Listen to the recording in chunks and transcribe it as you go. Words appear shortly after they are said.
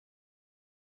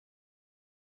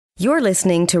You're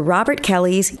listening to Robert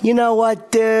Kelly's You Know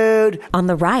What, Dude? on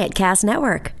the Riotcast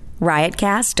Network,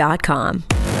 riotcast.com.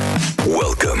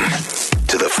 Welcome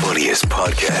to the funniest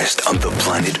podcast on the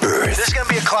planet Earth. This is going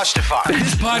to be a clusterfuck.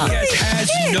 This podcast has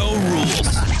no rules.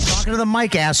 Talking to the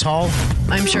mic, asshole.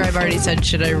 I'm sure I've already said,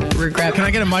 should I regret? Can I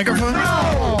get a microphone?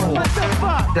 What the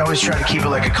fuck? I always try to keep it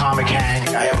like a comic hang.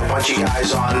 I have a bunch of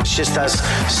guys on. It's just us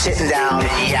sitting down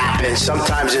and yapping.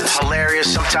 Sometimes it's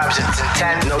hilarious. Sometimes it's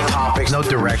intent. No topics, no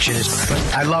directions.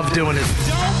 I love doing it.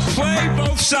 Don't play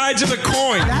both sides of the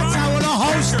coin. That's how a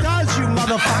host does, you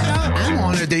motherfucker. I'm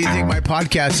honored that you think my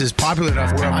podcast is popular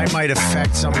enough where I might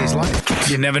affect somebody's life.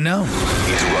 You never know.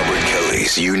 It's Robert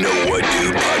Kelly's You Know What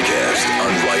Dude podcast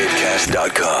on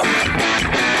riotcast.com.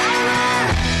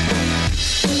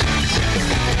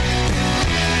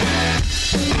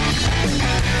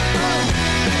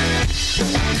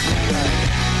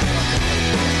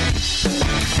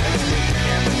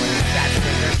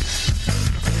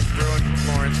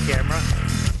 Lauren's camera.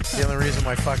 The only reason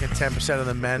why fucking 10% of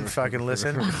the men fucking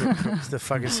listen is to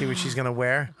fucking see what she's gonna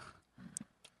wear.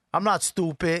 I'm not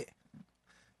stupid.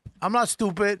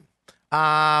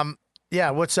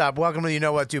 Yeah, what's up? Welcome to the You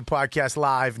Know What Dude podcast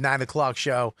live, 9 o'clock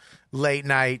show, late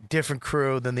night, different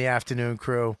crew than the afternoon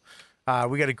crew.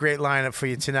 We got a great lineup for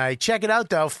you tonight. Check it out,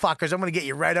 though, fuckers. I'm going to get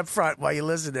you right up front while you're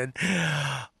listening.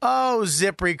 Oh,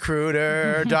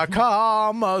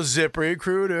 ZipRecruiter.com. Oh,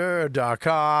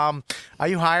 ZipRecruiter.com. Are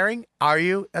you hiring? Are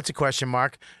you? That's a question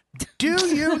mark. Do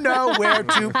you know where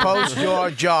to post your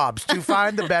jobs to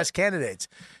find the best candidates?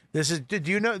 Do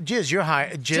you know, Jiz, you're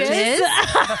hiring. Jizz?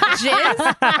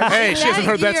 Hey, she hasn't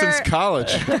heard that since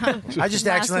college. I just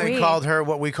accidentally called her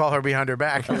what we call her behind her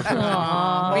back.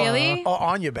 Aww. Really? Or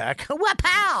on your back. What,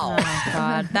 pal? Oh,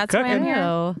 God. That's why I'm here.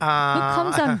 Who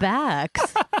comes on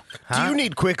backs? Do you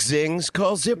need quick zings?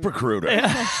 Call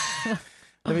ZipRecruiter.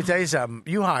 Let me tell you something.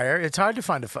 You hire. It's hard to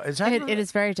find It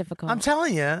is very difficult. I'm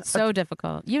telling you. So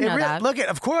difficult. You know that. Look,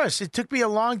 of course, it took me a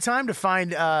long time to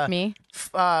find Me?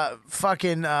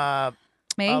 fucking Me?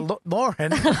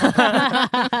 Lauren.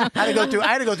 I had to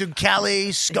go through Kelly,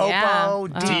 Scopo,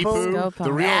 Deepu, Scopo.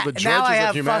 The and now I judges have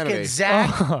of humanity. fucking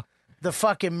Zach, the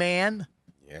fucking man.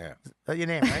 Yeah. That's your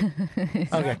name, right?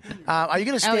 Okay. Are you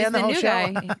going to Oh, he's stand the the whole new show?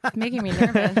 guy. He's making me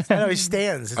nervous. I know he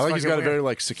stands. It's I like he's fucking got a weird.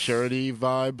 very security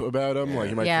vibe about him. Like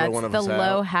he might Yeah, throw it's one of the his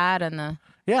low out. hat and the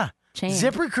Yeah. chain.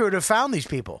 ZipRecruiter found these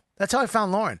people. That's how I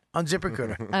found Lauren on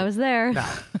ZipRecruiter. I was there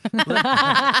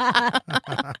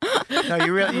No,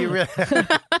 you really,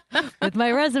 with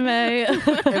my resume.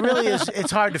 it really is.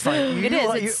 It's hard to find.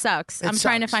 It sucks. it I'm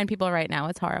trying to sucks. find people right now.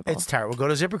 It's horrible. It's terrible. Go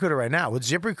to ZipRecruiter right now. With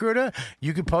ZipRecruiter,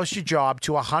 you can post your job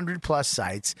to 100+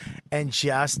 sites and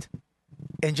just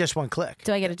one click.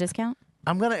 Do I get a discount?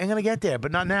 I'm gonna get there,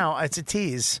 but not now. It's a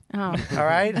tease. Oh. All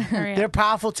right. Hurry up. Their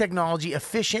powerful technology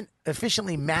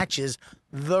efficiently matches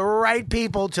the right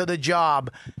people to the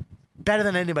job better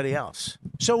than anybody else.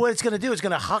 So what it's going to do is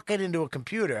going to huck it into a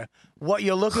computer what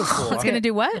you're looking for. It's going to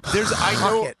do what?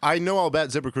 I know all about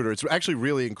ZipRecruiter. It's actually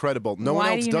really incredible. No Why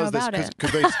one else do you know does this about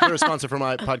because they're a sponsor for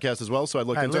my podcast as well. So I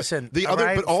looked All right, into listen. the all other,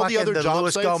 right, but all the fucking other job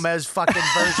Luis sites. Gomez fucking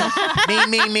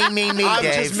version. me,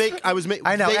 Dave. I was making.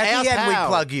 I know. They At asked the end, we how.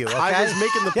 plug you. Okay? I was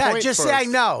making the yeah, point. just first. say I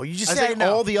know. You just I say I said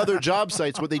know. all the other job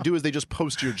sites, what they do is they just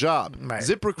post your job. Right.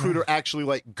 ZipRecruiter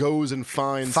actually goes and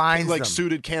finds them.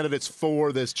 suited candidates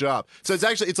for this job. So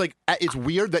it's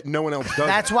weird that no one else does.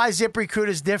 That's why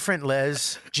ZipRecruiter's different, Liz.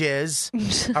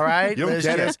 Jizz. All right? You don't Liz,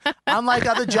 get it. Jizz. Unlike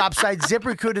other job sites,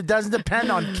 ZipRecruiter doesn't depend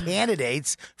on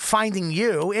candidates finding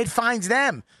you. It finds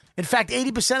them. In fact,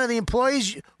 80% of the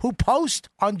employees who post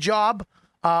on a job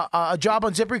on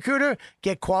ZipRecruiter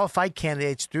get qualified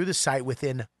candidates through the site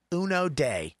within uno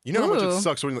day. You know how much Ooh. it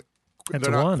sucks when they're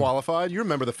not qualified? You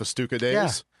remember the Festuca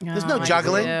days? Yeah. There's Oh, no I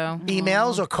juggling. do.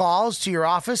 Emails or calls to your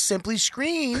office. Simply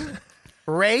screen,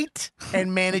 rate,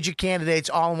 and manage your candidates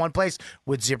all in one place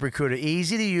with ZipRecruiter.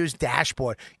 Easy to use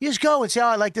dashboard. You just go and say, oh,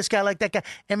 I like this guy, I like that guy,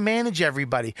 and manage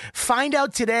everybody. Find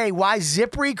out today why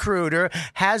ZipRecruiter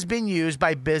has been used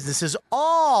by businesses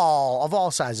of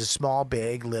all sizes, small,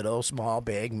 big, little, small,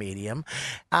 big, medium,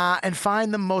 and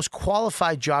find the most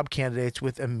qualified job candidates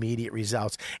with immediate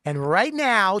results. And right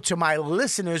now, to my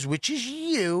listeners, which is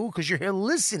you, because you're here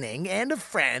listening, and a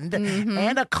friend,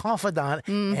 and a confidant,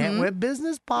 and we're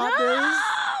business partners.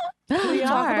 Did we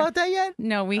talk about that yet?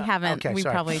 No, we haven't. okay, we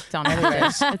sorry. probably don't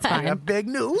have to. It's I fine. got big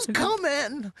news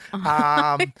coming. Wait,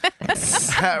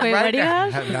 what do you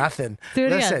have? Nothing. Do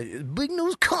it Listen, big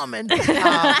news coming.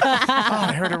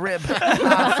 I heard a rib.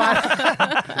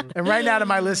 And right now, to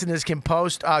my listeners, can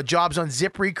post jobs on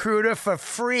ZipRecruiter for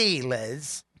free,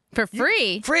 Liz. For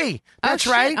free? Free. Oh, That's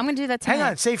shit. right. I'm going to do that Hang tonight.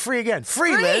 on. Say free again.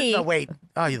 Free, Free? Liz. No, wait.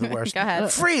 Oh, you're the worst. Go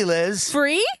ahead. Free, Liz.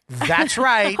 Free? That's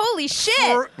right. Holy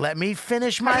shit. Let me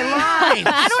finish my lines.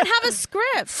 I don't have a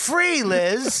script. Free,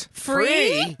 Liz.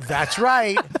 Free? That's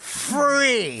right.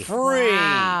 Free.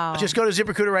 Wow. Just go to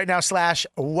ZipRecruiter right now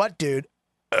 /whatdude.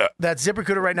 That's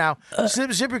ZipRecruiter right now.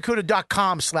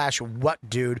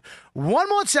 ZipRecruiter.com/whatdude. One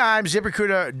more time,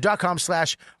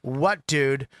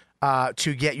 ZipRecruiter.com/whatdude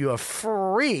to get you a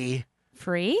free.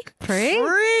 Free?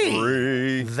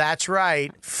 That's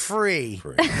right. Free.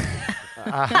 All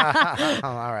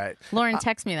right. Lauren,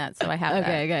 text me that so I have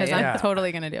Okay, that. Because yeah. I'm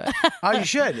totally going to do it. Oh, you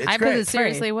should. It's I great.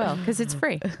 seriously will because it's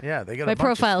free. Yeah, they got My a bunch of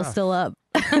profile's stuff. still up.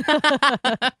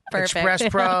 Perfect. Express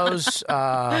Pros,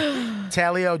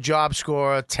 Talio, Job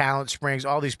Score, Talent Springs,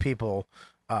 all these people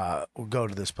will go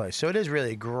to this place. So it is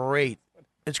really great.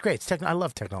 It's great. I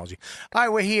love technology. All right,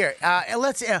 we're here.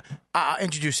 Let's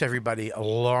introduce everybody.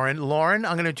 Lauren,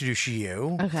 I'm going to introduce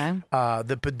you. Okay.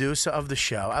 The producer of the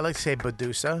show. I like to say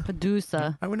producer.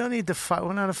 Medusa. We don't need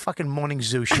we're not a fucking morning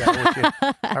zoo show with you.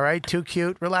 All right, too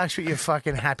cute. Relax with your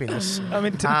fucking happiness. I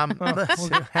mean,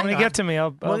 when you get to me,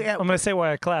 I'm going to say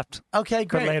why I clapped. Okay,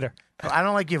 great. But later. I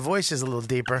don't like your voice is a little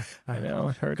deeper. I know,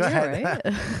 it hurts. Go ahead.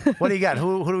 What do you got?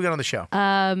 Who do we got on the show?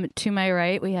 To my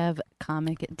right, we have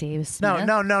comic Dave Smith.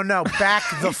 No. Back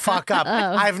the fuck up.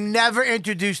 I've never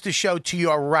introduced the show to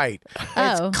your right.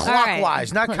 It's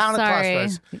clockwise, not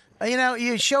counterclockwise. You know,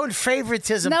 you're showing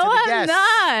favoritism to the I'm guests.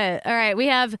 not. All right, we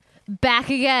have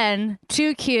back again.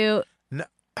 Too cute. No.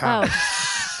 Wow.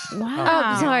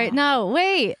 Oh, sorry. No,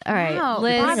 wait. All right, Wow.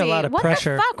 Liz. Putting a lot of what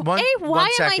pressure. the fuck? One Why am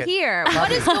I second. here?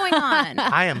 What is going on?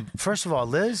 I am. First of all,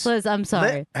 Liz. Liz, I'm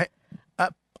sorry. Hey,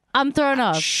 I'm thrown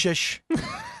off. shush.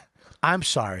 I'm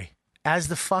sorry. As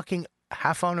the fucking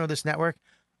half owner of this network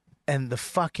and the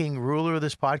fucking ruler of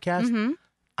this podcast,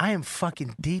 I am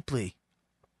fucking deeply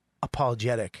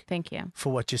apologetic Thank you.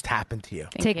 for what just happened to you.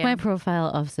 Take you. my profile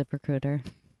off ZipRecruiter.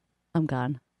 I'm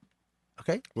gone.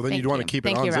 Okay? Well, then Thank you'd want to you. keep it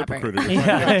Thank on you, Robert. ZipRecruiter.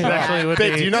 Yeah, exactly. would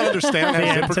Babe, be do you not understand how the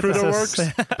ZipRecruiter antithesis.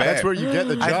 works? That's where you get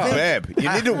the job. think- Babe, you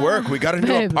need to work. We got a new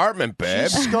Babe. apartment, babe.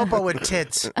 She's Scopo with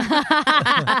tits. All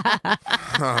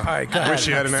right, go ahead. Wish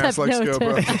she had an ass Except like no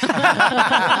Scopo.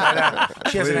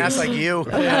 She has an ass like you. All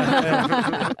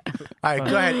right,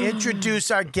 go ahead.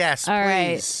 Introduce our guest, All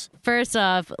right. please. First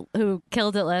off, who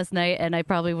killed it last night, and I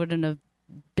probably wouldn't have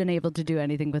been able to do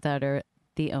anything without her.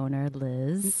 The owner,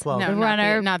 Liz. Well, No, the not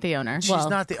runner. not the owner. She's well,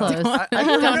 not the. close. Are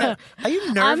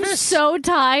you nervous? I'm so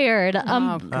tired.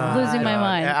 I'm God. losing my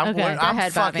mind. I'm, Okay. I'm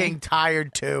ahead, Bobby. fucking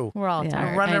tired too. We're all Yeah. tired.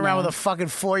 I'm running I around know. with a fucking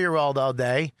 4-year-old all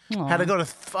day. Aw. Had to go to.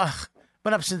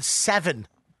 Been up since 7.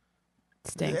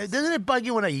 Stinks. Doesn't it bug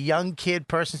you when a young kid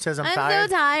person says I'm tired?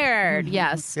 so tired.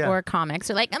 Yes. Yeah. Or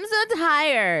comics are like, I'm so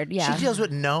tired. Yeah. She deals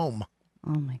with Gnome.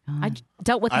 Oh my god. I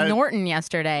dealt with I- Norton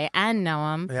yesterday and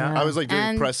Noam. Yeah. I was like doing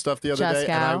And press stuff the other day,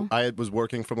 Jusko. and I was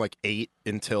working from like 8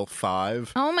 until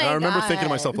 5. Oh my and I remember God. thinking to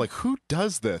myself, like, who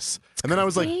does this? And then I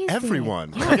was like, crazy.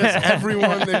 everyone. I guess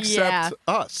everyone except Yeah.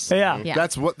 us. Yeah. Yeah.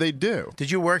 That's what they do. Did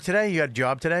you work today? You had a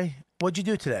job today? What'd you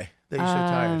do today that you're so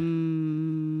tired?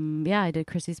 Yeah, I did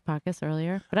Chrissy's podcast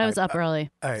earlier, but I was up early.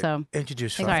 All right, So,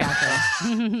 introduce her. sorry.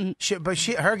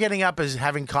 Her getting up is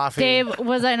having coffee. Dave,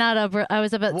 was I not up? I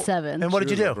was up at 7. And what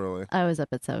did you She was do? up early. I was up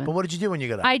at 7. But what did you do when you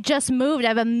got up? I just moved. I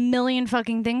have a million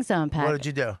fucking things to unpack. What did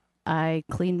you do? I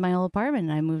cleaned my whole apartment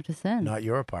and I moved to Sin. Not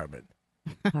your apartment.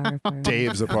 Our apartment.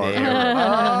 Dave's apartment.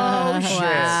 Oh shit!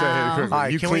 Wow. Say it quickly. All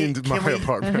right, You cleaned my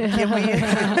apartment.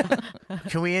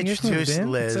 Can we You just moved introduce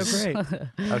in? Liz? So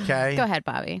great. Okay, Go ahead,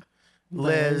 Bobby.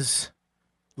 Liz,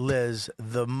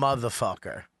 the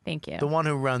motherfucker, Thank you. the one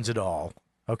who runs it all.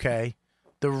 Okay,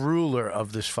 the ruler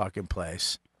of this fucking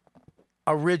place.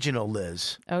 Original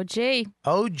Liz, OG.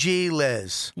 OG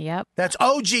Liz. Yep. That's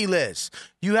OG Liz.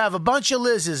 You have a bunch of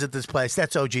Liz's at this place.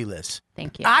 That's OG Liz.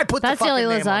 Thank you. I put That's the the fucking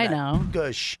only Liz name on I that. know.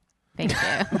 Gush. Thank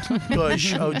you.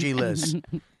 Gush, OG Liz.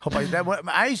 Hope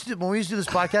I used to, when we used to do this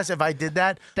podcast, if I did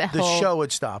that, The the whole- show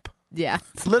would stop. Yeah.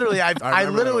 Literally, I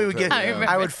remember literally that would too, get, yeah.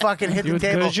 I would fucking hit You the would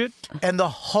table, gush it? and the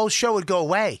whole show would go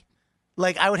away.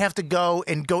 Like I would have to go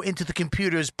into the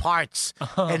computer's parts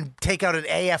and take out an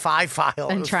AFI file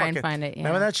It And was try and fucking- find it. Yeah.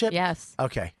 Remember that shit? Yes.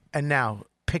 Okay, and now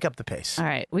pick up the pace. All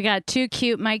right. We got too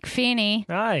cute Mike Feeney.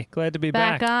 Hi, glad to be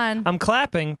Back on. I'm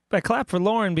clapping. I clapped for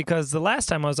Lauren because the last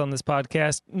time I was on this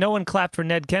podcast, no one clapped for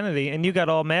Ned Kennedy, and you got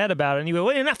all mad about it. And you go,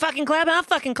 "Well, you're not fucking clapping. I'll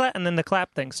fucking clap." And then the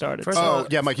clap thing started. First of Oh, all,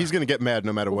 yeah, Mike, he's going to get mad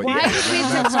no matter what Why you do. did we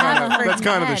clap for That's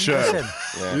kind of the Ned? show.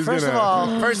 listen, He's first of gonna-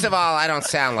 all, First of all, I don't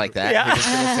sound like that. You're just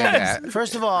gonna say that.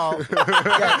 First of all,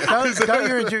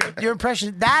 don't your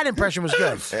impression. That impression was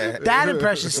good. That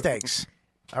impression stinks.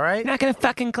 All right? You're not gonna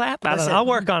fucking clap. I don't Listen. know. I'll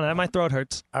work on it. My throat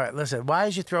hurts. All right, listen. Why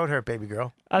is your throat hurt, baby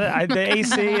girl? The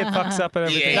AC, it fucks up and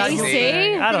everything.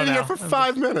 AC? I don't Been in here know. for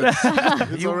 5 minutes.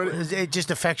 It's already. It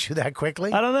just affects you that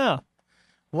quickly? I don't know.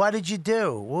 What did you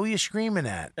do? What were you screaming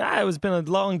at? It's been a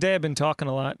long day. I've been talking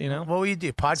a lot, you know. What were you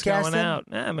doing? It's going Podcasting? out.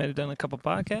 I might have done a couple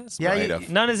podcasts. Yeah, Might you- have.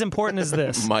 None as important as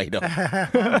this. Might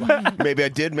have. Maybe I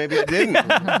did. Maybe I didn't.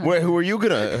 Who are you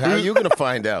gonna? How are you gonna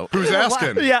find out? Who's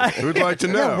asking? Yeah. Who'd like to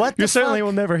know? Yeah, what the You certainly fuck?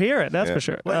 will never hear it. That's for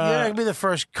sure. Well, you're not gonna be the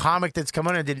first comic that's come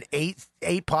on and did eight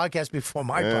podcasts before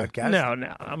my podcast.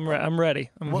 no, I'm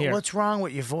ready. I'm here. What's wrong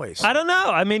with your voice? I don't know.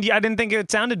 I mean, I didn't think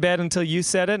it sounded bad until you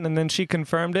said it, and then she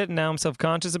confirmed it, and now I'm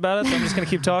self-conscious about it. So I'm just gonna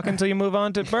keep talking until you move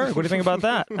on to Berg. What do you think about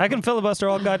that? I can filibuster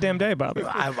all goddamn day, Bobby.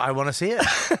 I want to see it.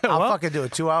 I'll fucking do a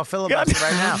 2-hour filibuster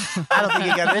right now. I don't think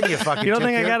you got it in you, fucking. You don't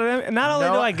think I chick. got it in? Not only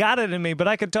No. do I got it in me, but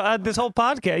I could talk this whole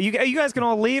podcast. You guys can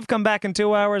all leave, come back in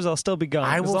 2 hours. I'll still be gone.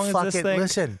 I as will long as this fucking thing.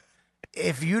 listen.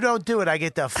 If you don't do it, I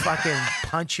get to fucking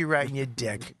punch you right in your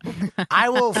dick. I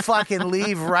will fucking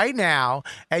leave right now,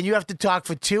 and you have to talk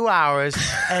for 2 hours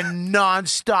and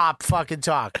nonstop fucking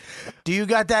talk. Do you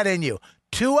got that in you?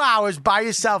 2 hours by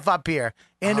yourself up here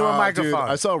into a microphone. Dude,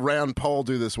 I saw Rand Paul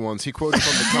do this once. He quoted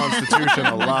from the Constitution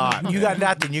a lot. You got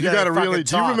nothing. You gotta fucking really.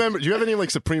 Do you talk. remember? Do you have any like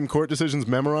Supreme Court decisions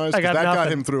memorized? I 'Cause got that got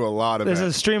nothing. him through a lot of There's that.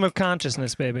 a stream of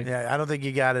consciousness, baby. Yeah, I don't think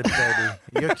you got it,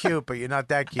 baby. You're cute, but you're not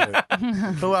that cute.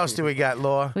 Who else do we got,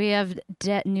 Laura? We have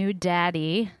new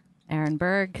daddy, Aaron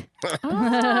Berg.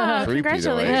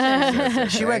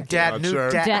 Congratulations. She went dad, Not new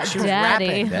sure. dad. She was Daddy.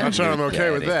 rapping. Not sure I'm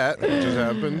okay with that. It just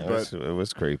happened, but It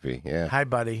was creepy. Yeah. Hi,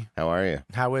 buddy. How are you?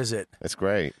 How is it? It's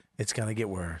great. It's gonna get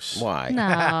worse. Why?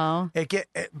 No.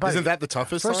 Buddy, isn't that the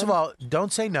toughest? First of time? all,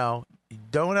 don't say no.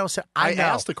 Don't else say. I know.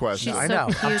 asked the question. She's I so know.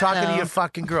 I'm cute, talking to though. your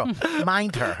fucking girl.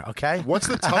 Mind her, okay? What's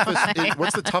the toughest?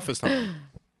 What's the toughest time?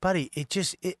 Buddy,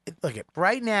 look, it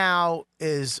right now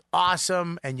is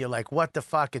awesome, and you're like, what the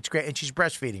fuck? It's great. And she's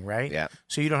breastfeeding, right? Yeah.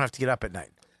 So you don't have to get up at night.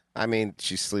 I mean,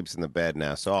 she sleeps in the bed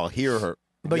now, so I'll hear her.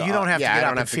 But you don't have to Yeah, get I up don't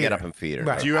and have to feed get her. up and feed her.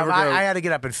 Right. Do you ever I go- had to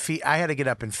get up and feed. I had to get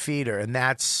up and feed her, and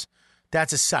that's a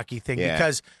sucky thing Yeah.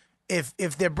 because if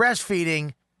they're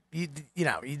breastfeeding,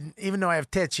 even though I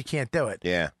have tits, you can't do it.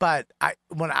 Yeah. But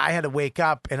when I had to wake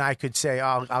up and I could say,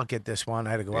 oh, I'll get this one.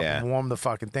 I had to go up Yeah. and warm the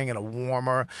fucking thing in a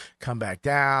warmer, come back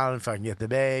down, fucking get the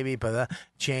baby,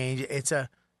 change. It's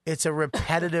a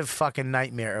repetitive fucking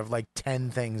nightmare of like 10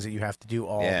 things that you have to do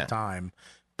all Yeah. the time.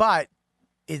 But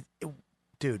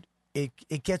dude,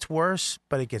 it gets worse,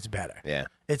 but it gets better. Yeah.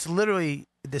 It's literally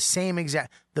the same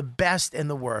the best and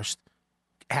the worst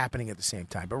happening at the same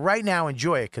time. But right now,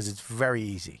 enjoy it because it's very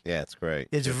easy. Yeah, it's great.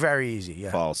 It's very easy.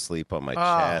 Yeah. Fall asleep on my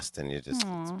Oh. chest, and it's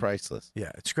priceless.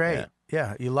 Yeah, it's great. Yeah.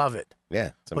 Yeah, you love it.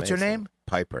 Yeah. It's What's your amazing. name?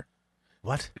 Piper.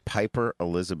 What? Piper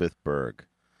Elizabeth Berg.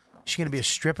 She gonna be a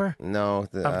stripper? No.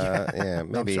 Yeah.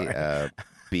 Maybe sorry.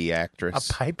 B actress.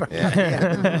 A piper? Yeah.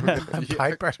 Yeah. A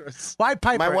piper? Why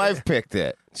piper? My wife picked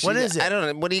it. What is it? I don't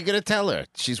know. What are you going to tell her?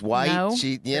 She's white. No.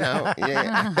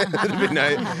 Yeah.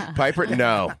 Piper,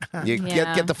 no. You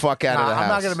Yeah. get the fuck out of the house. I'm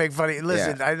not gonna make fun of you.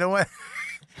 Listen, I know what.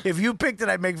 If you picked it,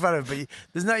 I'd make fun of it. But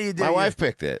there's nothing you do. My wife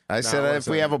picked it. I said if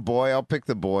we have a boy, I'll pick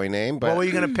the boy name. But What were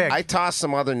you gonna pick? I tossed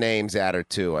some other names at her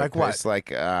too. Like what? It's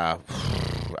like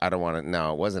I don't want to.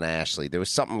 No, it wasn't Ashley. There was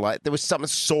something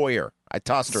Sawyer. I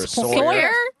tossed her a Sawyer.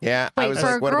 Sawyer? Yeah. I Wait, was for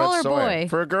like, a what girl about or Sawyer? boy?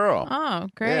 For a girl. Oh, Yeah,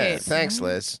 great. thanks,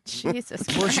 Liz. Jesus.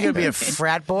 Was she gonna be a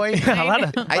frat boy?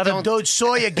 I don't. Dude,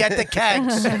 Sawyer, get the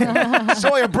kegs.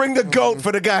 Sawyer, bring the goat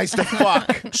for the guys to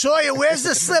fuck. Sawyer, where's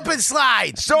the slip and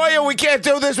slide? Sawyer, we can't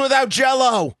do this without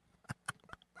Jello.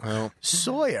 Well,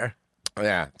 Sawyer.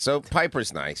 Yeah, so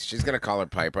Piper's nice. She's gonna call her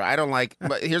Piper. I don't like.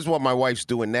 But here's what my wife's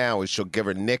doing now: is she'll give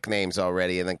her nicknames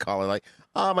already, and then call her like,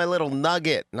 "Oh, my little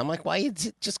nugget," and I'm like, "Why you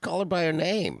just call her by her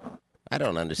name?" I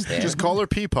don't understand. just call her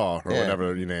Peepaw or Yeah.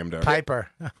 whatever you named her. Piper.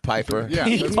 Piper. Yeah.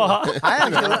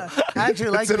 I actually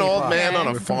like It's an old Peepaw. man on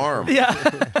a farm. Yeah.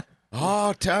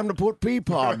 Oh, time to put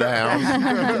Peepaw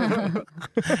down.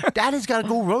 Daddy's got to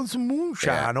go run some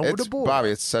moonshine over It's- the board. Bobby,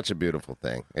 it's such a beautiful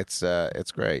thing. It's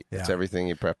great. It's Yeah. everything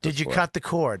you prepped. Did us you for. cut the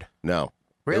cord? No.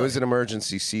 Really? It was an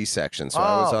emergency C-section, so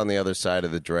I was Oh. on the other side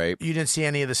of the drape. You didn't see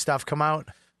any of the stuff come out?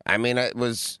 I mean,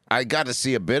 I got to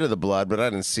see a bit of the blood, but I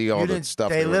didn't see all You the didn't- stuff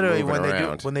They were literally moving when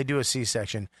around. they do a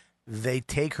C-section, they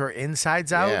take her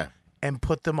insides out Yeah. and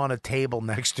put them on a table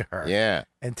next to her. Yeah.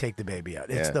 And take the baby out.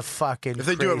 It's Yeah. the fucking. If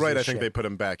they do it right, I craziest think they shit. put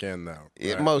him back in though.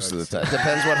 Yeah, Right, most of the that's- time.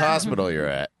 Depends what hospital you're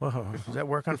at. Whoa, does that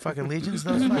work on fucking legions?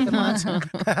 Those fucking ones?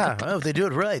 Well, if they do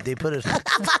it right, they put it.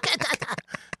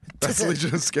 That's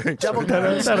Legion of Skanks. Double That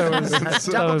guns.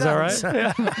 was all right. Double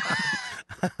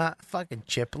Yeah. Fucking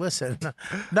Chip, listen. Well,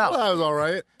 No, that was all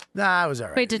right. Nah, it was all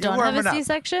right. Wait, did You're Dawn have warming a up.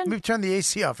 C-section? We've turned the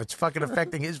AC off. It's fucking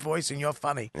affecting his voice, and you're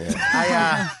funny.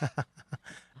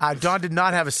 Dawn did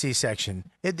not have a C-section.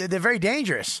 They're very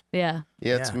dangerous. Yeah.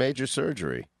 Yeah, it's major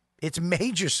surgery. It's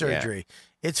major surgery.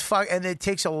 It's and it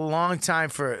takes a long time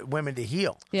for women to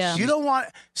heal. Yeah. You don't want.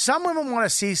 Some women want a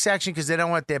C-section because they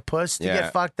don't want their puss to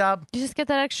get fucked up. You just get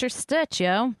that extra stitch,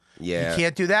 yo. Yeah. You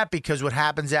can't do that because what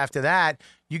happens after that,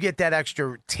 you get that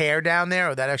extra tear down there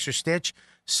or that extra stitch.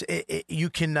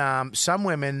 You can. Some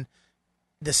women,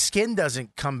 the skin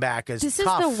doesn't come back as This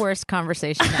tough. is the worst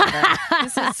conversation ever.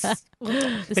 This said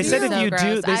is if so you do-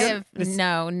 gross. they I said- have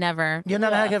no, never. You're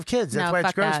not have kids. That's No, why it's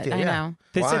fuck gross that. to you. I Yeah. know.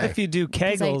 They said Why? if you do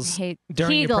Kegels hate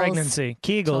during your Kegels. pregnancy,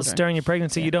 Children. during your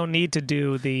pregnancy, you don't need to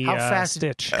do the How fast-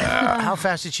 stitch. How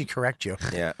fast did she correct you?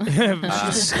 Yeah.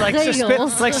 She's like,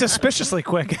 Kegels. like suspiciously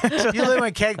quick. You live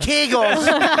in Kegels.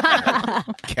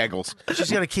 Kegels.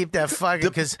 She's gonna keep that fucking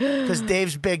because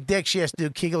Dave's big dick. She has to do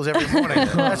Kegels every morning.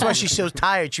 That's why she's so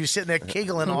tired. She was sitting there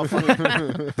kegling all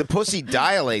fucking. The pussy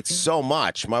dilates so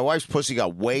much. My wife's pussy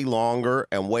got way longer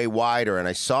and way wider, and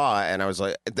I saw it, and I was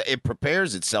like, it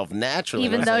prepares itself naturally.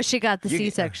 Even And I was though like, she got the you-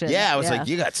 C-section. Yeah, I was like,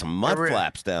 you got some mud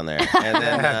flaps down there. And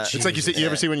then It's like you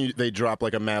ever see when they drop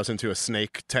like a mouse into a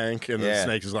snake tank and the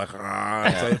snake is like, ah,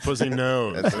 it's like the pussy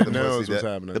knows. That's what It the knows pussy what's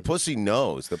does. happening. The pussy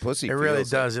knows. The pussy. It really feels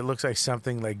does. It looks like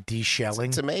something like deshelling.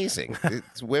 It's amazing.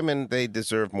 It's women, they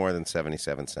deserve more than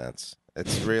 77 cents.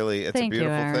 It's really, it's Thank a you,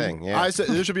 beautiful Aaron. thing. Yeah. I said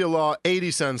there should be a law,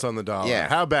 80 cents on the dollar. Yeah.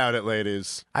 How about it,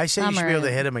 ladies? I say you should be able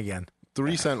to hit him again.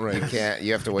 3-cent raise. You can't.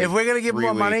 You have to wait. If we're gonna give 3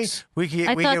 more money, weeks. we can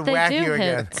I thought they whack do you hit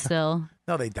again. still.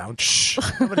 No, they don't. Shh.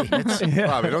 Nobody hits.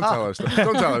 Bobby, don't tell her stuff.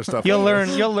 Don't tell her stuff. You'll like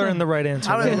this. learn the right answer.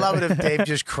 I would love it if Dave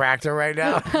just cracked her right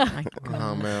now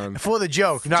Oh man. for the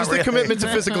joke. Not Just really. a commitment to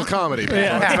physical comedy.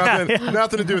 Yeah. It's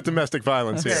nothing to do with domestic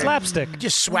violence here. Slapstick.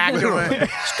 Just swacked her.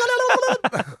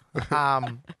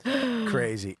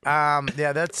 Crazy.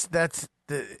 Yeah, that's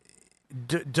the.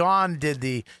 Dawn did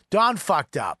the. Dawn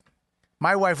fucked up.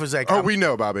 My wife was like, Oh, we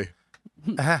know, Bobby.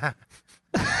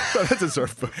 That's a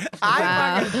surfboat.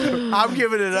 I'm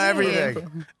giving it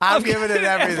everything. I'm giving it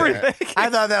everything. I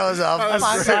thought that was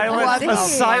a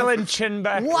silent chin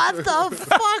back. What the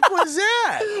fuck was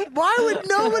that? Why would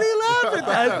nobody laugh at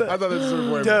that? I thought it was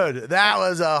surfboat. Dude, that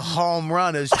was a home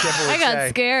run, as Chipper would I got say.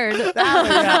 scared.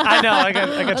 I know. I got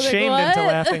was like, shamed into what?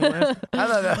 laughing. I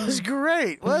thought that was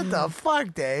great. What the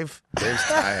fuck, Dave? Dave's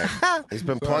tired. He's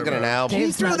been plugging an album. He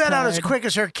Dave's threw not that out as tired. quick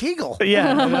as her Kegel.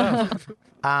 Yeah.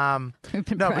 I know. We've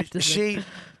been No, but practicing.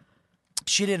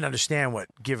 she didn't understand what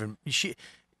giving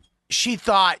she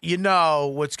thought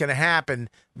what's going to happen.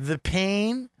 The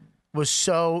pain was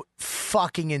so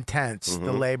fucking intense,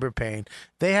 the labor pain.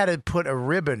 They had to put a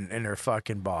ribbon in her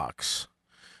fucking box.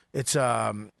 It's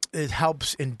it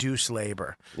helps induce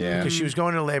labor. Yeah. Because she was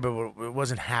going into labor, but it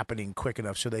wasn't happening quick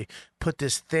enough. So they put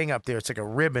this thing up there. It's like a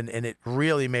ribbon, and it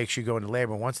really makes you go into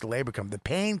labor. Once the labor comes, the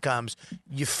pain comes,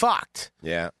 you fucked.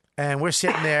 Yeah. And we're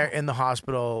sitting there in the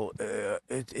hospital.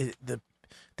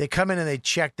 They come in and they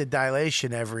check the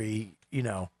dilation every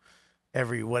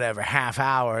whatever half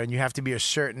hour, and you have to be a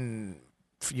certain.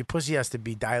 Your pussy has to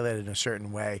be dilated in a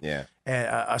certain way, Yeah. and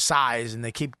a size, and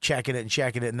they keep checking it,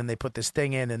 and then they put this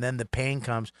thing in, and then the pain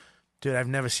comes. Dude, I've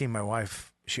never seen my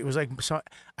wife. She was like, so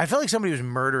I felt like somebody was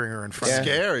murdering her in front of me.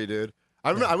 Scary, dude. I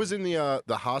remember I was in the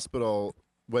hospital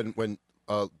when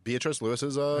Beatrice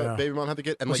Lewis's baby mom had the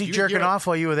kid. And Was like, he jerking off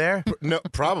while you were there? No,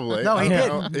 probably. No, he I did.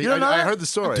 don't know. You don't know I that? heard the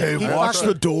story. Dave, watch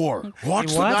the door.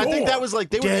 Watch No, I think that was like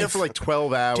they were there Dave. for like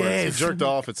 12 hours. Dave. He jerked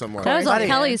off at some That was all Buddy,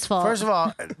 Kelly's fault. First of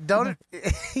all, don't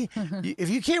if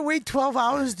you can't wait 12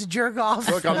 hours to jerk off.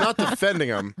 Look, I'm not defending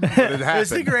him, but it happened. It's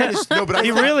the greatest. No, but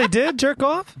He really did jerk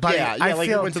off? Buddy, yeah, I like he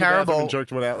feel went to the bathroom terrible. and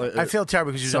jerked one out. I feel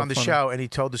terrible because he was So on the funny. show and he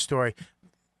told the story.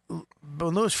 But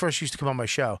when Lewis first used to come on my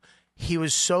show, he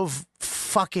was so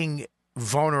fucking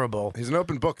vulnerable. He's an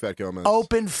open book, that Gomez.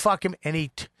 Open fucking, and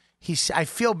he's. I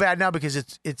feel bad now because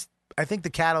it's. I think the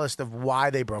catalyst of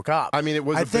why they broke up. I mean, it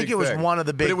was. I a think big it was thing. one of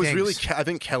the big. But it was things. really. I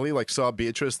think Kelly like saw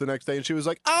Beatrice the next day, and she was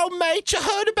like, "Oh, mate, you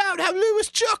heard about how Lewis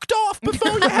jerked off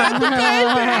before you had the baby."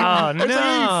 Oh, It's like, you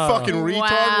no. fucking retard!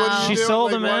 What Wow. did She you do?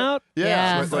 sold Like, him what? out? Yeah,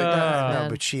 Yeah. it's like that. No,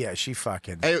 but she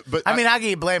fucking. Hey, but I mean, I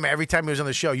can't blame her. Every time he was on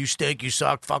the show, you stink, you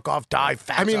suck, fuck off, die,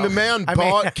 fat. I mean, the man I mean-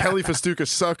 bought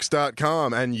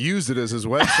KellyFestucasucks.com and used it as his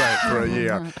website for a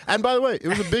year. And by the way, it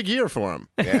was a big year for him.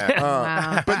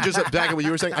 Yeah. But just back at what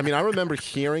you were saying, I mean, I remember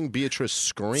hearing Beatrice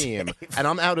scream, and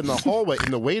I'm out in the hallway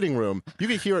in the waiting room. You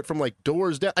could hear it from like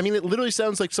doors down. I mean, it literally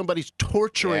sounds like somebody's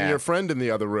torturing Yeah. your friend in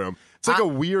the other room. It's like a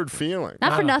weird feeling.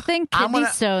 Not for nothing, I'm kidney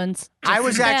gonna- stones. I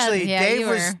was Yeah, actually yeah, Dave you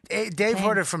was were. Dave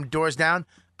heard it from doors down.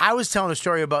 I was telling a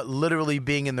story about literally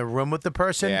being in the room with the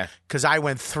person because I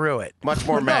went through it. Much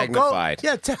more magnified.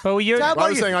 Yeah. But I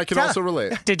was saying I can also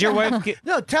relate. Did your wife get...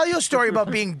 No, tell your story about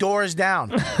being doors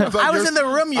down. I was in the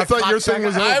room. I thought your thing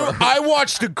was over. I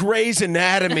watched the Grey's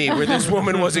Anatomy where this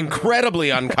woman was incredibly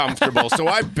uncomfortable, so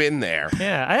I've been there.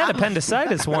 Yeah, I had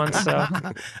appendicitis once, so...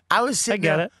 I was sitting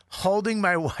get there it. holding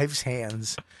my wife's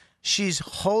hands. She's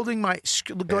holding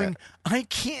going, I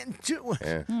can't do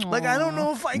it. Yeah. Like, I don't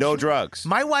know if I No can. drugs.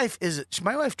 My wife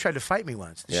tried to fight me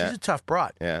once. She's Yeah. a tough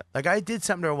broad. Yeah. Like, I did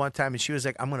something to her one time, and she was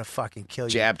like, I'm going to fucking kill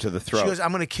you. Jab to the throat. She goes, I'm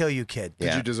going to kill you, kid.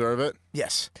 Did you deserve it?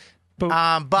 Yes. But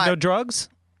But no drugs?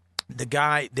 the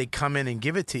guy, they come in and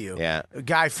give it to you. Yeah. The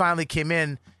guy finally came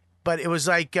in, but it was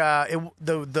like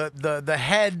the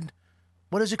head,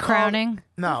 what is it called? Crowning?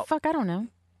 No. Fuck, I don't know.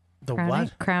 The Crowning?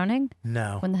 what? Crowning?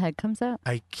 No. When the head comes out?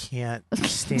 I can't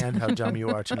stand how dumb you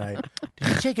are tonight. Did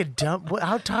you take a dump?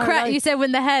 How tired are You said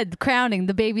when the head, crowning,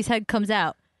 the baby's head comes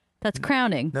out. That's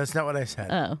crowning. That's not what I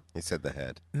said. Oh. He said the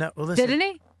head. No, well, listen. Didn't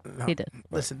he? No, He did.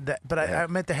 Listen, but I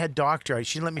meant the head doctor.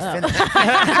 She didn't let me Oh. finish.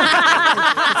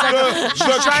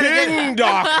 The king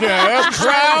doctor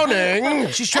crowning.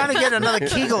 She's trying to get another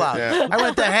Kegel out. Yeah. I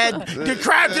went the head. The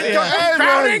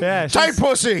crowning. Yeah, Tight she's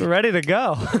pussy. ready to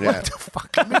go. Yeah. Fuck.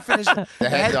 Let me finish. The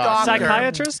head doctor.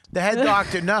 Psychiatrist? The head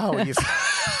doctor. No. You,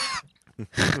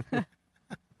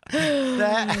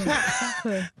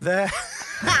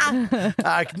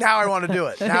 now I want to do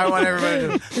it. Now I want everybody to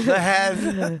do it.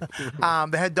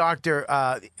 The head doctor,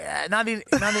 not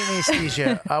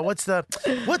anesthesia. What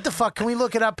the fuck? Can we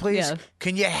look it up, please? Yeah.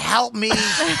 Can you help me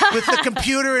with the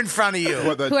computer in front of you?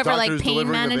 What, the Whoever, like, doctor's pain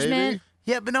delivering the baby? management?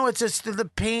 Yeah, but no, it's just the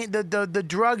pain, the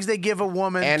drugs they give a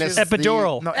woman.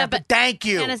 Epidural. No, thank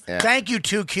you. Yeah. Thank you,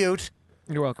 Too Cute.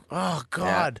 You're welcome. Oh,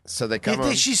 God. Yeah. So they come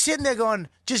on. She's sitting there going,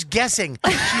 just guessing.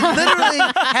 She literally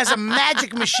has a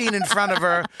magic machine in front of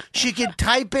her. She can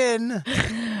type in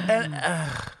and,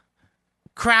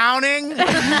 crowning.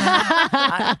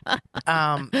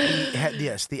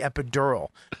 Yes, the epidural.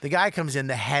 The guy comes in,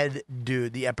 the head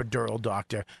dude, the epidural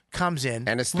doctor, comes in.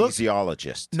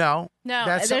 Anesthesiologist. No. No,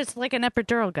 That's there's like an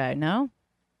epidural guy, no?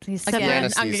 He's Again,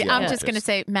 separate. I'm just going to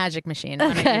say magic machine.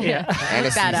 Okay. Yeah.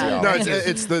 That No,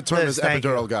 it's the term is Thank you.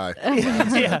 epidural guy.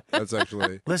 Yeah. That's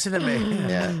actually. Listen to me.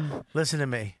 Yeah. Listen to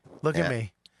me. Look at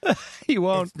me. You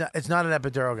won't. It's not an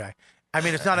epidural guy. I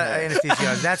mean, it's not an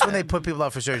anesthesiologist. That's when they put people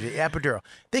out for surgery. Epidural.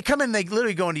 They come in, they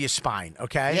literally go into your spine,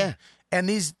 okay? Yeah. And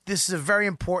this is a very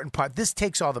important part. This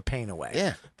takes all the pain away.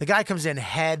 Yeah. The guy comes in,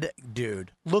 head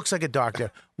dude, looks like a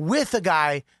doctor, with a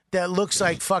guy that looks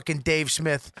like fucking Dave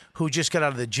Smith who just got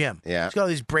out of the gym. Yeah. He's got all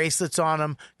these bracelets on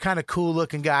him, kind of cool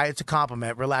looking guy. It's a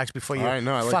compliment. Relax before you All right,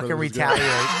 no, I like fucking where this is going.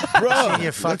 retaliate. Bro, See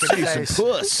your fucking let's see face. some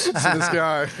puss. So this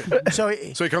guy. So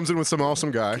So he comes in with some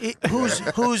awesome guy.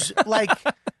 who's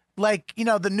like you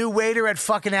know the new waiter at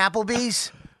fucking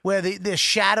Applebee's where they're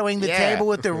shadowing the Yeah. table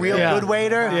with the real Yeah. good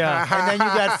waiter. Yeah. And then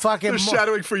you got fucking They're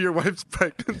shadowing for your wife's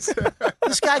pregnancy.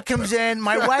 this guy comes in.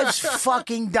 My wife's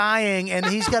fucking dying, and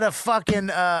he's got a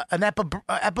fucking an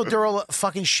epidural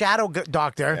fucking shadow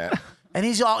doctor. Yeah. And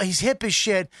he's hip as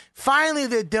shit. Finally,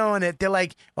 they're doing it. They're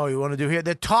like, "Oh, you want to do here?"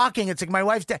 They're talking. It's like my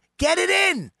wife's dead. Get it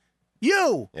in,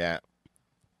 you Yeah.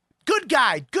 good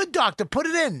guy, good doctor. Put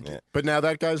it in. But now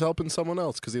that guy's helping someone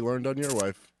else because he learned on your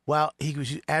wife. Well,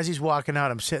 as he's walking out,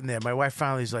 I'm sitting there. My wife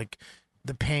finally's like,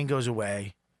 the pain goes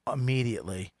away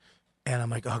immediately, and I'm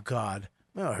like, oh God.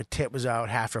 Oh, her tit was out,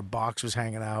 half her box was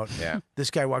hanging out. Yeah. This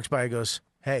guy walks by and goes,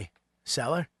 "Hey,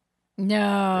 seller." No.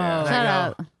 Yeah. And Shut I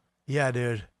up. go, "Yeah,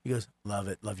 dude." He goes, "Love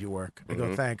it, love your work." I Mm-hmm.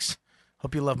 go, "Thanks.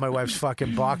 Hope you love my wife's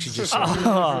fucking box you just sold."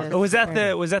 Oh, was that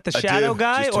the I shadow do.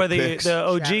 guy Just or took the pics.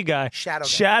 OG guy? Shadow guy.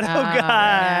 Shadow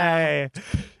guy.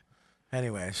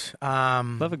 Anyways,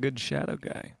 Love a good shadow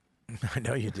guy. I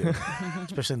know you do,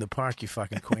 especially in the park, you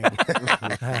fucking queen.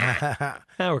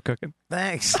 Now we're cooking.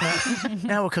 Thanks.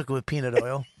 Now we're cooking with peanut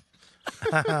oil.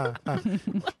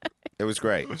 It was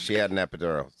great. She had an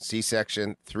epidural.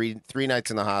 C-section, three nights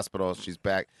in the hospital. She's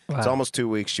back. It's Wow. almost 2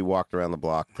 weeks. She walked around the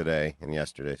block today and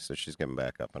yesterday, so she's getting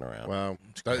back up and around. Wow.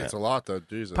 It's a lot, though.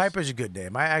 Jesus. Piper's a good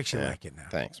name. I actually Yeah. like it now.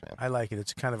 Thanks, man. I like it.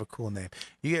 It's kind of a cool name.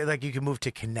 You get like you can move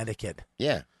to Connecticut.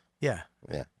 Yeah, Yeah.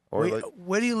 yeah. Or like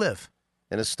Where do you live?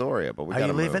 in Astoria, but we Are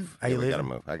gotta you leaving? move. Are Yeah, you we gotta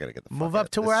leaving? move. I gotta get the fuck Move out.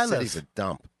 up to This where I live. city's a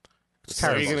dump. It's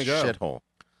Where are you gonna go? Shithole.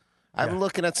 I'm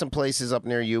looking at some places up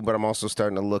near you, but I'm also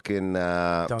starting to look in.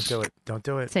 Don't do it. Don't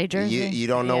do it. Say Jersey. You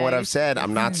don't know what I've said.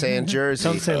 I'm not saying Jersey.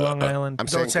 Don't say Long Island. I'm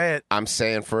Don't saying, say it. I'm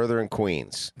saying further in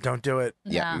Queens. Don't do it.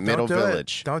 Yeah, No. Middle Don't do it.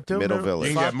 Village. Don't do it. Middle Middle- You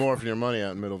Village. can get more for your money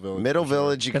out in Middle Village. Middle for sure.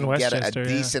 Village, you In can get a Westchester, yeah.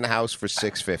 decent house for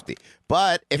 $650.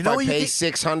 But if You know I what you pay get-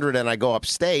 $600 and I go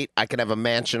upstate, I can have a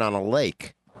mansion on a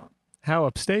lake. How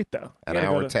upstate though? An You gotta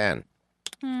go hour to- 10.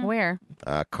 Where?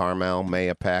 Carmel,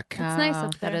 Mayapack. It's nice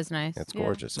up That there. is nice. It's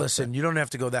gorgeous. Listen, you don't have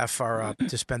to go that far up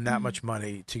to spend that much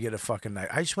money to get a fucking night.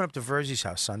 I just went up to Verzi's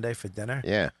house Sunday for dinner.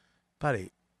 Yeah.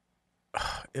 Buddy,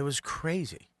 it was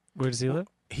crazy. Where does he live?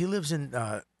 He lives in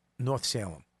North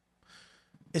Salem.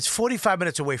 It's 45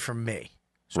 minutes away from me.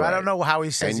 So I Right. don't know how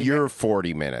he says And he you're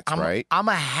 40 minutes, right? I'm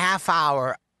a half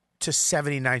hour to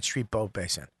 79th Street Boat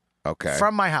Basin Okay.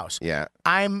 from my house. Yeah.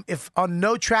 If on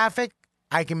no traffic,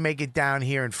 I can make it down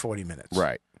here in 40 minutes.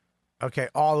 Right. Okay,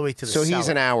 all the way to the So he's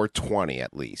cellar. an hour 20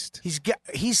 at least.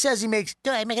 He says he makes.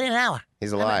 Dude, I make it in an hour.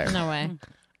 He's a liar. No way.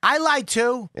 I lie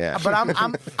too. Yeah.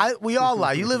 But we all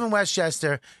lie. You live in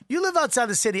Westchester. You live outside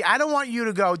the city. I don't want you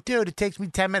to go, dude, it takes me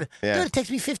 10 minutes. Yeah. Dude, it takes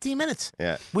me 15 minutes.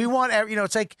 Yeah. We want,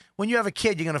 it's like when you have a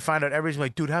kid, you're going to find out everybody's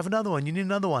like, dude, have another one. You need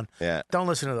another one. Yeah. Don't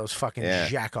listen to those fucking Yeah.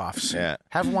 jack-offs. Yeah.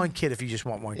 Have one kid if you just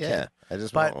want one Yeah. kid. I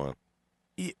just But- want one.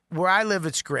 Where I live,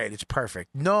 it's great. It's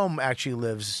perfect. Noam actually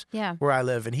lives Yeah. where I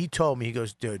live, and he told me, he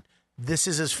goes, dude, this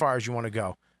is as far as you want to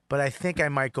go. But I think I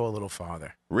might go a little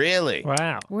farther. Really?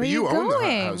 Wow. Where But are you own the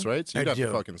going? house, right? So I you'd have do.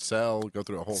 to fucking sell, go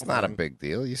through a whole It's thing. not a big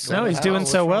deal. You No, sell he's the doing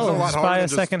house. so well. It's a lot Just harder buy than a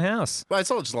just- second house. But I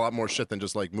still just a lot more shit than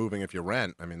just like moving if you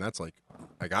rent. I mean, that's like,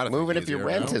 I got to Moving if you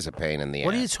rent is a pain in the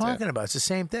What are ass. you too. talking about? It's the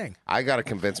same thing. I got to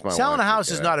convince my Selling wife a house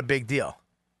to is do it. not a big deal.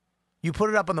 You put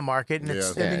it up on the market, and, Yeah.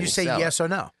 and Yeah, then you you say sell yes or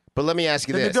no. But let me ask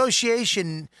you The this.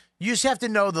 negotiation, you just have to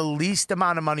know the least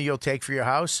amount of money you'll take for your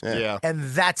house, Yeah. and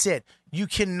that's it. You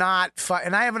cannot.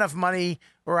 And I have enough money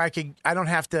where I don't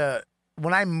have to.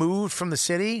 When I moved from the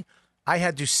city, I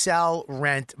had to sell,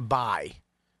 rent, buy,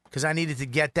 because I needed to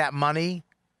get that money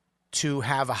to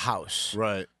have a house.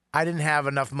 Right. I didn't have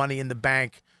enough money in the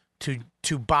bank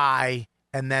to buy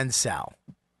and then sell.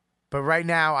 But right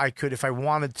now, I could, if I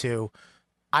wanted to,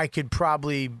 I could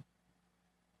probably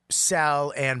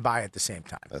sell and buy at the same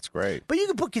time. That's great. But you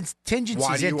can put contingencies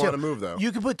Why do you into. want to move, though?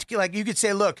 You could put you could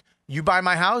say, look, you buy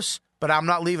my house, but I'm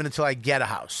not leaving until I get a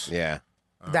house. Yeah.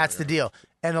 That's the deal.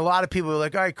 And a lot of people are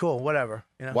like, all right, cool, whatever.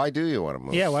 You know? Why do you want to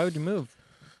move? Yeah, why would you move?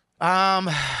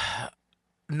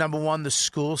 Number one, the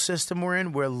school system we're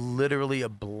in, we're literally a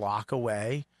block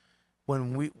away.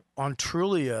 When we on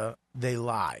Trulia, they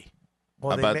lie.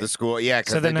 Or they About ma- the school? Yeah,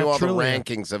 because So they they're do not all the truly-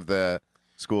 rankings of the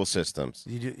school systems.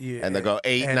 And they go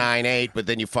 8, and- 9, 8, but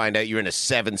then you find out you're in a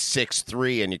 7, 6,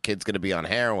 3, and your kid's going to be on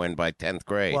heroin by 10th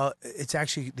grade. Well, it's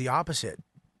actually the opposite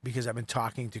because I've been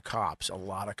talking to cops, a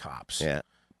lot of cops. yeah.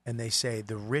 And they say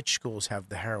the rich schools have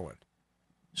the heroin.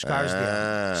 Scarsdale.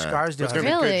 Ah. Scarsdale It's has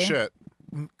going to be Really? good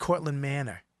shit. Cortland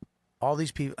Manor. All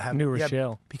these people have New yeah,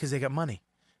 Rochelle. because they got money.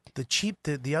 The cheap,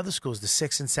 the other schools, the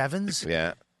 6 and 7s,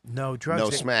 Yeah. no drugs. No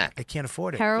they, smack. They can't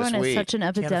afford it. Heroin This is week. such an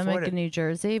afford epidemic it. in New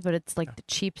Jersey, but it's like the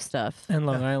cheap stuff. And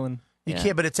Long Island. You Yeah.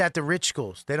 can't, but it's at the rich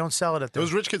schools. They don't sell it at the.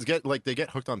 Those rich kids get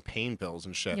hooked on pain pills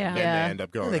and shit. Yeah. And then Yeah. they end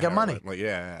up going. they to got money. heroin. Like,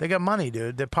 yeah. They got money,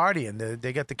 dude. They're partying.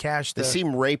 They got the cash. They to-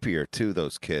 seem rapier, too,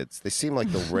 those kids. They seem like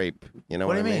they'll rape. You know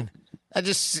What what, do you I mean? I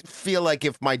just feel like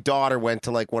if my daughter went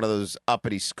to like one of those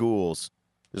uppity schools,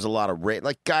 there's a lot of rape,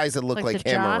 like guys that look Like like the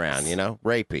him jocks? around, you know,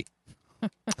 rapey.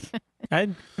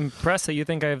 I'm impressed that you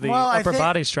think I have the Well, I upper think-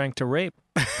 body strength to rape.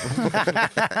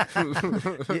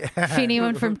 If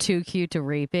anyone from Too Cute to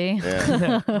Rapey.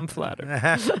 Yeah. I'm flattered.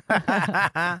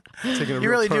 you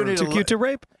really do need Too cute to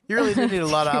rape? You really do need a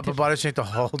lot of upper body strength to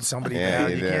hold somebody Yeah,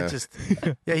 down. you You can't do. just.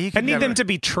 Yeah, he I could need never, them to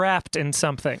be trapped in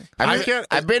something.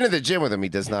 I've been to the gym with him. He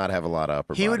does not have a lot of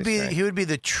upper He would body be. strength. He would be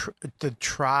the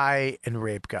try and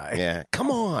rape guy. Yeah. Come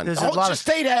on. There's Oh, a lot just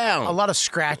of stay down. A lot of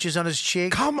scratches on his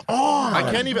cheek. Come on.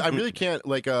 I really can't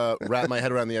like wrap my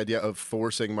head around the idea of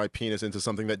forcing my penis into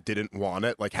something that didn't want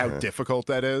it. Like how difficult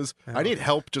that is. I need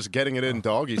help just getting it in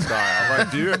doggy style.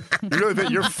 Like, do you really think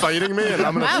you're fighting me and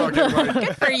I'm gonna fucking like?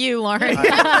 Good for you, Lauren. Good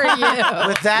for you.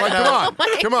 With that Like,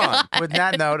 note, come on. with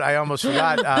that note, I almost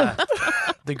forgot.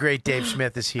 The great Dave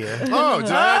Smith is here. Oh,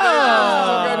 did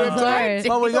I? Sorry.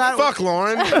 Well, we got. Fuck,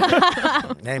 Lauren.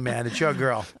 Hey, man, it's your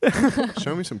girl.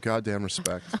 Show me some goddamn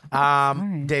respect.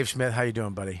 Dave Smith, how you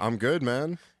doing, buddy? I'm good,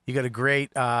 man. You got a great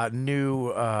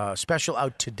new special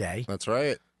out today. That's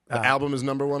right. The album is #1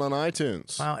 on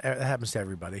iTunes. Well, that happens to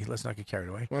everybody. Let's not get carried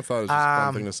away. Well, I thought it was just a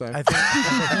fun thing to say.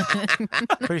 I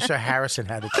think, pretty sure Harrison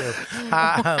had it too.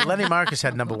 Lenny Marcus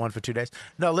had #1 for 2 days.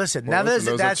 No, listen. Well, now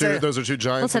listen, those are two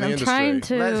giants Listen, in I'm the trying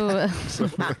industry.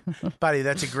 to. buddy,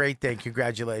 that's a great thing.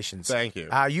 Congratulations. Thank you.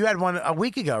 You had one a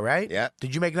week ago, right? Yeah.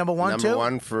 Did you make #1 too?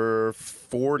 #1 for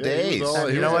 4 Yeah, he days. was all-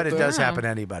 You know what? It Wow. does happen to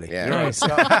anybody. Yeah. Nice.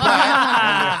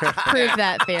 Prove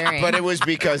that theory. But it was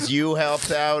because you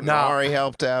helped out, and No. Ari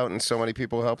helped out. out, and so many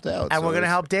people helped out. And So we're going to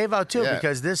it's- help Dave out, too, Yeah.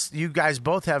 because you guys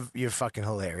both you're fucking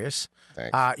hilarious.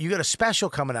 Thanks. You got a special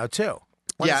coming out, too.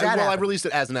 When does Yeah, that well, I happen? released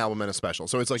it as an album and a special,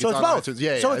 so it's like So it's it's on both. iTunes.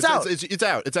 Yeah, So yeah, it's out. It's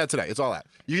out. It's out today. It's all out.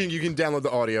 You can download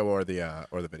the audio or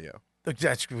the video.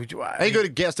 That's And you go to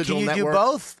Gas Digital Can you Network. do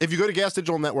both? If you go to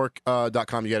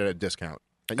gasdigitalnetwork.com, you get it at a discount.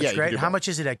 And That's yeah, you can great. do How both. much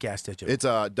is it at Gas Digital? It's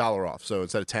 $1 off. So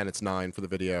instead of 10, it's 9 for the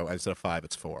video, and instead of 5,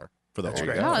 it's 4 for the That's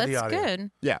audio. great. Oh, For the that's audio.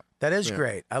 good. Yeah, That is Yeah.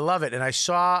 great. I love it. And I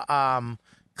saw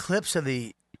clips of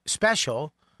the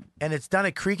special, and it's done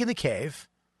at Creek in the Cave,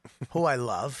 who I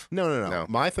love. No.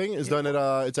 My thing is done at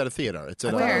it's at a theater. It's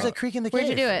at I thought it was Where? at Creek in the Where'd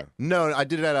Cave. you do it? No, I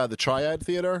did it at the Triad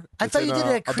Theater. I It's thought in, you did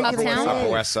it at Creek in the Uptown? Cave. Upper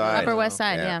West Side. Upper West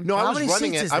Side, yeah. No, I How was many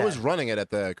running seats it. is I that? was running it at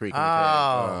the Creek. Oh, in the Cave.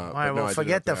 all But right. no, Well, I did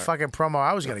forget it the there. fucking promo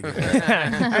I was going to give you. I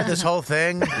had this whole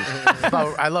thing.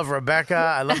 I love Rebecca.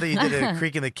 I love that you did it at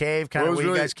Creek in the Cave, kind Well, of it was where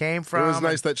you really- guys came from. It was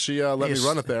nice that she let me Yes.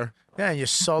 run it there. Yeah, and you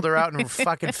sold her out and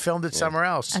fucking filmed it somewhere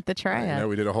else. At the I know Triad.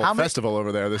 we did a whole How many- festival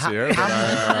over there this year. how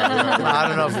but, I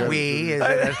don't know if we.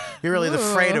 You're really the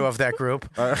Fredo of that group.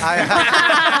 I'm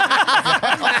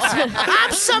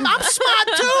smart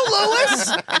too,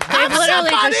 Lewis. They literally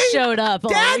just showed up.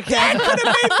 Dad could have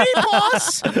made me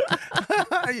boss.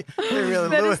 They really,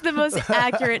 That Lewis, is the most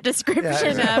accurate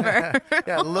description ever.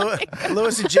 yeah,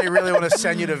 Lewis and Jay really want to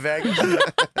send you to Vegas.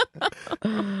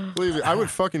 Believe me, I would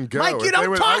fucking go. Mike, you If they don't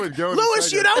would- I talk. would go in a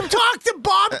Lewis, you second. don't talk to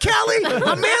Bob Kelly.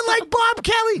 A man like Bob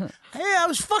Kelly. Hey,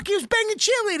 he was banging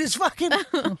cheerleaders. Fucking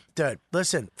dude.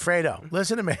 Listen, Fredo.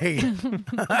 Listen to me.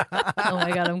 Oh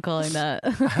my god, I'm calling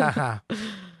that.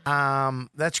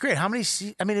 That's great. How many?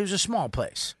 I mean, it was a small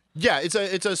place, Yeah, it's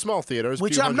a small theater. It's a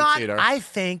which few I'm hundred not. seater. I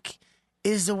think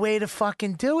is the way to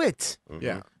fucking do it.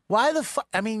 Yeah. Why the fuck?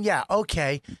 I mean, yeah,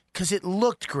 okay, because it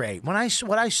looked great. What I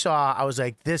saw, I was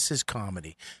like, this is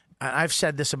comedy. I've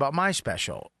said this about my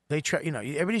special. They try,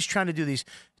 everybody's trying to do these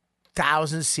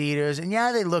 1,000-seaters, and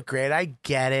yeah, they look great. I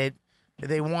get it.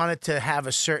 They want it to have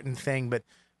a certain thing, but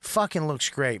fucking looks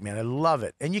great, man. I love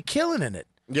it, and you're killing in it.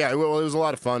 Yeah, well, it was a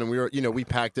lot of fun, and we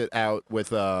packed it out with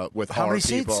How our many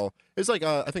seats? people. It's like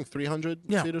I think 300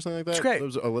 Yeah, seat or something like that. it's great. It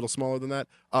was a little smaller than that.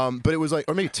 But it was like,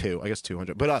 or maybe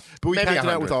 200. But we Maybe packed it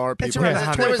out with 100. our It's people. around It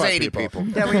 100. It was 25 80 people.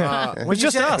 Yeah, It was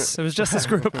just us. It was just this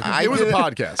group. It was a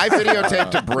podcast. I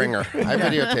videotaped a bringer. I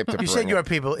videotaped a bringer. You said your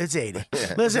people. It's 80.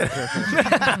 Listen.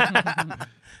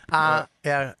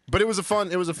 Yeah. But it was a fun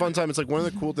time. It's like one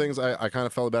of the cool things I kind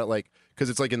of felt about it, like, because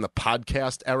it's like in the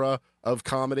podcast era of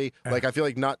comedy. Like, I feel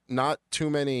like not too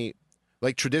many,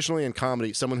 like, traditionally in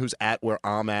comedy, someone who's at where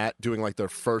I'm at doing like their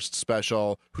first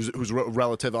special, who's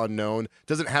relative unknown,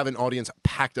 doesn't have an audience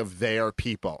packed of their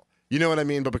people. You know what I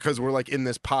mean? But because we're like in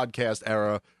this podcast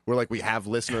era where like we have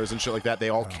listeners and shit like that, they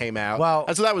all came out. Well-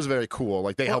 and so that was very cool.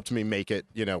 Like, they helped me make it,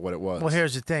 what it was. Well,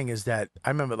 here's the thing: is that I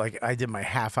remember, like, I did my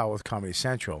half hour with Comedy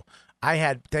Central.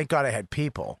 Thank God, I had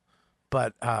people,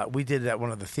 but we did it at one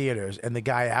of the theaters, and the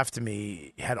guy after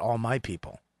me had all my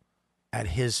people at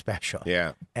his special.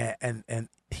 Yeah. and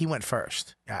he went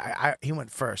first. He went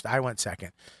first. I went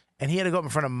second, and he had to go up in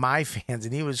front of my fans,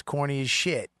 and he was corny as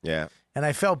shit. Yeah. And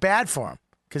I felt bad for him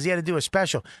because he had to do a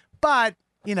special. But,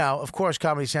 of course,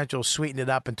 Comedy Central sweetened it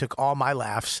up and took all my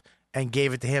laughs and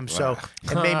gave it to him. So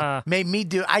it made me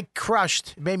I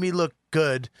crushed, made me look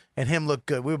good and him look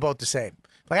good. We were both the same.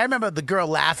 Like, I remember the girl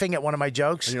laughing at one of my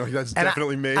jokes. And you're like, that's and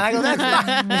definitely me. And I go,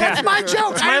 that's my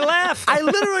joke. It's my laugh. I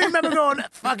literally remember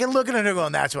fucking looking at her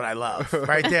going, that's what I love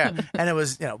right there. And it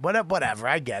was, whatever.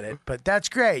 I get it. But that's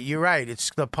great. You're right.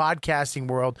 It's the podcasting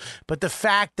world. But the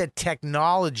fact that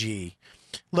technology,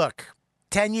 look,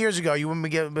 10 years ago, you wouldn't be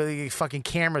getting fucking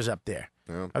cameras up there.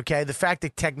 Yeah. Okay, the fact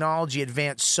that technology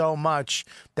advanced so much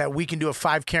that we can do a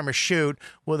 5-camera shoot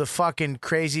with a fucking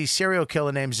crazy serial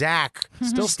killer named Zach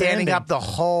Still standing standing. up the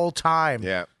whole time.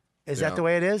 Yeah. Is that the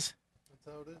way it is? That's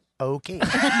how it is. Okay.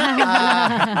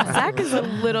 Zach is a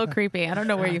little creepy. I don't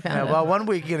know where you found him. Well, one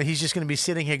week, he's just going to be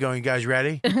sitting here going, "You guys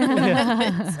ready?"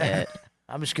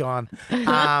 I'm just gone.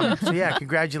 So yeah,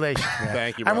 congratulations. Man.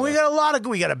 Thank you, I mean, we brother. got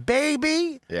we got a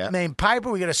baby named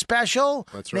Piper. We got a special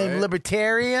That's named right.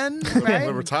 Libertarian. Right?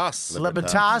 Libertas.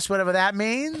 Libertas, whatever that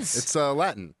means. It's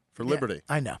Latin for liberty.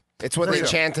 I know. It's what they Freedom.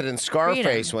 chanted in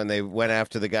Scarface when they went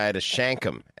after the guy to shank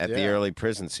him at the Yeah. early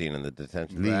prison scene in the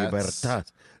detention. That's-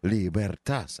 Libertas.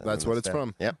 Libertas. That's what it's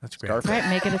from. Yep. That's great. Scarface. Right,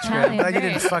 make it Italian. Glad you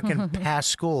Great. didn't fucking pass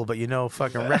school, but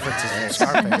fucking references in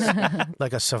Scarface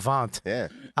like a savant. Yeah.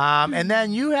 And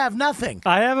then you have nothing.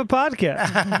 I have a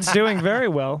podcast. It's doing very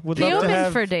well. Would He love to opened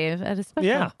have. for Dave at a special.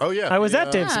 Yeah. Oh, yeah. I was at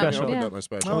Yeah. Dave's Yeah. special. Opened Yeah. up my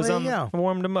special. I was there on. you go.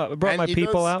 Warmed him up. I brought And my he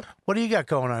people does- out. What do you got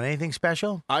going on? Anything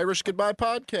special? Irish Goodbye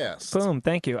podcast. Boom.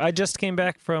 Thank you. I just came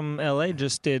back from L.A.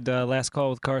 Just did Last Call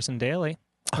with Carson Daly.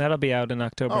 That'll be out in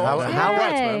October. How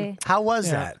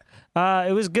was Yeah. that?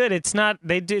 It was good. It's not.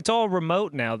 It's all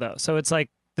remote now though. So it's like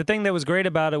the thing that was great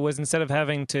about it was instead of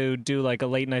having to do like a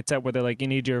late night set where they're like you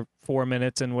need your 4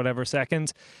 minutes and whatever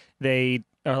seconds, they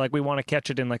are like we want to catch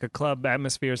it in like a club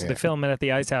atmosphere. So they film it at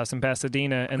the Ice House in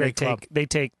Pasadena, and Great club. they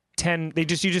take 10. You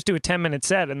just do a 10-minute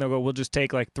set, and they'll go. We'll just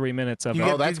take like 3 minutes of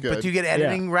it. that's good. But do you get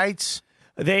editing rights?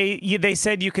 They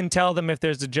said you can tell them if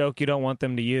there's a joke you don't want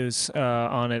them to use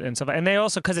on it and stuff. And they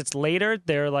also, because it's later,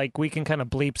 they're like, we can kind of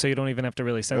bleep so you don't even have to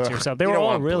really censor yourself. They you were don't all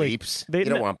want really. bleeps. They, You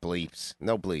don't want bleeps.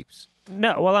 No bleeps.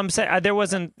 No, well, I'm saying there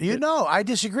wasn't. I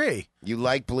disagree. You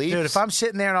like bleeps? Dude, if I'm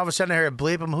sitting there and all of a sudden I hear a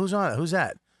bleep, who's on it? Who's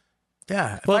that?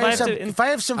 Yeah. Well, if I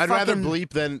have some I'd fucking... rather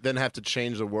bleep than have to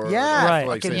change the word. Yeah, Or,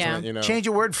 like, say something, you know. Change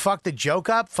a word, fuck the joke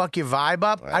up, fuck your vibe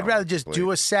up. I'd rather just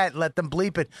do a set, let them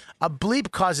bleep it. A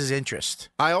bleep causes interest.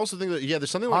 I also think that there's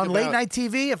something like on late about- night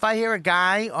TV. If I hear a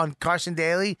guy on Carson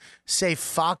Daly say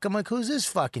 "fuck," I'm like, "Who's this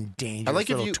fucking dangerous I like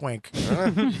if little you- twink?"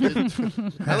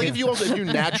 I like if you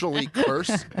naturally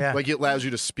curse, Yeah. like it allows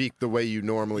you to speak the way you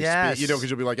normally Yes. speak. You know, because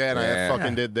you'll be like, "And I Yeah.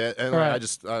 fucking did that," and Right. I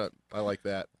just I like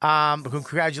that.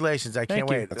 Congratulations! I can't you.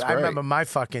 wait. That's I great. remember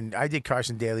I did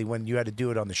Carson Daly when you had to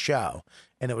do it on the show,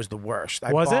 and it was the worst.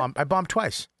 I Was it? bombed. I bombed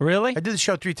twice. Really? I did the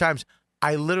show 3 times.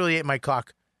 I literally ate my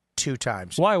cock 2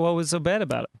 times. Why? What was so bad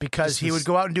about it? Because he would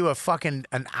go out and do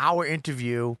an hour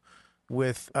interview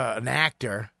with an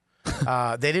actor.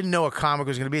 They didn't know a comic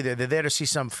was going to be there. They're there to see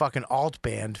some fucking alt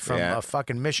band from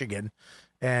fucking Michigan,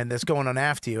 and that's going on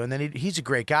after you. And then he's a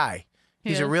great guy.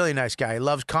 He's a really nice guy. He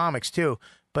loves comics too.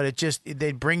 But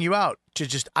they'd bring you out to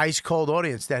just ice cold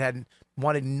audience that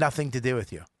wanted nothing to do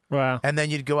with you. Wow. And then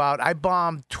you'd go out. I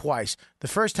bombed twice. The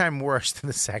first time worse than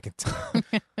the second time,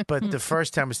 but the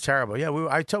first time was terrible. Yeah, we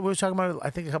were talking about it, I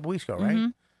think a couple weeks ago,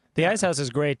 right? The Ice House is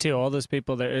great too. All those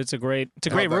people there. It's a great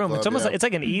that room. club, it's almost yeah. like, it's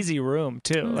like an easy room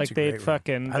too. Like a they great room.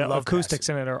 fucking I the love acoustics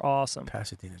in it are awesome.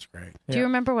 Pasadena's great. Do you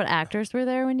remember what actors were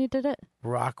there when you did it?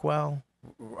 Rockwell.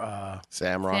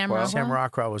 Sam Rockwell. Sam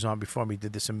Rockwell was on before me.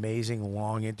 Did this amazing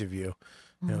long interview.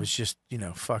 And it was just,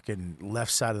 fucking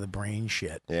left side of the brain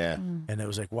shit. Yeah. And it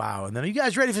was like, wow. And then, are you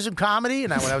guys ready for some comedy?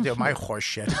 And I went out there with my horse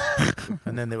shit.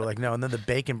 And then they were like, no. And then the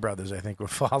Bacon Brothers, I think, were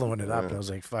following it up. And I was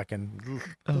like, fucking.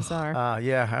 Bizarre.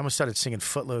 Yeah, I almost started singing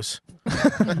Footloose.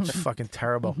 It's fucking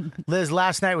terrible. Liz,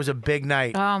 last night was a big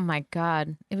night. Oh my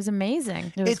God, it was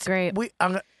amazing. It was It's great.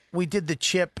 We did the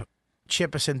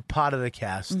Chippison part of the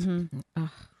cast. Mm-hmm.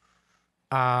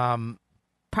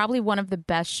 Probably one of the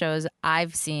best shows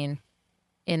I've seen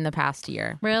in the past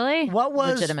year. Really? What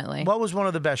was legitimately? What was one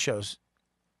of the best shows?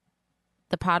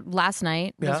 The pod last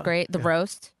night was Yeah. great. The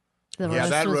roast. The Yeah, roast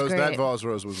that was roast, great. that Voss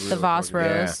roast was really the Voss fucking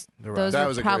good. roast. Yeah, the Those That were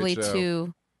was a great probably show.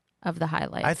 2 of the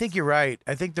highlights. I think you're right.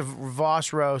 I think the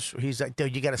Voss roast, he's like,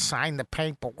 dude, you got to sign the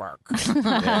paperwork. Can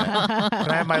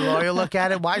I have my lawyer look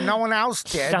at it? Why no one else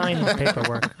did? Sign the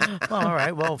paperwork. Well, all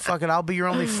right. Well, fuck it. I'll be your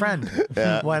only friend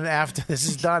when after this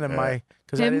is done. In my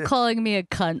because Him calling me a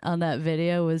cunt on that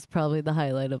video was probably the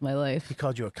highlight of my life. he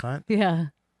called you a cunt. Yeah.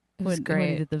 It was When great.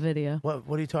 he did the video. What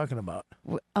are you talking about?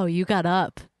 Oh, you got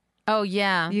up. Oh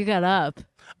yeah. You got up.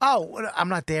 Oh, I'm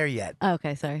not there yet.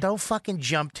 Okay, sorry. Don't fucking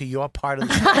jump to your part of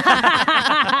the show.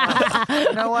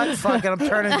 You know what? Fuck it. I'm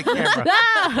turning the camera.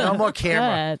 No more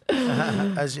camera.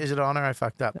 Is it on or I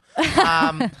fucked up?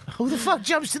 Who the fuck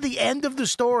jumps to the end of the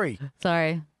story?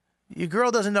 Sorry. Your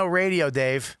girl doesn't know radio,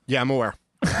 Dave. Yeah, I'm aware.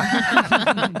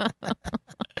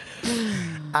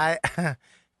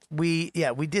 We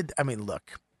did. I mean,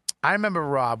 look, I remember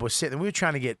Rob was sitting. We were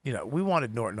trying to get, we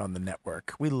wanted Norton on the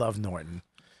network. We love Norton.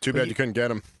 Too bad you couldn't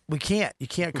get him. We can't. You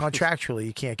can't contractually.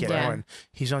 You can't get Yeah. Norton.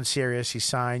 He's on Sirius. He's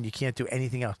signed. You can't do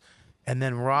anything else. And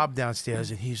then Rob downstairs,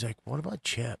 and he's like, "What about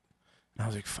Chip?" And I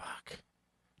was like, "Fuck,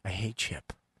 I hate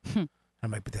Chip."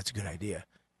 I'm like, "But that's a good idea."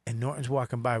 And Norton's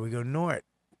walking by. We go, "Nort."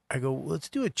 I go, "Let's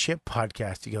do a Chip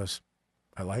podcast." He goes,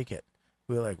 "I like it."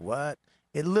 We were like, "What?"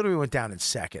 It literally went down in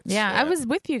seconds. Yeah, I was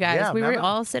with you guys. Yeah, we were remember?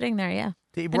 all sitting there. Yeah.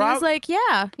 And And he was like,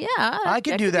 "Yeah, I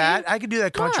could do that. I could do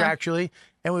that Yeah. contractually.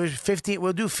 And we was 15.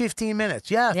 We'll do 15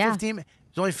 minutes. Yeah, Yeah. 15.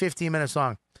 It's only 15 minutes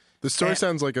long. The story And-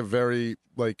 sounds like a very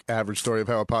average story of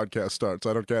how a podcast starts.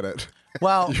 I don't get it.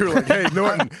 Well, You were like, "Hey,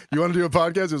 Norton, you want to do a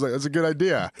podcast?" He was like, "That's a good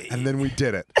idea," and then we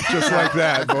did it, just like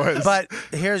that, boys. But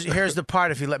here's the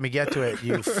part. If you let me get to it,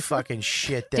 you fucking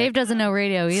shit. Dave doesn't know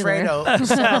radio either. Fredo,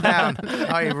 settle down.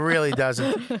 Oh, he really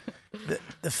doesn't.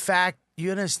 The fact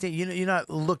you understand, you're not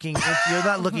looking. You're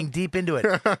not looking deep into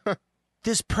it.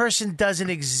 This person doesn't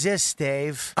exist,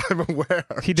 Dave. I'm aware.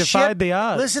 He defied Chip, the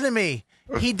odds. Listen to me.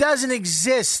 He doesn't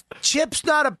exist. Chip's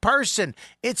not a person.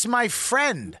 It's my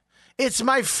friend. It's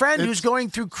my friend who's going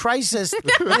through crisis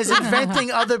and is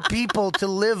inventing other people to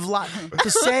live to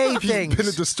say things. He's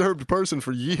been a disturbed person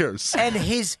for years. And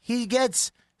he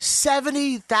gets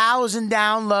 70,000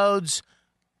 downloads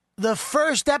the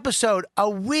first episode a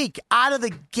week out of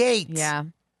the gate. Yeah.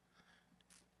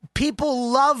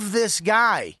 People love this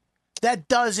guy. That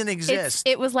doesn't exist.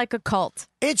 It was like a cult.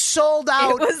 It's sold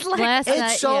out. It was like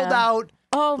it's sold out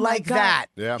Oh my like God. that.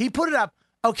 Yeah. He put it up.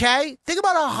 Okay? Think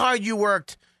about how hard you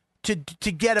worked to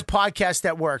get a podcast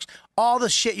that works. All the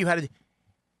shit you had to do.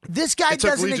 This guy It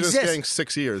took doesn't Legionist exist. Gang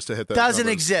 6 years to hit that. Doesn't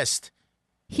exist.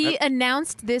 He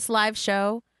announced this live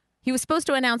show. He was supposed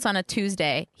to announce on a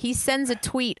Tuesday. He sends a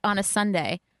tweet on a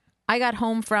Sunday. I got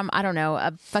home from, I don't know,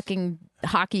 a fucking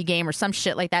hockey game or some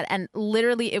shit like that, and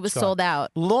literally it was sold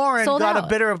out. Lauren Sold got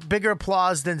out. a bigger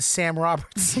applause than Sam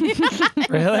Roberts.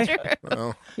 Really?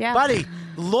 Well, Yeah. Buddy,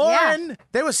 Lauren,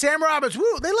 they were Sam Roberts.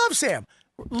 Woo, they love Sam.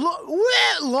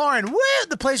 Lauren,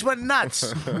 the place went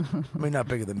nuts. I mean, not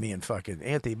bigger than me and fucking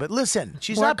Anthony, but listen,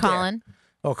 she's Or up Colin. there.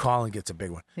 Oh, Colin gets a big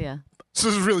one. Yeah. so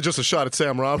this is really just a shot at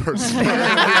Sam Roberts.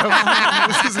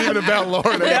 This isn't even about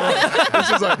Lauren anymore. It's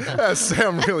just like,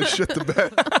 Sam really shit the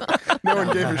bed. No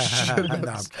one gave her shit.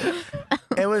 No.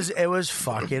 It was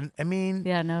fucking. I mean,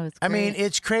 Yeah, no, it's I mean, great.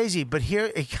 it's crazy. But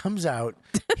here it comes out.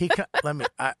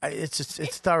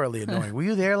 It's thoroughly annoying. Were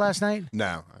you there last night?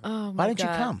 No. Oh my Why didn't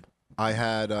God. you come? I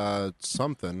had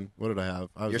something. What did I have?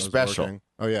 I Your was special. working.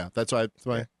 Oh, yeah. That's my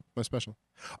special.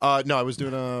 No, I was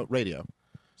doing a radio.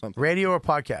 Something. Radio or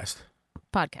podcast?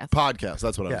 Podcast. Podcast.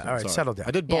 That's what I was Yeah, doing. all right, Sorry. settle down.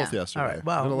 I did both Yeah. yesterday. All right.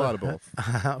 Well, I did a lot of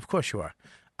both. Of course you are.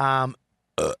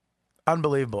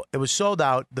 Unbelievable. It was sold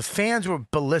out. The fans were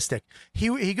ballistic.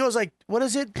 He goes like, what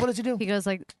is it? What does he do? He goes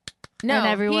like, No, and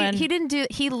everyone. he didn't do.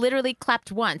 He literally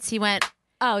clapped once. He went.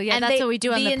 Oh yeah, and that's they- what we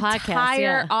do on the podcast. entire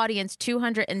Yeah. audience,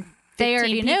 215 They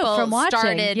already knew people from watching.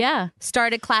 started, Yeah.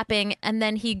 started clapping, and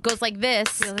then he goes like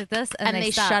this, Goes like this, and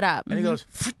they stop. shut up. And he goes,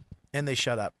 and they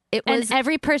shut up. It And was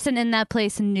every person in that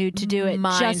place knew to do it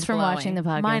just from mind-blowing. watching the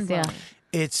podcast. Mind-blowing. Yeah,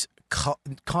 It's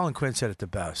Colin Quinn said it the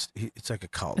best. It's like a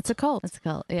cult. It's a cult. it's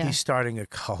called. Yeah, He's starting a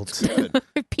cult.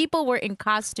 People were in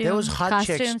costumes. There was hot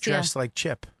chicks Costumes, yeah. dressed like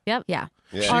Chip. yep. Yeah.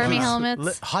 Yeah. Army was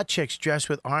helmets. Hot chicks dressed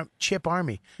with Chip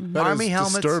Army. That Army is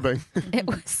helmets. disturbing. It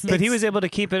was. But he was able to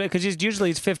keep it because usually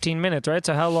it's 15 minutes, right?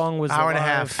 So how long was Hour the and a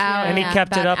live? half. Hour And he and a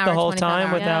kept half, it up about the an hour, whole 25 time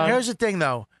hours. without. Here's the thing,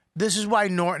 though. This is why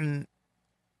Norton.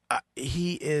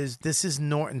 This is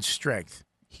Norton's strength.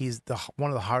 He's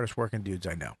one of the hardest working dudes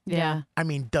I know. Yeah. I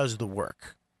mean, does the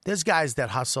work. There's guys that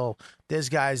hustle. There's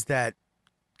guys that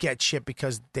get shit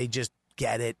because they just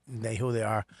get it and who they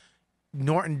are.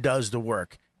 Norton does the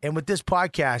work. And with this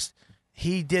podcast,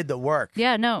 he did the work.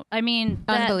 Yeah, no, I mean,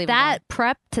 Unbelievable. that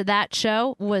prep to that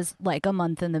show was like a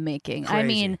month in the making. I Crazy.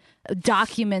 mean,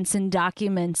 documents and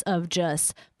documents of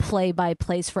just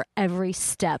play-by-plays for every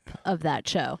step of that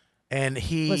show. And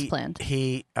he Was planned.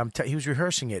 He was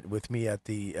rehearsing it with me at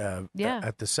the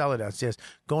at the cellar downstairs,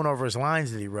 going over his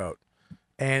lines that he wrote.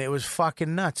 And it was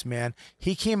fucking nuts, man.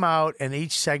 He came out, and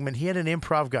each segment, he had an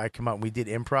improv guy come out, and we did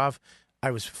improv. I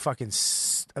was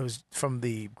from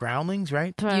the Groundlings,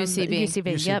 right? From UCB.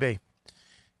 UCB, yep. UCB.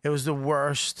 It was the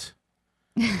worst.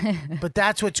 But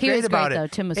that's what's He great was about great, it. though.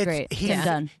 Tim was great. He, Tim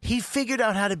Dunn. he figured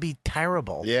out how to be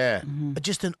terrible. Yeah.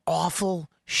 Just an awful,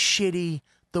 shitty,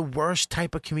 the worst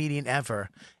type of comedian ever,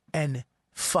 and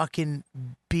fucking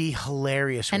be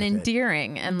hilarious and with it.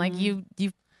 endearing, and like you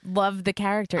love the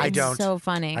character. I It's don't. so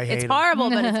funny. I hate It's him. horrible,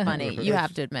 but it's funny. You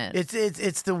have to admit.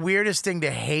 It's the weirdest thing to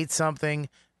hate something,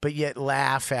 but yet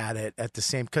laugh at it at the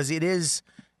same, because it is.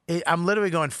 I'm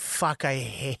literally going, fuck, I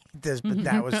hate this, but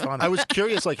that was fun. I was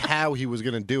curious, like, how he was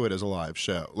going to do it as a live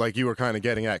show. Like you were kind of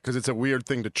getting at, because it's a weird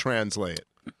thing to translate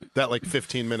that like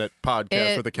 15-minute podcast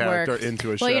It with a character worked.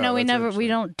 into a show. Well, you know, we That's we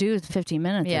don't do 15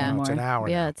 minutes Yeah. No, anymore. it's an hour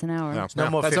Yeah, now. it's an hour. No, no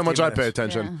more that's how 15 much I pay minutes.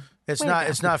 attention.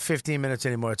 It's not 15 minutes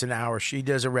anymore. It's an hour. She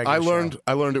does a regular. I show.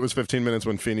 learned it was 15 minutes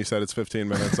when Feeney said it's 15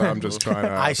 minutes. So I'm just trying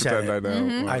to I said pretend it.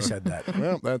 I know. I said that.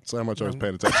 Well, that's how much I was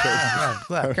paying attention. Yeah, I'm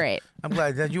glad. Great. I'm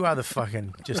glad that you are the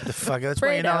fucking That's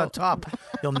why you're not on top.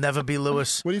 You'll never be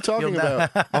Lewis. What are you talking You'll never-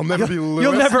 about? I'll never be Lewis.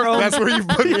 you'll never own- That's where you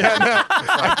put me at now.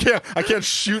 I can't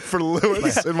shoot for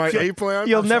Lewis in my A plan.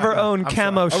 You'll never own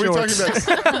camo Are we shorts.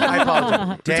 talking about? I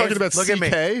apologize. We're talking Dave, about look at me.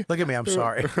 CK? Look at me. I'm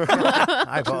sorry.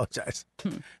 I apologize.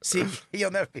 See, you'll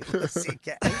never be Lewis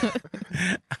CK.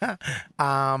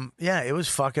 Yeah, it was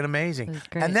fucking amazing. It was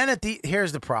great. And then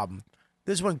here's the problem.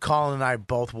 This is when Colin and I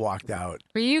both walked out.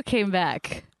 But you came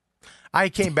back. I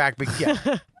came back because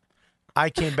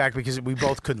we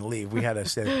both couldn't leave. We had to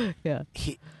stay. Yeah.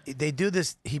 They do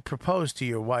this. He proposed to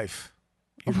your wife,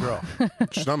 your girl.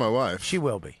 She's not my wife. She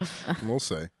will be. We'll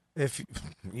see.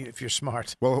 If you're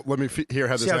smart. Well, let me hear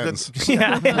how this ends. You'll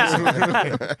be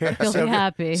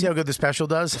happy. See how good the special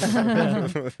does?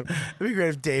 It'd be great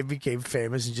if Dave became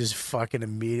famous and just fucking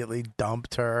immediately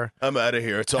dumped her. I'm out of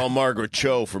here. It's all Margaret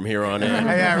Cho from here on in.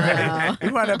 Yeah, right. He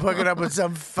wound up hooking up with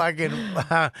some fucking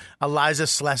Eliza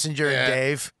Schlesinger and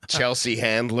Dave. Chelsea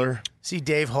Handler. See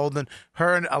Dave holding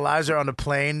her and Eliza on a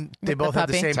plane. They both have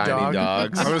the same Tiny dog.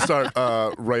 dogs. I'm going to start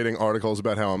writing articles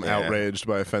about how I'm outraged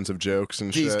by offensive jokes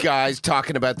and These shit. guys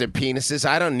talking about their penises.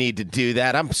 I don't need to do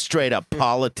that. I'm straight up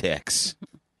politics.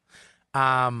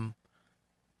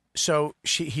 So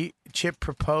Chip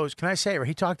proposed. Can I say it?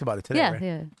 He talked about it today. Yeah, right?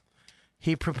 yeah.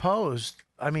 He proposed.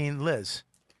 I mean, Liz.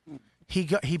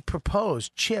 He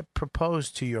proposed. Chip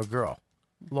proposed to your girl,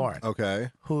 Lauren.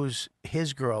 Okay. Who's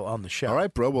his girl on the show. All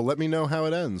right, bro. Well, let me know how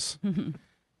it ends.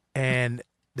 And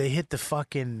they hit the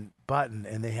fucking button,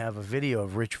 and they have a video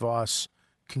of Rich Voss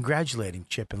congratulating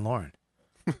Chip and Lauren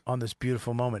on this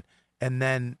beautiful moment. And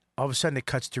then all of a sudden, it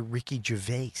cuts to Ricky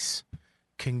Gervais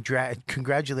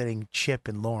congratulating Chip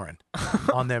and Lauren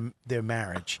on their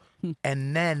marriage.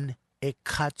 And then it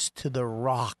cuts to The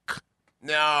Rock.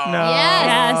 No.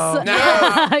 Yes.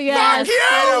 No. Yes. Fuck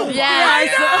you!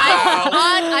 Yes.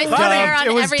 I swear on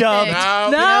It was everything.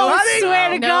 dubbed. No, Buddy. swear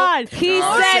to No. God. He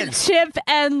said Listen. Chip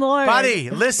and Lauren.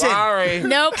 Buddy, listen. Sorry.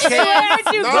 Nope. Swear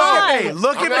to No. God.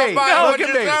 Look I'm at not me. buying what Look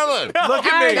you're at me. selling. Look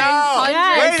at me.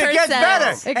 No. Wait, it gets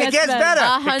better. It gets better.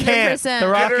 100%. The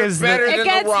Rock Better- is better the, than It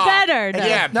gets The Rock. better. No.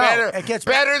 Yeah, No, better. it gets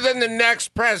better than the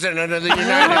next president of the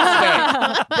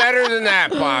United States. Better than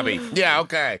that, Bobby. Yeah,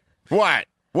 okay. What?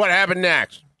 What happened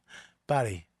next?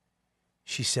 Buddy,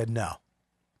 she said no.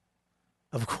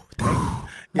 Of course.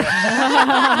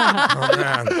 Oh,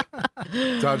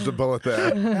 man. Dodged a bullet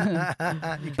there.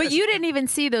 But you didn't even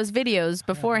see those videos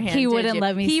beforehand. He did wouldn't you?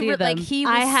 let me he see re- them. Like, he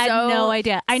was I had so no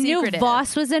idea. I knew secretive.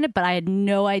 Voss was in it, but I had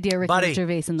no idea Ricky Buddy,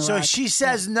 Gervais in The so Rock. she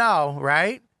says no,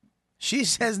 right? She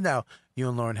says no. You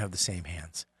and Lauren have the same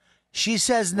hands. She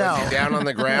says no. Was he down on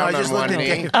the No, I ground just on looked one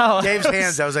at knee? Dave, Dave's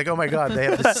hands. I was like, oh my God, they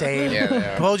have the same. Yeah, they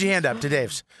are. Hold your hand up to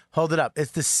Dave's. Hold it up.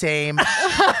 It's the same.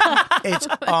 It's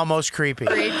almost creepy.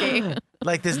 Freaky.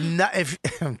 Like there's not. If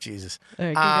oh, Jesus. All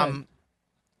right, keep going.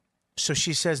 So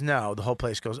she says no. The whole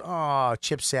place goes, oh,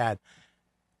 Chip's sad.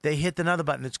 They hit another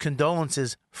button. It's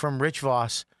condolences from Rich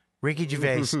Voss, Ricky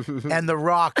Gervais, and The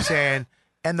Rock saying,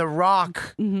 and The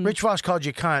Rock, Rich Voss called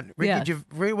you cunt. Ricky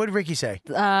Yeah. what did Ricky say?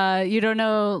 You don't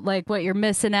know like what you're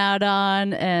missing out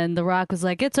on, and The Rock was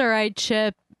like, "It's all right,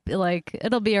 Chip. Like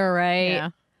it'll be all right." Yeah.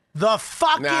 The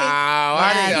fucking. No,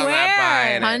 I'm still not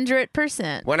buying it.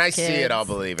 100%. When I see it, kids. I'll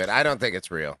believe it. I don't think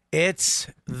it's real. It's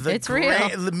the It's real.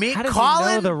 Me, How does he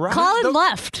Colin, know The Rock? Colin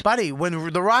left. buddy,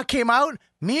 when The Rock came out,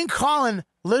 me and Colin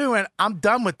literally went, I'm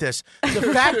done with this.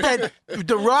 The fact that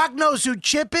The Rock knows who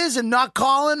Chip is and not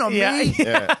Colin or me,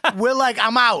 we're like,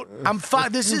 I'm out. I'm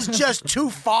fine. This is just too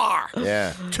far.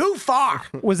 Yeah. Too far.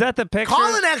 was that the picture?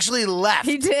 Colin actually left.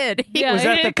 He did. Yeah, was he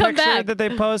that the didn't come picture back. that they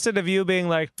posted of you being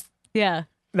like, Yeah.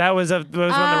 that was when The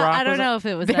Rock I don't was know if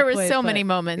it was. There that was point, so but- many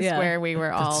moments yeah. where we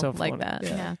were all so like funny. that. Yeah.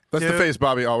 Yeah. That's the face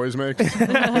Bobby always makes.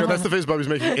 That's the face Bobby's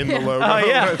making in the logo. Oh,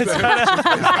 yeah.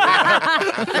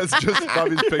 That's just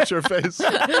Bobby's picture face.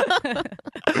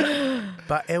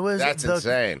 But it was That's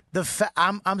insane.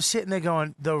 I'm sitting there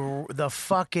going, the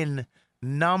fucking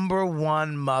number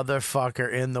one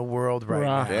motherfucker in the world right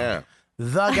Rock. now. Yeah.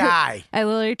 The guy. I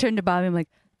literally turned to Bobby. I'm like,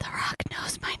 The Rock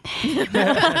knows my name.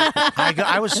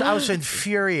 I was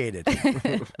infuriated.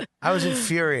 I was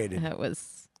infuriated. It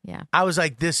was, yeah. I was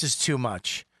like, this is too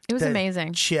much. It was That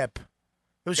amazing. Chip.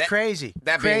 It was crazy.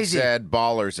 That being crazy. said,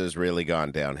 Ballers has really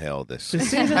gone downhill this The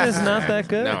season. season is not that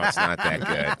good. No, it's not that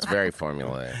good. It's very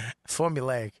formulaic.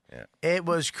 Formulaic. Yeah. It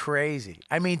was crazy.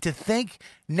 I mean, to think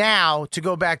now, to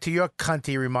go back to your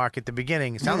cunty remark at the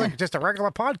beginning, it sounds like just a regular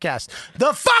podcast.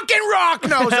 The fucking Rock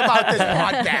knows about this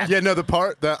podcast. Yeah, no, the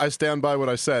part that I stand by what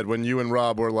I said when you and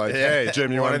Rob were like, hey,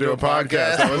 Jim, you want to do a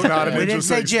podcast? That was not an We didn't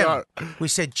say interesting Jim. start. We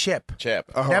said Chip.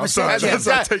 Chip. Oh, Never I'm said sorry. Jim. Let's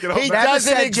not take it all He back. Never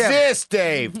doesn't said Jim. exist,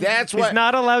 Dave. That's what. He's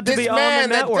not allowed to this be on man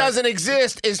the network. that doesn't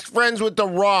exist is friends with The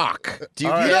Rock. Do you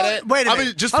All right. get it? Wait a I minute.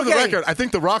 mean, just for the Okay. record, I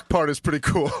think the Rock part is pretty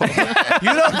cool. You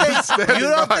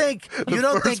don't think The you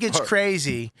don't first think it's part.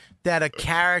 crazy that a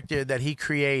character that he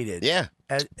created, Yeah.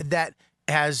 that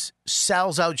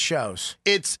sells out shows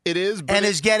It is, but and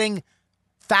is getting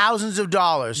thousands of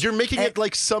dollars. you're making And- it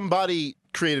like somebody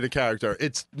created a character.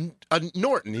 It's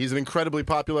Norton. He's an incredibly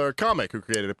popular comic who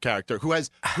created a character who's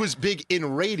big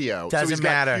in radio. so Doesn't he's got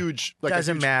matter. Huge. Like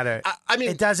doesn't matter. I mean,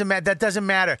 it doesn't matter. That doesn't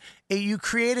matter. You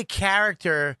create a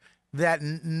character that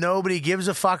nobody gives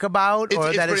a fuck about, or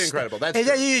It's that pretty it's incredible. That's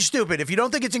you're stupid. If you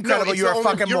don't think it's incredible, it's you're the a only-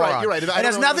 fucking you're right, moron. you're right. If I It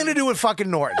has don't know- nothing to do with fucking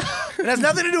Norton. It has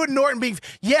nothing to do with Norton being.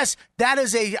 Yes, that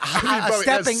is a It has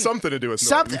stepping something to do with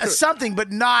Norton. something,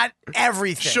 but not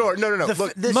everything. Sure, no. The-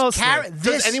 Look, this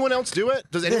does anyone else do it?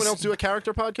 Does anyone this- else do a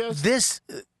character podcast? This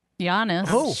Giannis.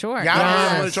 who? Sure.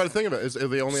 Giannis. I'm going to try to think of it. Is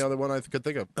the only other one I could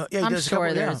think of. Yeah, I'm there's a sure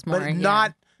couple, there's but more, yeah.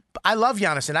 not. I love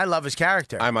Giannis and I love his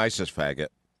character. I'm ISIS faggot.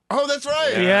 Oh, that's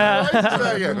right. Yeah.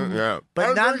 Yeah. But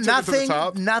I don't really take it to the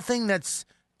top. nothing that's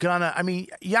gonna. I mean,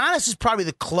 Giannis is probably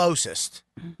the closest,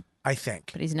 I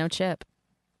think. But he's no Chip.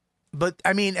 But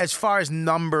I mean, as far as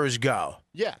numbers go,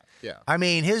 Yeah. I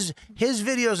mean his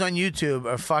videos on YouTube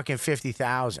are fucking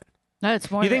 50,000. No,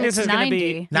 it's more. You think it's this is going to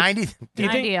 90. be? 90. Do you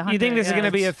 90, think this is 100, going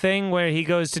to be yeah. a thing where he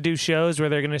goes to do shows where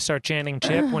they're going to start chanting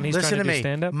Chip when he's Listen trying to to do me.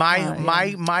 stand up?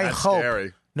 My That's hope.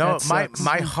 scary. No, That my sucks.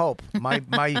 my hope.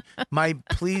 My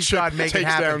please Chip God make it takes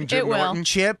happen. down Jim It will. Norton.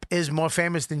 Chip is more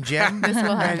famous than Jim, This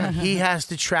will happen. and he has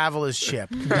to travel as Chip,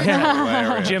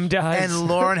 Jim dies. and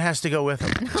Lauren has to go with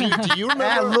him. Do you remember?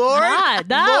 And Lauren, God,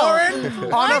 no. Lauren on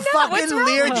Why a not? fucking What's wrong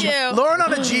Lear, with you? Lauren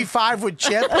on a G5 with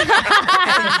Chip,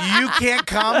 and you can't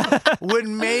come would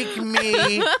make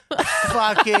me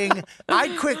fucking.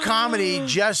 I'd quit comedy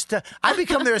just to. I'd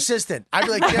become their assistant. I'd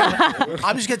be like, Jim,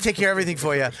 I'm just gonna take care of everything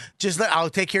for you. I'll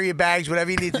take care of your bags, whatever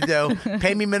you need to do.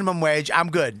 Pay me minimum wage. I'm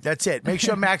good. That's it. Make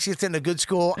sure Max gets in a good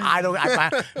school.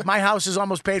 My house is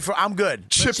almost paid for. I'm good.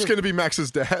 Chip's going to be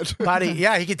Max's dad. Buddy,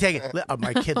 yeah, he can take it.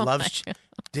 My kid loves,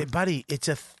 buddy. It's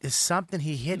something.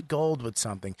 He hit gold with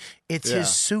something. It's his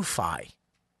Sufi.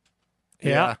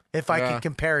 yeah. If I can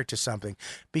compare it to something,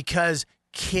 because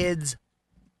kids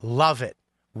love it,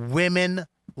 women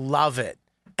love it,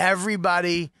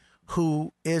 everybody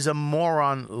who is a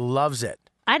moron loves it.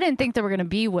 I didn't think there were going to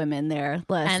be women there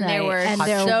last And night. there were and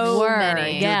there so were.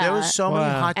 many. Dude, Yeah. There was so many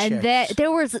hot and chicks.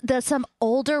 there was some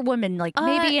older women, like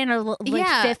maybe in her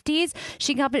yeah. 50s.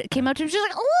 She came up to me. She's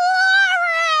like,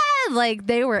 Lauren! Like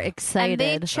they were excited.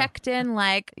 And they checked in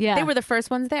like Yeah. they were the first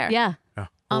ones there. Yeah.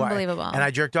 Unbelievable. And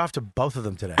I jerked off to both of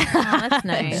them today. Oh, that's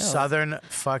nice. Southern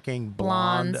fucking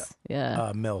blonde Blondes.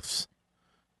 Yeah. MILFs.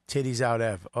 Titties out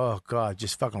F. Oh God,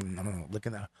 just fucking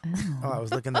looking at. Oh, I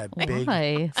was looking at big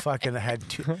Why? fucking. I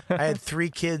had 3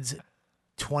 kids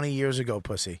 20 years ago,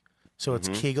 pussy. So it's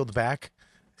kegled back,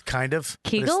 kind of.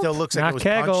 But it Kegled? still looks like Not it was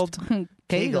keggled. punched.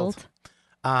 Giggled.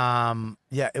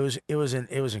 Yeah, it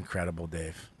was incredible,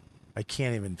 Dave. I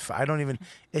can't even. I don't even.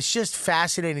 It's just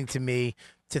fascinating to me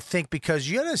to think, because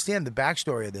you understand the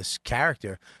backstory of this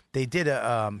character. They did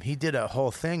he did a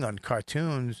whole thing on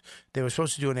cartoons. They were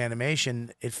supposed to do an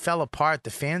animation. It fell apart. The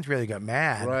fans really got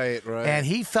mad. Right. And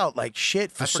he felt like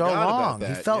shit for I so forgot about long. He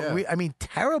that, felt, yeah.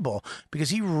 terrible, because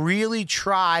he really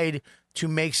tried to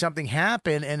make something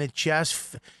happen, and it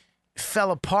just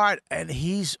fell apart. And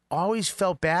he's always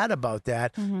felt bad about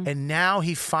that. And now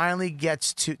he finally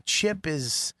gets to. Chip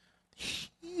is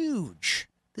huge.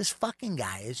 This fucking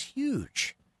guy is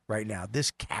huge right now.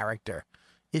 This character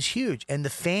is huge, and the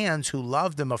fans who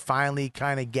loved him are finally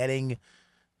kind of getting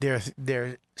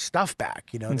their stuff back.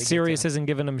 You know, And they get Sirius to- isn't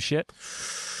giving him shit.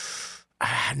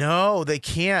 No, they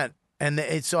can't, and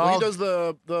it's all. Well, he does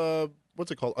the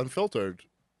what's it called, Unfiltered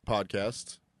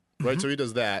podcast, right? Mm-hmm. So he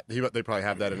does that. They probably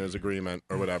have that in his agreement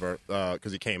or whatever,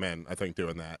 because he came in, I think,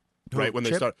 doing that. Who, Right when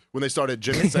Chip? they started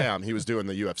Jim and Sam, he was doing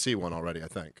the UFC one already, I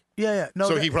think. Yeah. No,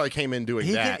 so that- he probably came in doing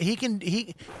that. He can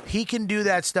do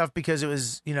that stuff, because it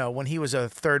was, when he was a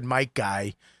third mic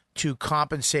guy, to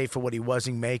compensate for what he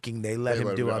wasn't making, they let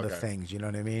him do other things. You know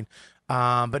what I mean?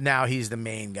 But now he's the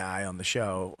main guy on the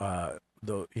show.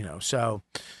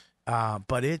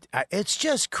 But it's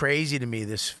just crazy to me.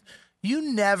 This,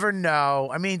 you never know.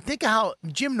 I mean, think of how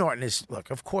Jim Norton is. Look,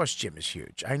 of course, Jim is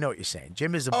huge. I know what you're saying.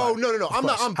 Jim is a. Oh, no. Of I'm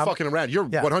not. course. I'm fucking around. You're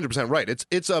 100% right.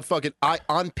 It's a fucking.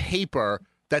 On paper,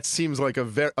 that seems like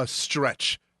a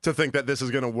stretch to think that this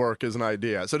is going to work as an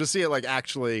idea. So to see it like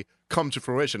actually come to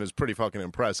fruition is pretty fucking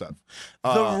impressive.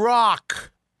 The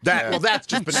Rock. That's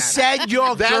just bananas. Said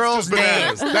your That's girl's just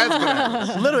bananas. name. That's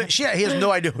bananas. Literally, he has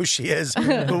no idea who she is.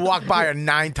 Who walked by her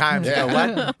 9 times. Yeah. Go,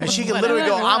 what? And she can literally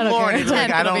go, "I'm Lauren." He'd be like,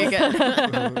 "I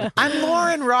don't." I'm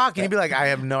Lauren Rock, and he'd be like, "I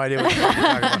have no idea what you're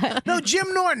talking about." No,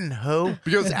 Jim Norton. Who?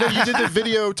 Because no, you did the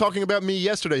video talking about me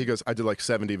yesterday. He goes, I did like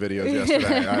 70 videos yesterday.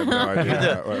 I have no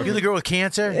idea. You're the girl with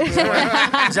cancer. Is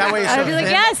that why you're so I'd be like,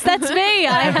 thin? yes, that's me.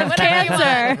 I have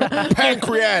cancer.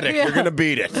 Pancreatic. You're gonna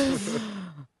beat it.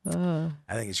 I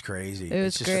think it's crazy. It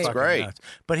was it's just great. fucking Great. nuts.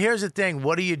 But here's the thing: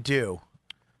 what do you do?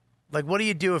 Like, what do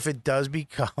you do if it does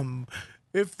become?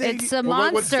 If they, It's a Well,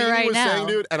 what monster Feeney right was now. saying,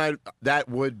 dude, and that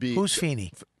would be who's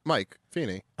Feeney? Mike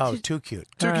Feeney. Oh, too cute.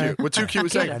 Too cute. What too cute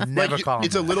was saying? I never call him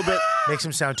It's a that. little bit. Makes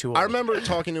him sound too old. I remember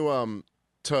talking to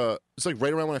it's like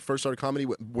right around when I first started comedy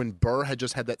when Burr had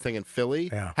just had that thing in Philly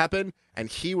happen, and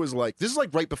he was like, this is like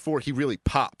right before he really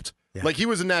popped. Yeah. Like he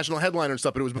was a national headliner and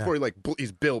stuff, but it was before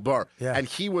he's Bill Burr, Yeah. and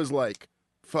he was like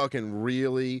fucking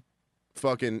really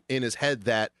fucking in his head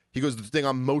that he goes, the thing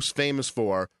I'm most famous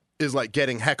for is like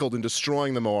getting heckled and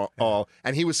destroying them all.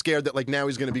 And he was scared that like now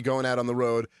he's going to be going out on the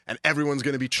road and everyone's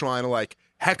going to be trying to like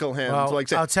heckle him. Well, to, like,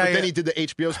 say, I'll tell but you- then he did the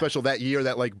HBO special that year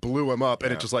that like blew him up,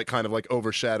 and it just like kind of like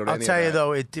overshadowed. I'll any tell of you that.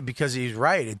 though, it did, because he's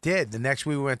right. It did. The next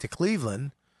week we went to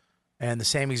Cleveland, and the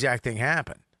same exact thing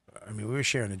happened. I mean, we were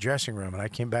sharing a dressing room, and I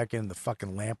came back in, the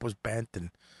fucking lamp was bent,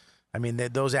 and I mean,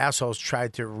 those assholes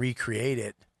tried to recreate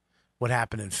it. What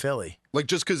happened in Philly? Like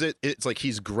just because it's like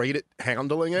he's great at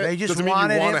handling it, They just doesn't mean you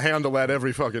wanted want to him- handle that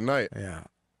every fucking night. Yeah,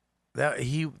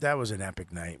 that was an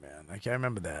epic night, man. Like I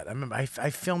remember that. I remember I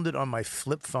filmed it on my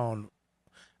flip phone.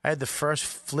 I had the first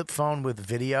flip phone with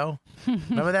video.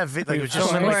 Remember that? Like it was just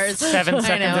Filming like 7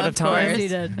 seconds at a time.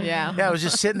 Yeah. Yeah, I was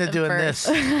just sitting there doing first.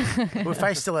 this. Well, if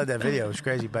I still had that video, it was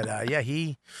crazy. But yeah, Do you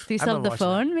I still have remember the watching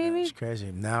phone, that. maybe? It's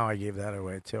crazy. Now I gave that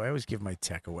away too. I always give my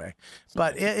tech away.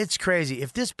 But it's crazy.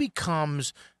 If this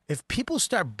becomes, if people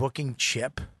start booking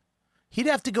Chip, he'd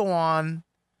have to go on.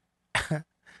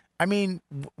 I mean,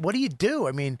 what do you do?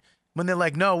 I mean, when they're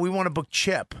like, no, we want to book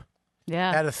Chip Yeah.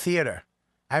 at a theater.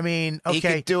 I mean, He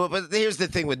okay. could do it, but here's the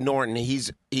thing with Norton: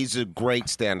 he's a great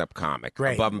stand-up comic,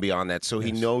 Great. above and beyond that. So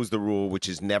he knows the rule, which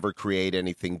is never create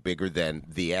anything bigger than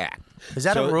the act. Is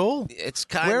that So a rule? It's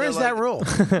kind Where of is like, that rule?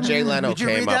 Jay Leno Did you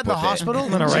came read that up in the with hospital? it.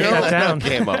 I'm gonna write Jay that Leno down.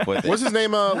 came up with it. What's his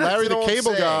name? Larry the That's an Cable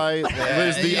old Guy. saying.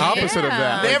 Is the opposite of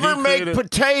that. Like, Never he make created-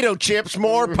 potato chips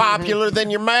more popular than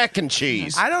your mac and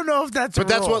cheese. I don't know if that's. But a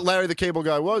that's rule. what Larry the Cable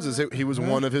Guy was. Is he was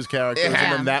one of his characters, Yeah.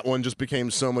 and then that one just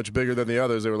became so much bigger than the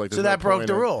others. They were like, So "There's that no broke point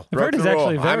the in it." rule. I've heard Broke he's the rule.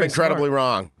 actually very I'm incredibly smart.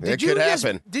 wrong. It Did you could just-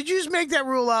 happen. Did you just make that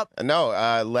rule up? No,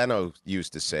 Leno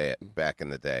used to say it back in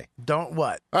the day. Don't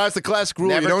what? That's the classic rule.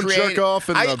 Never You don't created- jerk off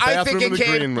in the I bathroom think in the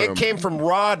green room. it came from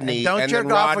Rodney. And don't and jerk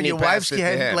then off when Rodney your passed wife's it to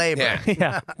getting him. labor.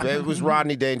 Yeah. Yeah. It was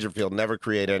Rodney Dangerfield. Never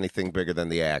create anything bigger than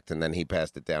the act, and then he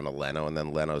passed it down to Leno, and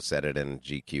then Leno said it in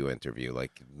GQ interview,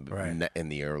 like Right. in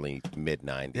the early mid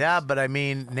 '90s. Yeah, but I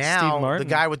mean, now the Martin.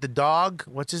 guy with the dog,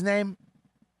 what's his name?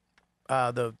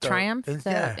 The Triumph? The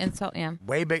yeah, insult, yeah.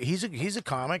 way big. He's a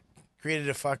comic. Created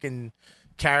a fucking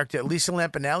character. Lisa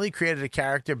Lampanelli created a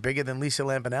character bigger than Lisa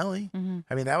Lampanelli.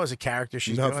 I mean, that was a character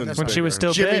she's doing. Nothing's That's When not- she was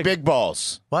still Jimmy big. Big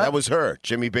Balls. What? That was her,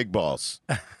 Jimmy Big Balls.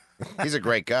 He's a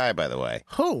great guy, by the way.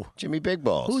 Who? Jimmy Big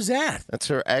Balls. Who's that? That's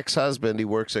her ex-husband. He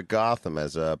works at Gotham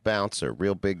as a bouncer.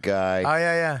 Real big guy. Oh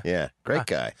yeah, Yeah, great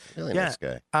guy. Really yeah. nice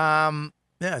guy.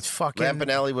 Yeah, it's fucking.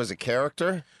 Lampanelli was a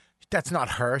character. That's not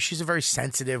her. She's a very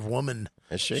sensitive woman.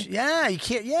 Is she? Yeah, you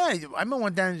can't. Yeah, I remember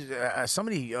one time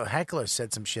somebody, a heckler,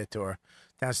 said some shit to her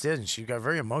downstairs, and she got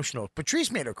very emotional.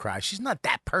 Patrice made her cry. She's not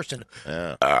that person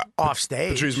off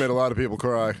stage. Patrice made a lot of people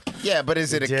cry. Yeah, but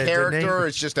is it a He did, didn't character he? or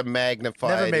it's just a magnified?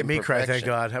 Never made me cry. Thank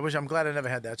imperfection? God. I'm glad I never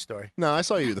had that story. No, I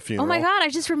saw you at the Oh funeral. my God, I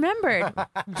just remembered.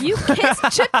 You kissed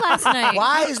Chip last night.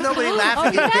 Why is nobody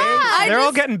laughing at Dave? They're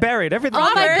all getting buried. Everything's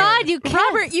Oh my buried. God, you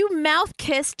Robert, you mouth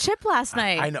kissed Chip last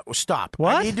night. I know. Stop. I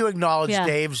What? need to acknowledge Yeah.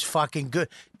 Dave's fucking good.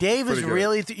 Dave is Pretty good.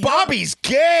 really. Bobby's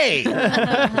gay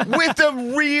with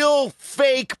a real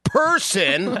fake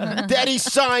person that he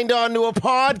signed onto a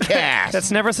podcast.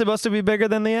 That's never supposed to be bigger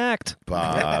than the act.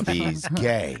 Bobby's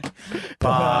gay.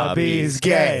 Bobby's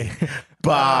gay.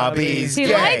 Bobby's He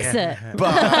gay. likes it.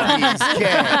 Bobby's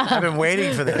gay. I've been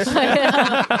waiting for this.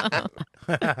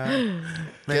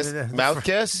 Kiss, mouth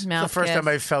kiss? It's the Mouth first kiss. time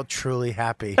I felt truly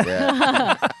happy.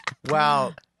 Yeah.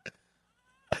 Well,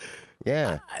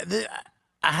 Yeah.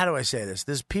 how do I say this?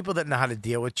 There's people that know how to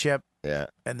deal with Chip, Yeah.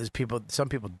 and there's people. Some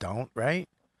people don't. Right?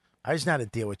 I just know how to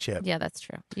deal with Chip. Yeah, that's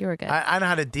true. You were good. I know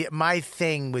how to deal. My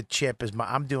thing with Chip is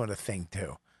I'm doing a thing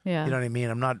too. Yeah. You know what I mean?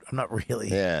 I'm not really.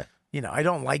 Yeah. You know, I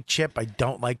don't like Chip. I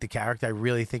don't like the character. I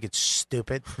really think it's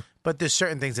stupid. But there's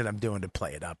certain things that I'm doing to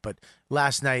play it up. But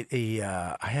last night,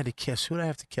 I had to kiss. Who did I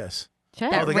have to kiss?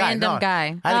 Chip? That the guy. random No.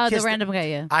 guy. I had to Oh, the kiss random guy,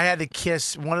 yeah. I had to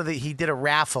kiss one of the. He did a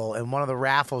raffle, and one of the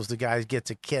raffles, the guy gets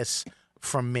a kiss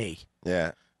from me.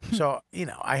 Yeah. So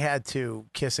I had to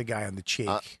kiss a guy on the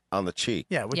cheek. On the cheek.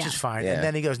 Yeah, which Yeah. is fine. Yeah. And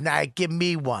then he goes, "Nah, give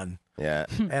me one." Yeah.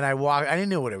 And I walked. I didn't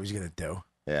know what I was gonna do.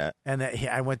 Yeah. And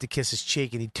I went to kiss his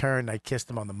cheek, and he turned. And I kissed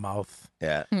him on the mouth.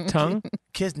 Yeah. Tongue?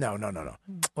 Kiss? No,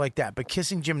 like that. But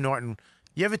kissing Jim Norton.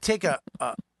 You ever take a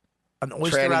an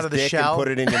oyster Tranny's out of the dick shell. and put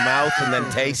it in your mouth and then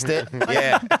taste it.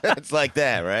 Yeah, it's like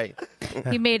that, right?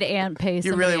 He made Aunt pay You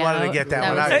somebody really wanted to out. get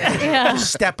that one was- out. Yeah.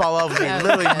 Step all over me.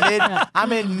 Literally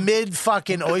I'm in mid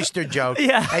fucking oyster joke.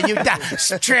 Yeah. And you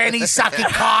tranny sucking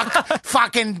cock,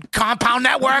 fucking Compound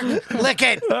Network. Lick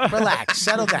it. Relax.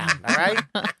 Settle down. All right.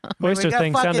 Oyster We got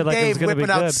thing fucking sounded like it was Dave going to be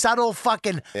whipping out good. subtle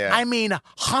fucking, Yeah. I mean,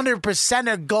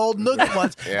 100% gold nugget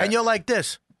ones, Yeah. and you're like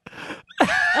this.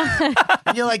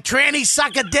 And you're like, tranny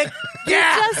suck a dick.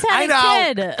 Yeah, Just had I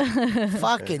a know. kid.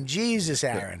 Fucking Jesus,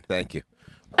 Aaron. Thank you.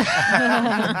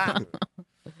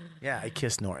 Yeah, I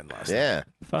kissed Norton last night. Yeah.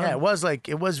 Fun. Yeah,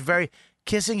 it was very.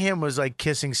 Kissing him was like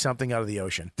kissing something out of the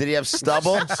ocean. Did he have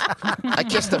stubble? I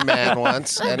kissed a man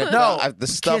once, and it the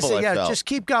stubble kissing, I yeah, felt. just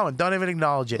keep going. Don't even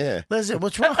acknowledge it. Yeah. Listen,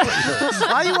 what's wrong with you?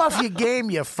 Why are you off your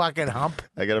game, you fucking hump?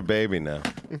 I got a baby now.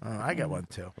 Oh, I got one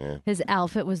too. His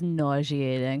outfit was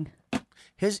nauseating.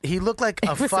 He looked like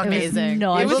a fucking. amazing.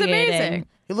 Nauseating. It was amazing.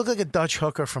 He looked like a Dutch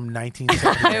hooker from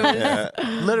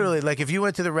 1978. Literally, like if you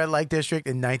went to the red light district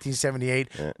in 1978,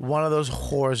 one of those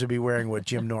whores would be wearing what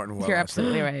Jim Norton wore. You're last night.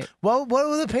 absolutely right. What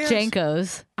were the pants?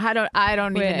 Jankos. I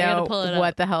don't Wait, even I gotta pull it know up.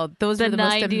 what the hell. Those The were the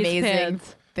most 90s amazing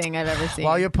pants. thing I've ever seen.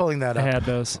 While you're pulling that I up, had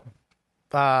those.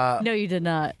 No, you did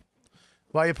not.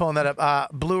 while you're pulling that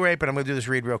up, Blue Rapin. I'm going to do this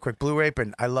read real quick. Blue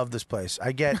Rapin. I love this place.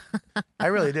 I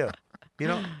really do. You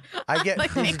know, I get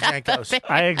these Jankos.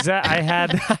 I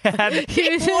had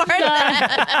He wore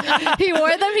them. He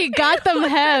wore them. He got them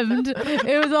hemmed.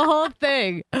 It was a whole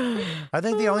thing. I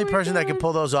think the only person that can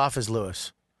pull those off is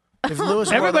Lewis. If Lewis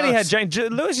wore Everybody those- had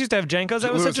Lewis used to have Jankos.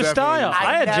 That was Lewis such a definitely style. used to.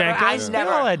 I had I Jankos. never-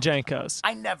 We all had Jankos.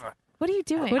 I never. What are you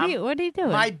doing? What are you doing?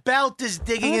 My belt is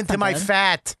digging Oh, that's into not my bad.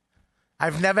 fat.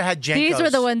 I've never had Jankos. These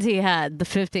were the ones he had, the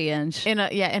 50-inch. in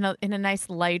a nice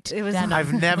light. It was.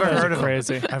 I've never Those heard are of them.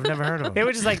 crazy. I've never heard of them. They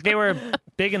were just like they were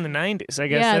big in the 90s, I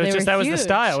guess. Yeah, It was they just were that was the huge.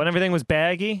 style. When everything was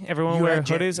baggy, everyone You wore had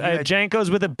hoodies. you I had had-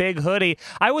 Jankos with a big hoodie.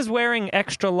 I was wearing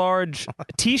extra large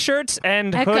t-shirts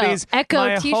and Echo. hoodies Echo my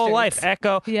whole t-shirts. life.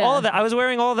 Echo. Yeah. All of that. I was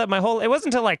wearing all of that my whole. It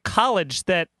wasn't until like college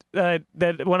that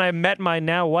when I met my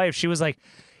now wife, she was like,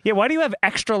 yeah, why do you have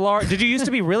extra large? Did you used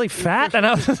to be really fat? And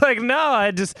I was like,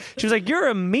 no, she was like, you're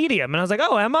a medium. And I was like,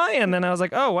 oh, am I? And then I was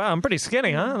like, oh, wow, I'm pretty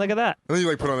skinny, huh? Look at that. And then you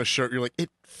like put on a shirt. You're like, it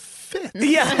fits.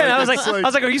 Yeah. And I was It's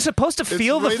like, are you supposed to it's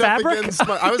feel the right up fabric? against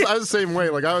my- I was the same way.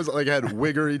 Like I had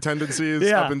wiggery tendencies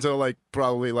Yeah. up until like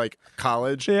probably like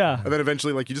college. Yeah. And then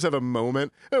eventually like you just have a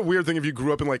moment. A weird thing if you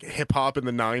grew up in like hip hop in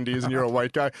the 90s and you're a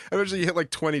white guy. Eventually you hit like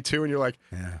 22 and you're like,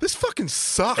 this fucking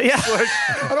sucks. Yeah. Like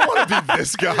I don't want to be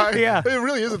this guy. Yeah. It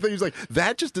really is a thing. He's like,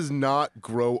 that just does not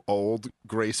grow old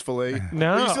gracefully.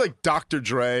 No. You see like Dr.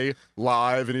 Dre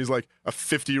live and he's like a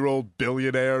 50-year-old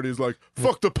billionaire and he's like,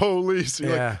 fuck the police. And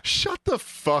you're Yeah. like, shut the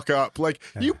fuck up. Like,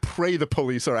 you pray the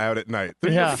police are out at night.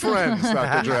 They're Yeah. your friends,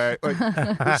 Dr. Dre.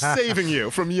 Like, they're saving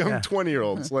you from young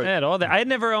 20-year-olds. Like, I had all that. I had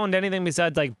never owned anything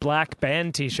besides like black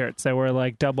band T-shirts that were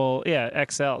like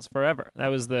XLs forever. That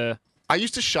was the. I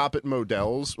used to shop at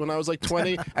Modell's when I was like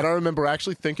 20, and I remember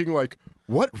actually thinking like,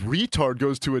 what retard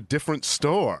goes to a different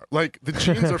store? Like the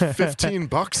jeans are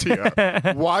 $15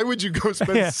 here. Why would you go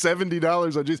spend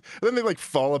 $70 on jeans? And then they like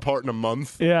fall apart in a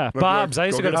month. Yeah, And I'd be Bob's. like, I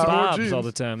used to go to get some more Bob's jeans. all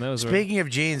the time. That was Speaking of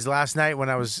jeans, last night when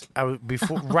I was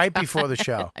before, right before the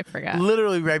show, I forgot.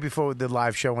 literally right before the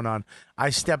live show went on, I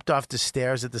stepped off the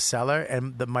stairs at the cellar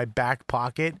and my back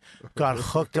pocket got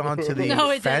hooked onto the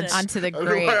No, it fence. didn't. Onto the I don't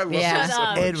know grate. why I love Yeah. this so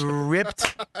much. It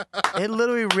ripped. It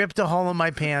literally ripped a hole in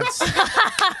my pants.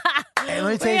 And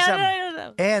let me tell you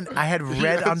something. And I had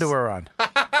red underwear on.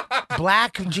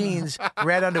 Black jeans,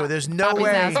 red underwear. There's no Bobby's way.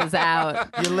 ass was out.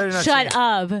 You're literally not seeing Shut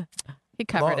up. He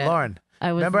covered it. Lauren,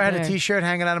 I was remember I had a there. T-shirt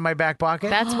hanging out of my back pocket?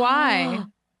 That's why.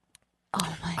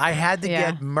 I had to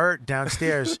Yeah. get Mert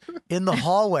downstairs in the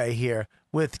hallway here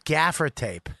with gaffer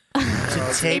tape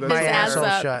to tape that's my ass asshole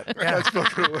up. shut. Yeah. That's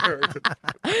fucking hilarious.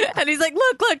 And he's like,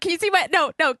 look, can you see my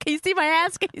no, can you see my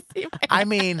ass? Can you see my I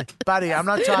mean, buddy, I'm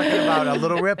not talking about a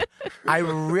little rip. I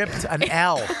ripped an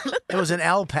L. It was an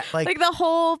L, like like the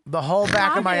whole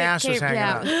back of my pocket ass was came- hanging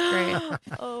yeah, out. it was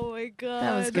great. Oh my god.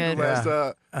 That was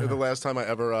good. The last time I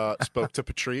ever spoke to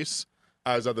Patrice,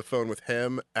 I was on the phone with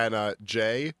him and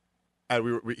Jay,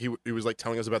 and he was like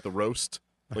telling us about the roast.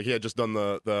 Like he had just done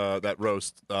that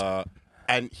roast,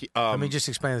 and he. Let me just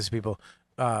explain this to people.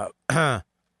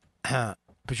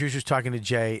 Patricia was talking to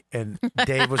Jay, and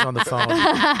Dave was on the phone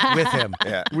with him.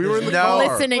 Yeah, we were in the No, car.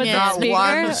 Listening With in. the not speaker?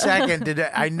 1 second did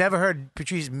I never heard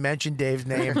Patrice mention Dave's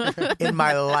name in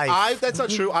my life. That's not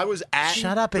true. I was at.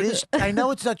 Shut up! It is. I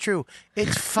know it's not true.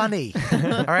 It's funny. All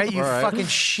right, you All right. fucking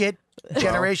shit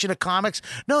generation of comics.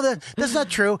 No, that's not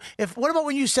true. What about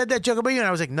when you said that joke about you? And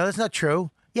I was like, no, that's not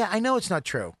true. Yeah, I know it's not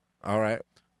true. All right.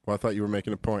 Well, I thought you were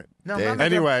making a point. No, I'm not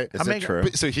making anyway, Is it true?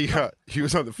 So he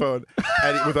was on the phone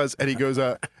with us, and he goes,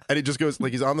 and he just goes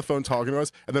like he's on the phone talking to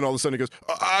us, and then all of a sudden he goes,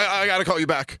 I gotta call you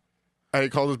back. And he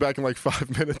calls us back in like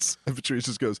 5 minutes, and Patrice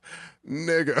just goes,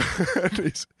 nigga.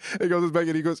 And he goes back,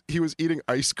 and he was eating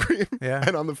ice cream,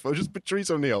 and on the phone, just Patrice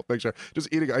O'Neill, picture, just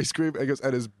eating ice cream, and he goes,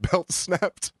 and his belt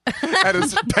snapped, and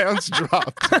his pants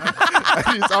dropped, and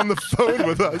he's on the phone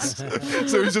with us.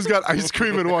 So he's just got ice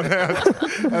cream in one hand,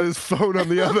 and his phone on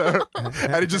the other,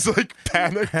 and he just like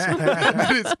panicked.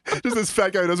 And he's just this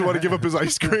fat guy who doesn't want to give up his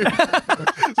ice cream.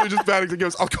 So he just panicked and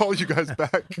goes, I'll call you guys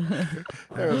back. That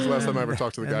was the last time I ever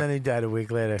talked to the guy. And then he died a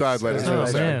week later. Died later. So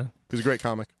He sad. was a great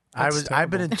comic. I've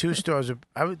been in 2 stores.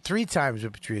 I was 3 times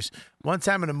with Patrice. One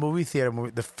time in a movie theater.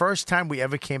 The first time we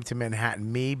ever came to Manhattan,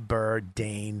 me, Burr,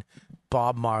 Dane,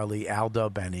 Bob Marley, Aldo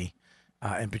Benny,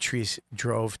 and Patrice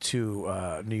drove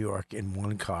to New York in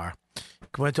one car.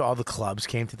 Went to all the clubs,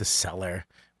 came to the Cellar,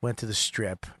 went to the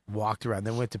Strip, walked around,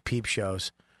 then went to peep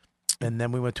shows, and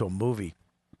then we went to a movie.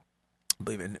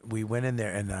 We went in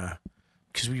there and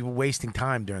because we were wasting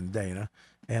time during the day, you know,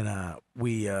 and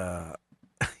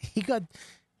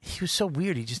he was so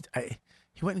weird. He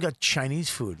went and got Chinese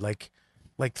food, like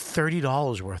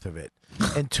 $30 worth of it,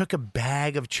 and took a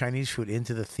bag of Chinese food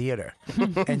into the theater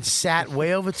and sat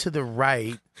way over to the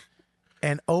right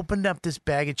and opened up this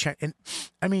bag of Chinese. And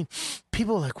I mean,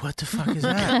 people were like, what the fuck is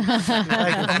that?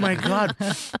 Like, oh my God,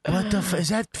 what the is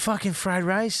that fucking fried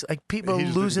rice? Like, people are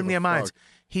losing their minds.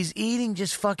 He's eating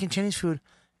just fucking Chinese food.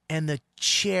 And the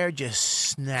chair just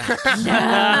snapped into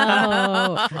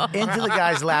the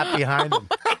guy's lap behind him.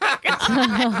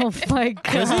 Oh my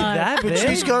God! Was he that big?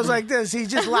 Patrice goes like this. He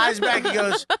just lies back. He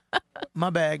goes, "My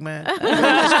bag, man." He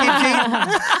just keeps eating.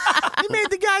 He made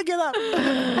the guy get up.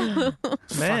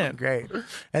 Man, great.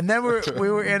 And then we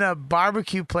were in a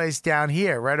barbecue place down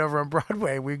here, right over on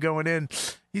Broadway. We were going in.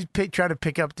 He's trying to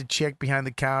pick up the chick behind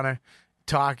the counter.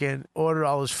 Talking, ordered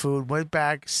all his food, went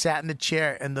back, sat in the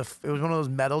chair, and it was one of those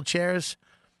metal chairs,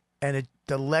 and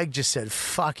the leg just said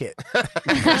 "fuck it."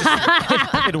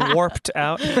 it warped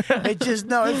out.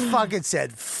 It fucking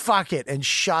said "fuck it" and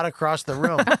shot across the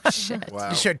room. Shit.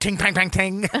 Wow. He started ting, tang, tang,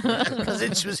 ting, because it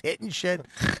just was hitting shit,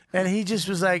 and he just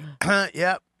was like,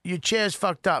 "Yep, your chair's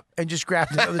fucked up," and just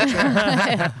grabbed another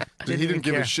chair. He didn't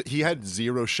give a shit. He had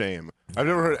zero shame. I've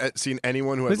never seen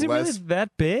anyone who had Was he less. really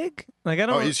that big? Like I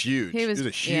don't. Oh, he's huge. He was- He's a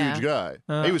huge yeah.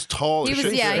 guy. He was tall He as was-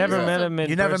 shit. yeah, he Never was met also- him.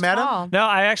 You never met him? Tall. No,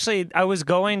 I was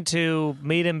going to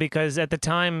meet him because at the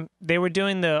time they were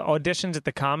doing the auditions at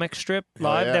the comic strip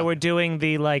live. yeah. They were doing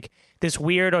the this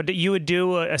weird. You would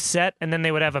do a set, and then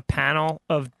they would have a panel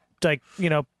of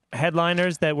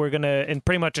headliners that were gonna and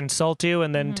pretty much insult you,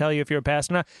 and then tell you if you're a pass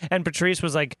or not. And Patrice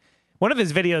was like. One of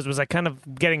his videos was like kind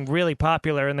of getting really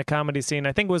popular in the comedy scene.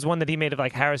 I think it was one that he made of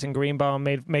like Harrison Greenbaum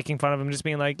making fun of him, just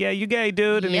being like, "Yeah, you gay,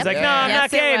 dude," and he's Yep. like, "No, I'm Yes, not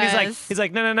it gay," and was. he's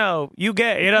like, "No, you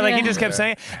gay," like he Yeah. just kept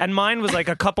saying it. And mine was like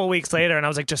a couple weeks later, and I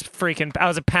was like just freaking, I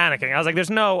was panicking. I was like, "There's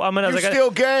no, I'm gonna." You're I was like,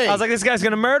 still gay. I was like, "This guy's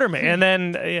gonna murder me," and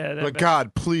then Like,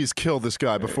 God, please kill this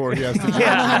guy before he has to.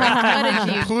 What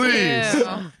did you Please.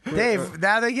 do? Dave,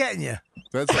 now they're getting you.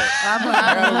 That's it. Go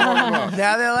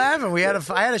Now they're laughing.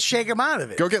 I had to shake them out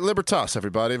of it. get Libertas,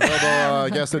 everybody. Available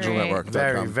Gas Digital Great. Network.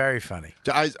 Very, very funny.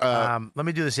 Let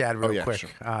me do this ad real yeah, quick. sure.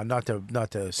 Not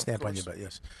to stamp on you, but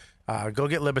yes. Go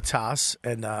get Libertas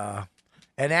and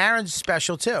Aaron's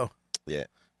special too. Yeah.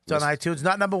 It's on iTunes.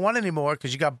 Not number 1 anymore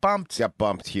because you got bumped. Got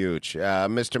bumped huge.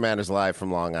 Mr. Manners live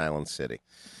from Long Island City.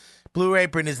 Blue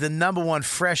Apron is the number 1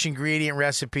 fresh ingredient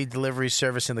recipe delivery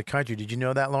service in the country. Did you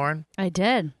know that, Lauren? I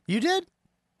did. You did?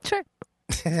 Sure.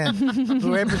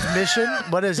 Blue Apron's mission,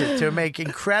 what is it? To make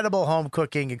incredible home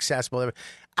cooking accessible.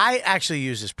 I actually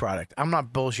use this product. I'm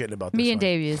not bullshitting about this Me and one.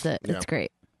 Dave use it. Yeah. It's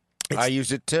great. I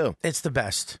use it too. It's the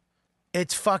best.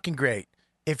 It's fucking great.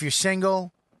 If you're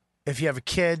single, if you have a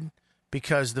kid,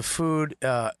 because the food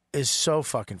is so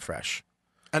fucking fresh.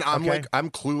 And I'm Okay.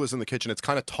 I'm clueless in the kitchen. It's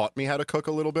kind of taught me how to cook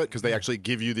a little bit because they actually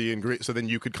give you the ingredients, so then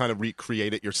you could kind of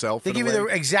recreate it yourself. They in a give you the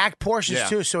way. exact portions Yeah.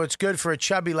 too, so it's good for a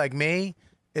chubby like me.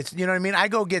 It's, you know what I mean? I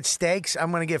go get steaks.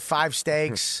 I'm going to get 5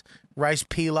 steaks, rice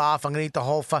pilaf. I'm going to eat the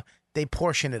whole. They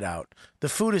portion it out. The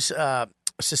food is a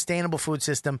sustainable food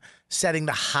system, setting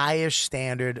the highest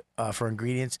standard for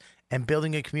ingredients and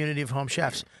building a community of home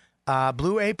chefs.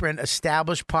 Blue Apron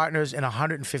established partners in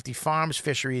 150 farms,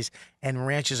 fisheries, and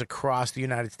ranches across the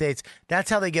United States. That's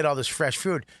how they get all this fresh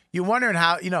food. You're wondering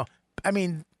how,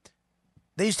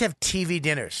 they used to have TV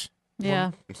dinners.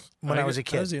 Yeah. When I was a I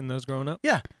kid. was eating those growing up.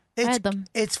 Yeah.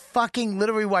 It's fucking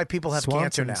literally why people have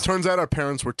cancer now. Turns out our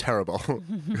parents were terrible.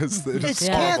 it's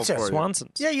cancer.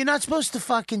 Swanson's. Yeah, you're not supposed to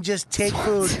fucking just take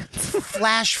food,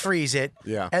 flash freeze it,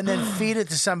 and then feed it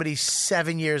to somebody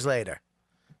 7 years later.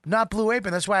 Not Blue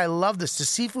Apron. That's why I love this. The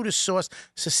seafood is sourced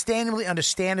sustainably under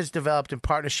standards developed in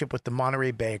partnership with the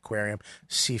Monterey Bay Aquarium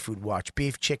Seafood Watch.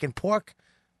 Beef, chicken, pork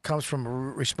comes from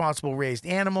responsible raised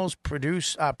animals.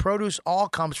 Produce all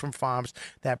comes from farms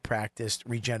that practice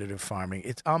regenerative farming.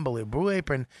 It's unbelievable. Blue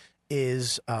Apron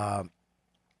is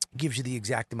gives you the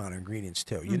exact amount of ingredients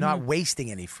too. You're not wasting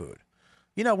any food.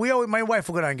 You know, my wife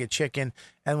will go down and get chicken,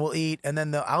 and we'll eat, and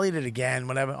then I'll eat it again,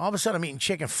 whatever. All of a sudden, I'm eating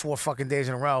chicken 4 fucking days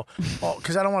in a row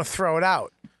because I don't want to throw it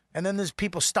out. And then there's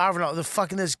people starving out.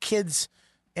 There's kids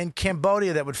in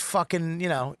Cambodia that would fucking,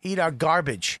 eat our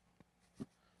garbage.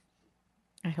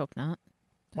 I hope not.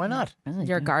 Why not?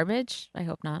 Your garbage? I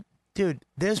hope not. Dude,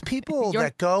 there's people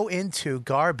that go into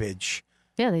garbage.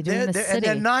 Yeah, they do in the city.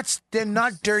 And they're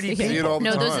not dirty people.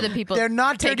 No, those are the people. They're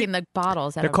not taking the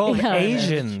bottles. They're called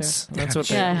Asians. That's what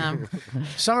they are.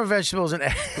 Summer vegetables and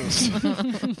eggs.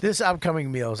 This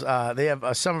upcoming meals, they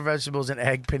have summer vegetables and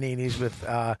egg paninis with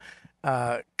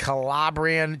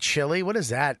Calabrian chili. What is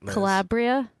that, Liz?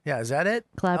 Calabria? Yeah, is that it?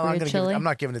 Calabria chili? I'm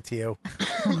not giving it to you.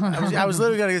 I was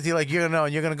literally going to give it to you like, you're going to know,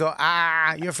 and you're going to go,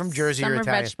 you're from Jersey, Summer you're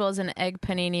Italian. vegetables and egg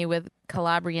panini with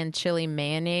Calabrian chili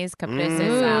mayonnaise, caprese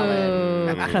salad.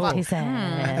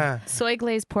 Soy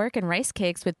glazed pork and rice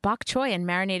cakes with bok choy and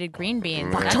marinated green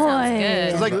beans. That sounds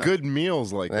good. It's like good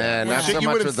meals like that. Not Shit so you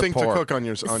much wouldn't with the think pork. to cook on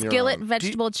your Skillet own.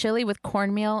 vegetable chili with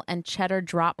cornmeal and cheddar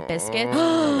drop biscuits.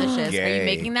 Delicious. Are Gay. you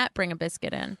making that? Bring a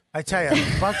biscuit in. I tell you,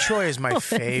 bok choy is my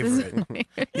favorite.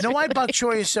 You know why bok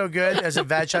choy is so good as a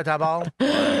vegetable? Bok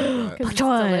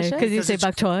choy. Because you say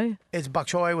bok choy? It's bok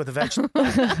choy with a vegetable.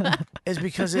 It's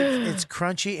because it's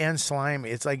crunchy and slimy.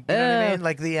 It's like, you know what I mean?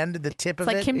 Like the tip of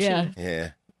It's it. like kimchi.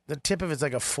 Yeah. The tip of it's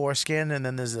like a foreskin, and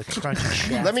then there's the crunchy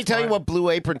shaft. Let me tell you what Blue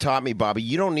Apron taught me, Bobby.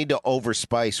 You don't need to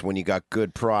overspice when you got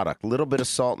good product. A little bit of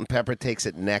salt and pepper takes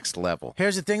it next level.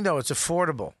 Here's the thing, though. It's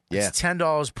affordable. Yeah. It's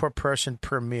 $10 per person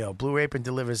per meal. Blue Apron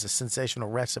delivers sensational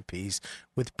recipes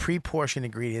with pre-portioned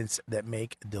ingredients that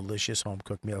make delicious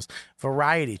home-cooked meals.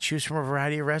 Variety. Choose from a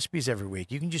variety of recipes every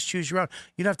week. You can just choose your own.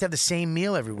 You don't have to have the same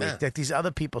meal every week. Like these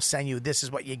other people send you, this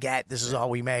is what you get. This is all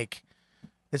we make.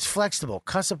 It's flexible.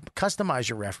 Customize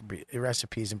your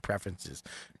recipes and preferences.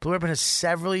 Blue Apron has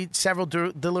several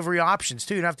delivery options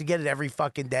too. You don't have to get it every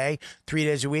fucking day, 3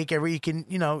 days a week. You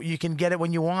can get it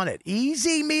when you want it.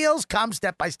 Easy meals come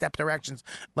step-by-step directions,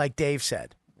 like Dave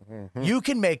said. Mm-hmm. You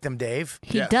can make them, Dave.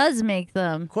 He does make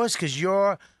them. Of course, because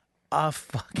you're a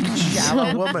fucking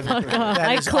shallow woman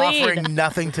that is clean. offering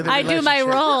nothing to the I relationship. do my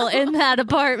role in that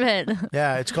apartment.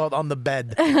 Yeah, it's called On the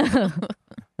Bed.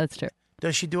 That's true.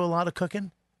 Does she do a lot of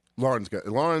cooking? Lauren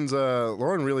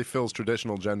really fills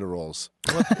traditional gender roles.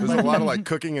 There's a lot of like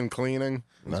cooking and cleaning.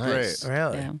 It's Nice. great.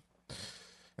 Really? Yeah.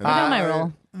 I know my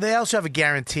role. They also have a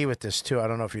guarantee with this, too. I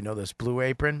don't know if you know this. Blue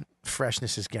Apron,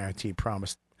 freshness is guaranteed.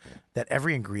 Promise that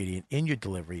every ingredient in your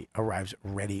delivery arrives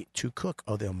ready to cook.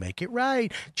 Oh, they'll make it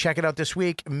right. Check it out this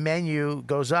week. Menu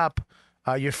goes up.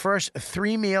 Your first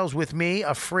 3 meals with me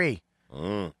are free.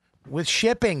 With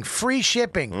shipping, free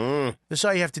shipping. This is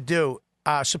all you have to do.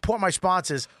 Support my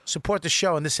sponsors, support the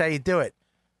show, and this is how you do it.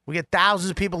 We get thousands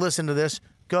of people listening to this.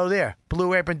 Go there,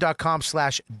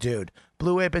 blueapron.com/dude.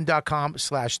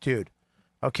 Blueapron.com/dude.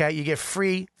 Okay, you get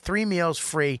free 3 meals,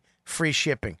 free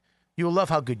shipping. You will love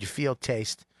how good you feel,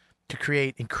 taste, to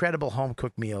create incredible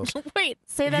home-cooked meals. Wait,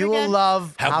 say that You again. will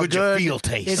love How good you feel, it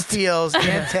taste. feels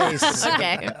and tastes.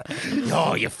 Okay.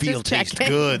 Oh, you feel Just taste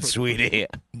checking. good, sweetie.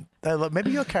 Maybe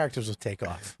your characters will take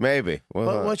off. Maybe.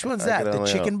 Well, Which one's I that? can The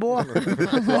only chicken hope. boy?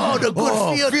 Oh, the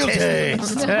good feel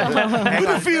taste. Hang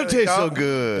on. Feel tastes so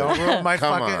good. Don't ruin my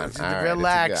Come fucking. on. All right, it's a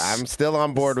Relax. good- I'm still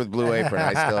on board with Blue Apron. I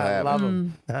still have Love it.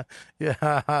 them.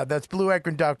 Yeah, that's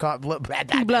blueapron.com.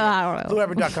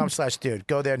 Blueapron.com/dude.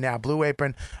 Go there now. Blue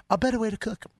Apron, a better way to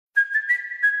cook.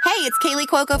 Hey, it's Kaylee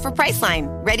Cuoco for Priceline.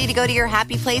 Ready to go to your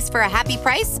happy place for a happy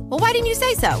price? Well, why didn't you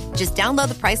say so? Just download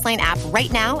the Priceline app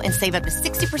right now and save up to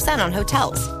 60% on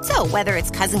hotels. So whether it's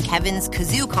Cousin Kevin's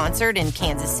Kazoo Concert in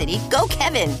Kansas City, go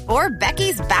Kevin, or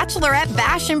Becky's Bachelorette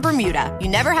Bash in Bermuda, you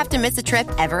never have to miss a trip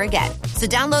ever again. So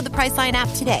download the Priceline app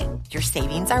today. Your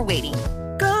savings are waiting.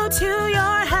 Go to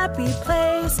your happy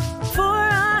place for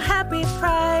a happy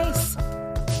price.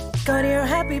 Go to your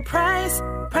happy price,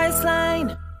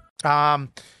 Priceline.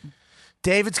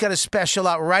 David's got a special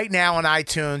out right now on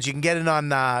iTunes. You can get it on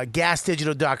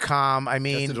gasdigital.com. I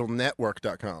mean,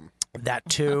 GasDigitalNetwork.com. That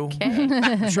too. Okay.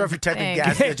 I'm sure if you type in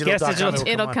gasdigital.com,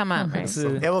 it'll come up. Right?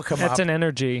 It will come That's up. an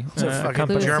energy It's a fucking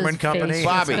company. German company.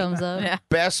 Bobby, Yeah.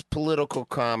 best political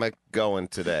comic going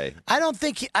today. I don't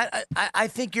think I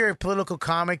think you're a political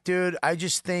comic, dude. I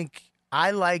just think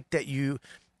I like that you.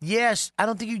 Yes, I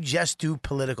don't think you just do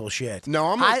political shit.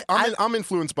 No, I'm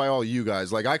influenced by all you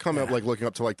guys. Like I come up like looking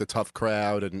up to like the Tough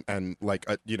Crowd and like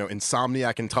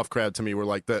Insomniac and Tough Crowd to me were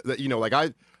like the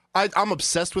like I'm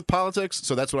obsessed with politics,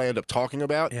 so that's what I end up talking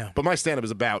about. Yeah. But my stand-up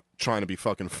is about trying to be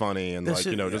fucking funny and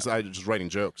just writing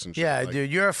jokes and shit. Yeah, like,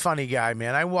 dude, you're a funny guy,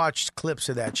 man. I watched clips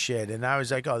of that shit, and I was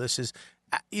like, oh, this is,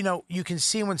 you can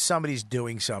see when somebody's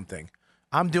doing something.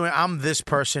 I'm this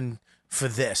person for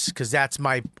this because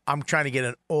I'm trying to get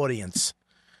an audience.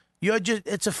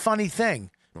 It's a funny thing,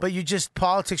 but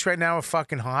politics right now are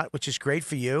fucking hot, which is great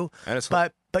for you. And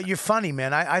but you're funny,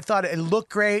 man. I thought it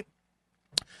looked great.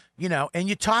 And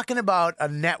you're talking about a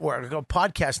network, a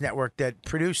podcast network that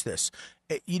produced this.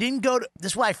 You didn't go to,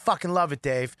 this is why I fucking love it,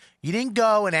 Dave. You didn't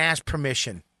go and ask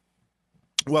permission.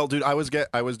 Well, dude, I was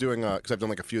doing because I've done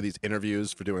like a few of these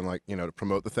interviews for doing like to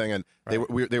promote the thing, and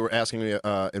they were asking me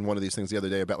in one of these things the other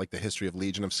day about like the history of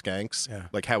Legion of Skanks,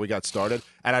 like how we got started,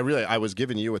 and I was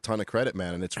giving you a ton of credit,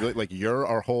 man, and it's really like you're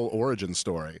our whole origin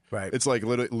story. Right. It's like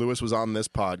Lewis was on this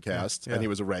podcast and he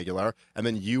was a regular, and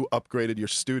then you upgraded your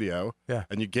studio,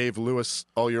 and you gave Lewis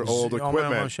all your old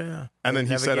equipment, and then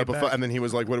he set up and then he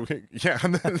was like, "What? Do we, yeah,"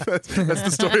 and then that's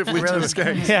the story of Legion of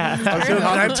Skanks. Yeah,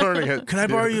 I'm turning it. Can I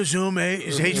borrow your Zoom,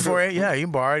 mate? Is H4A? Yeah, you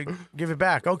can borrow it. Give it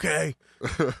back. Okay.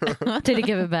 Did he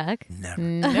give it back?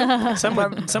 Never. Some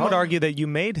would argue that you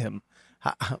made him.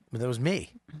 That was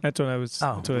me. That's what I was.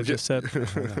 That's what I just said.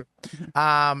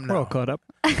 No. We're all caught up.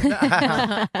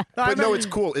 But no, it's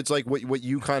cool. It's like what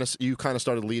you kind of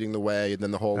started leading the way, and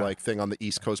then the whole like thing on the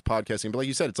East Coast podcasting. But like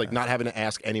you said, it's like not having to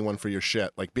ask anyone for your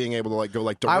shit, like being able to like go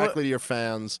like directly to your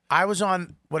fans. I was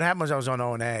on. What happened was I was on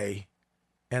O&A,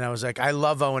 and I was like, I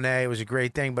love O&A. It was a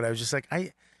great thing, but I was just like,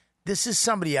 this is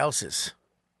somebody else's.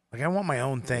 Like I want my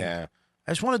own thing. Yeah.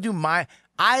 I just want to do my.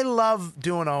 I love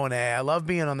doing O&A. I love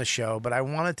being on the show, but I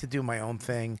wanted to do my own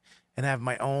thing and have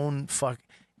my own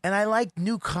And I like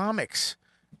new comics.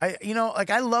 I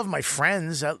love my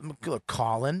friends. Look,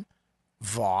 Colin,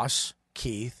 Voss,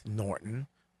 Keith, Norton,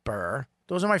 Burr.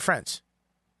 Those are my friends.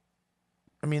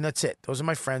 I mean, that's it. Those are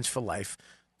my friends for life.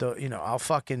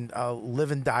 I'll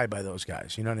live and die by those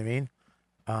guys. You know what I mean?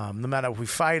 No matter if we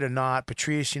fight or not.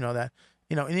 Patrice, and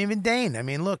even Dane. I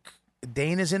mean, look,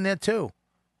 Dane is in there too.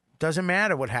 Doesn't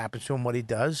matter what happens to him, what he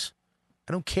does.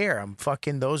 I don't care.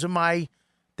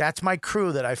 That's my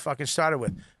crew that I fucking started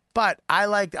with. But I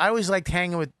always liked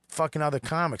hanging with fucking other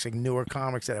comics, like newer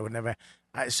comics that I would never.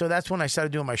 So that's when I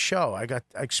started doing my show. I got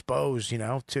exposed,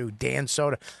 to Dan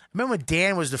Soda. I remember when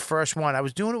Dan was the first one. I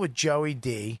was doing it with Joey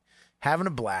D, having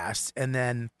a blast, and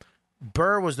then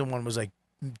Burr was the one who was like,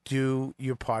 do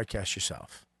your podcast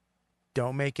yourself.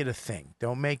 Don't make it a thing.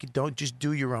 Don't just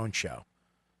do your own show.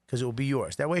 Because it will be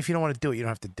yours. That way, if you don't want to do it, you don't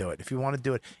have to do it. If you want to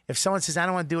do it, if someone says, I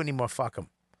don't want to do it anymore, fuck them.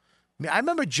 I mean, I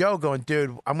remember Joe going,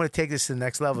 dude, I'm going to take this to the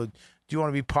next level. Do you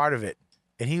want to be part of it?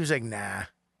 And he was like, nah.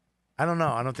 I don't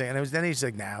know. I don't think. And then he's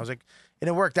like, nah. I was like, and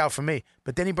it worked out for me.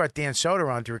 But then he brought Dan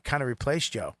Soder on to kind of replace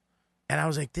Joe. And I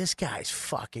was like, this guy's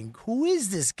fucking, who is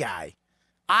this guy?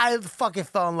 I fucking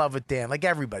fell in love with Dan, like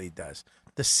everybody does,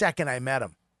 the second I met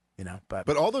him.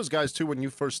 But all those guys too, when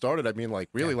you first started, I mean, like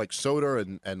really, like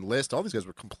Soder and List, all these guys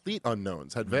were complete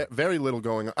unknowns, had very little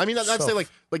going on. I mean, I'd say like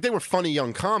they were funny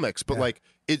young comics, but like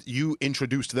you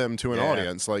introduced them to an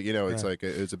audience, like it's like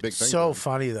it's a big thing. So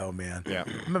funny though, man. Yeah,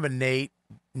 I remember Nate.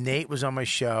 Nate was on my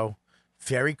show,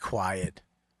 very quiet.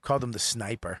 Called him the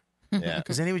sniper. Yeah,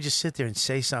 because then he would just sit there and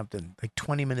say something. Like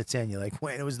 20 minutes in, you're like,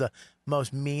 wait, it was the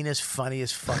most meanest,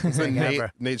 funniest fucking thing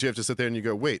ever. Nate, you have to sit there and you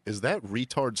go, wait, is that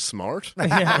retard smart? wait,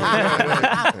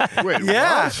 yeah. What?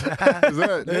 Is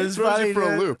that it throws you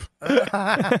for a loop?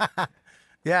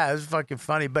 Yeah, it was fucking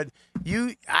funny. But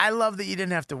I love that you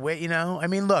didn't have to wait. I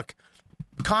mean, look,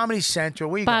 Comedy Central.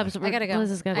 Where you Bob's, going? I gotta go.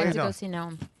 Liz is I gonna have to go. go see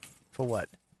Noam. For what?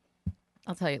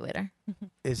 I'll tell you later.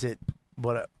 Is it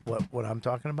what I'm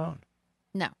talking about?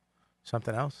 No.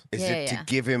 Something else? Is it to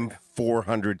give him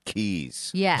 400 keys?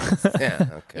 Yes. Yeah.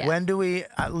 Okay. When do we,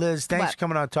 Liz? Thanks for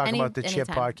coming on and talking about the Chip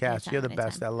anytime, podcast. anytime, You're the anytime.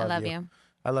 best. I love you.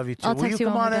 I love you too. I'll Will you text you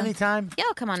come when on we're done. anytime? Yeah,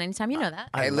 I'll come on anytime. You know that.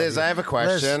 Hey, Liz, I have a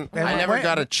question. Liz, I never wait.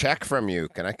 got a check from you.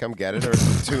 Can I come get it, or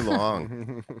is it too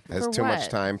long? Has For too much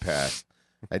what? time passed.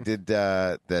 I did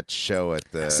that show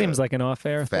at the Seems like an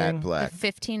off-air Fat thing. Black.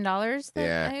 $15?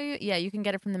 Yeah. Yeah, you can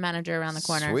get it from the manager around the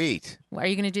corner. Sweet. Are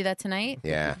you going to do that tonight?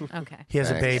 Yeah. Okay. He has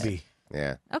Thanks. a baby.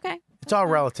 Yeah. Okay. It's all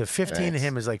relative. 15 to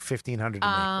him is like 1,500 to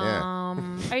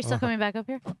me. Are you still coming back up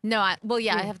here? No, I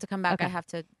have to come back. I have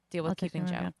to deal with keeping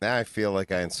Joe. Now I feel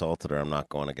like I insulted her. I'm not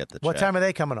going to get the What check. time are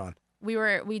they coming on? We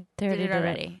did it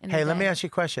already. in the Hey, let me day. ask you a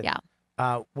question. Yeah.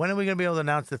 When are we going to be able to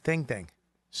announce the thing?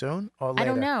 Soon or later? I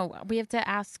don't know. We have to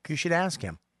ask. You should ask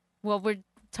him. Well, we're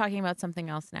talking about something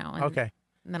else now. And, Okay.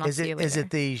 And then I'll see you later. Is it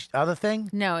the other thing?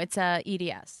 No, it's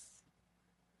EDS.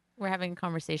 We're having a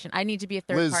conversation. I need to be a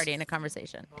third Liz, party in a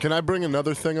conversation. Can I bring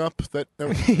another thing up?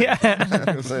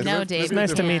 No, Dave. It's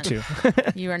nice to meet you.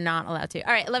 You are not allowed to.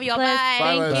 All right. Love you all. Liz, Bye.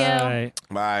 thank Thank you. you.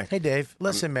 Bye. Hey, Dave.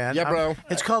 Listen, man. Yeah, bro.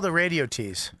 It's called the radio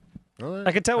tease.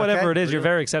 I can tell whatever Okay. it is, you're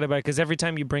very excited about it because every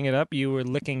time you bring it up, you were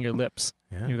licking your lips.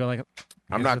 Yeah. You go like,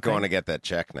 I'm not going to get that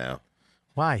check now.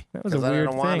 Why? That was a 'Cause I weird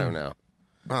don't want thing. to now.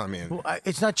 Oh, man. Well,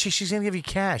 it's not. She's going to give you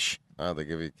cash. Oh, they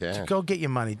give you cash. Go get your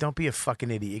money. Don't be a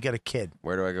fucking idiot. You got a kid.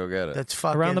 Where do I go get it? That's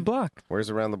fucking Around the block. Where's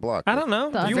around the block? I don't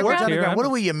know. The You underground? work here. Underground. What I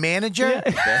are we, your manager?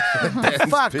 Ben's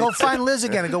Fuck. Go Pizza. find Liz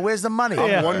again and go, where's the money?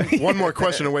 I'm one more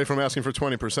question away from asking for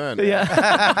 20%.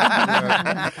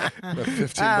 Yeah.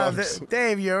 15 bucks.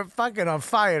 Dave, you're fucking on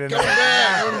fire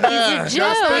tonight.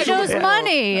 Joe, Joe's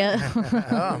money.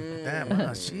 Oh, damn. Oh,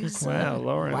 jeez. Wow,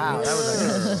 Lauren. Wow, that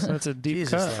was That's a deep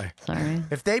Jesus. cut. Lord. Sorry.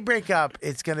 If they break up,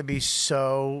 it's going to be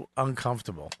so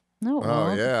uncomfortable. No. it Oh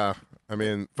won't. yeah. I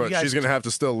mean, but You guys- she's gonna have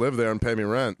to still live there and pay me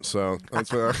rent. So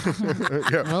that's yeah.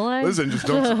 Will I? Listen, just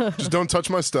don't touch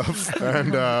my stuff.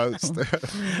 And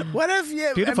What if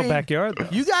you? Beautiful backyard, though.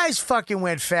 You guys fucking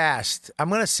went fast. I'm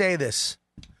going to say this.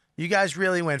 You guys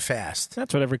really went fast.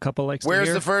 That's what every couple likes Where's to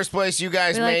hear. the first place you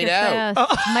guys We like made it out?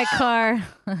 fast. My car.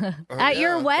 At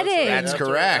your wedding. That's after,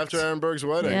 correct. After Aaron Berg's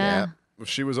wedding, Yeah.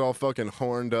 she was all fucking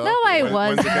horned up. No, I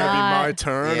When's was it gonna not. be my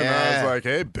turn? And I Yeah. was like,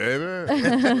 hey,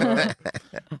 baby.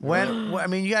 I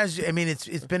mean, you guys. I mean, it's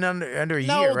been under a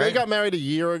No, year, they right? got married a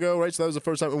year ago, right? So that was the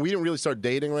first time, and we didn't really start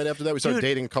dating right after that. We started Dude,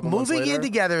 dating a couple months moving later. in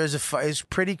together is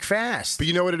pretty fast. But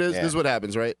you know what it is? Yeah. This is what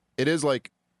happens, right? It is a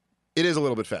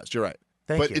little bit fast. You're right.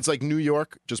 Thank but you. it's like New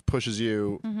York just pushes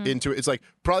you into it. It's like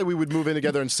probably we would move in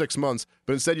together in 6 months,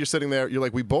 but instead you're sitting there. You're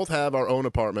like, we both have our own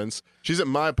apartments. She's at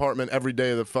my apartment every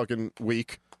day of the fucking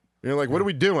week. And you're like, what are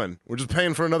we doing? We're just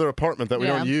paying for another apartment that we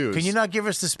Yeah. don't use. Can you not give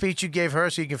us the speech you gave her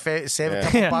so you can save a Yeah.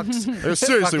 couple Yeah. bucks?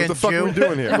 Seriously, what the fuck are we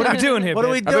doing here? What are we doing here? What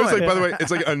are babe? we I thought it was doing? like, by the way,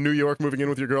 it's like a New York moving in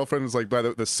with your girlfriend. It's like by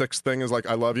the sixth thing is like,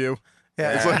 I love you.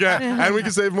 Yeah. It's like, yeah, and we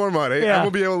can save more money, Yeah. and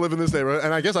we'll be able to live in this neighborhood.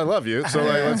 And I guess I love you, so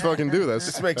like, let's fucking do this.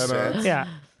 This makes And, sense. Yeah.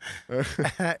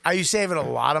 Are you saving a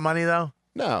lot of money though?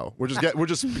 No, we're just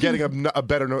getting a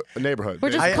better neighborhood.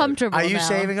 We're just I- comfortable Are you now.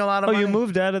 saving a lot of Oh, money? you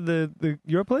moved out of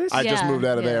your place? I just Yeah, moved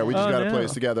out of yeah. there. We just Oh, got a no.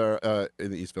 place together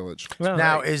in the East Village. Well,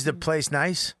 Now, right. is the place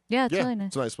nice? Yeah, it's Yeah, really nice.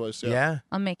 it's a nice place. Yeah. Yeah.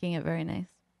 I'm making it very nice.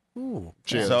 Ooh.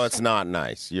 Cheers. So it's not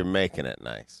nice. You're making it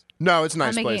nice. No, it's a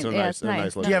nice I'm place. making- A yeah, nice, it's a nice.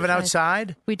 nice No, Do you have an Nice.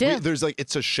 outside? We do. There's like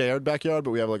it's a shared backyard, but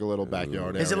we have like a little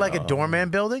backyard. Is it area. like a doorman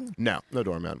building? No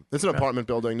doorman. It's an apartment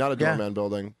building, not a Yeah. doorman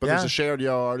building. But Yeah. there's a shared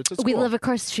yard. It's we cool. live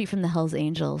across the street from the Hells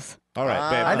Angels. All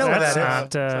right, babe. I know where That's that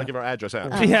is. not, Let's not give our address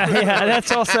out. yeah,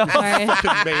 that's also. Sorry.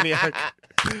 Fucking maniac.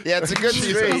 Yeah, it's a good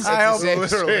street. It's I a hope- safe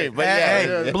literally. street, but Hey,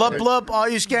 yeah. hey, blub blub, all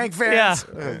you skank fans,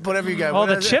 whatever you got. All What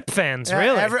the is it? Chip fans, Yeah,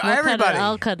 really. everybody,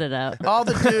 I'll cut it out. all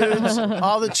the dudes,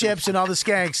 all the chips, and all the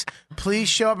skanks. Please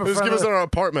show up in Just front give of us our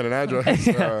apartment and address.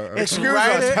 It's Screws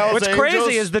right us, in- Hells What's Angels.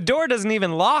 crazy is the door doesn't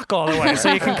even lock all the way,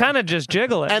 so you can kind of just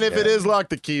jiggle it. And if it is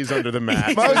locked, the key's under the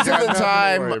mat. Most of the Nothing to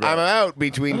time, worry I'm about. out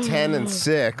between 10 and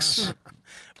 6.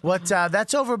 What?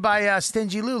 That's over by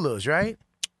Stingy Lulu's, right?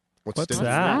 What's stingy?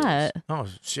 that? Oh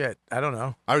shit, I don't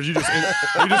know. Are you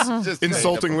just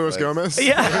insulting Luis Gomez?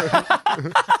 Yeah.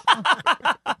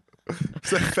 It's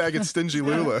that faggot stingy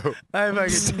Lulu. I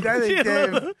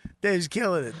think Dave's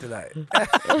killing it tonight.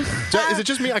 Is it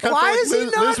just me? I kind of Why feel is he like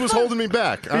Liz, not Liz was fu- holding me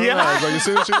back. I don't Yeah. know. I was like, as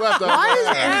soon as she left, I was Why is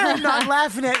like, Aaron not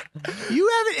laughing at you?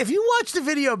 Haven't? If you watch the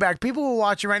video back, people will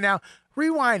watch it right now.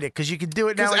 Rewind it because you can do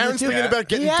it now. Because on Aaron's YouTube. thinking about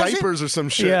getting He hasn't- diapers or some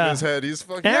shit Yeah. in his head. He's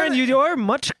fucking. Aaron, you are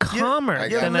much calmer.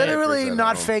 You're than literally at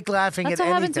not home. fake laughing That's at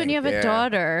what happens when you anything. have a Yeah.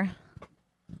 daughter.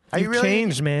 Are you You've really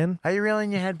changed, man. Are you really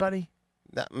in your head, buddy?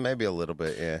 Maybe a little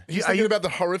bit, yeah. He's Are thinking you- about the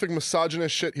horrific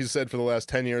misogynist shit he's said for the last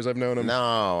 10 years I've known him.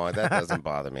 No, that doesn't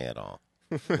bother me at all.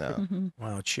 No.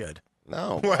 Well, it should.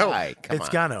 No, Well, why? Come It's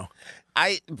on. gonna.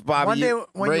 Bob, One you day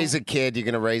when raise you- a kid, you're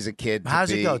gonna raise a kid. To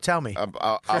How's it be go? Tell me. a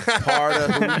part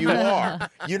of who you are.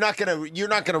 You're not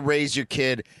gonna raise your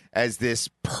kid as this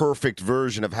perfect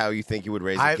version of how you think you would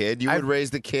raise a I've- kid. You I've- would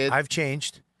raise the kid. I've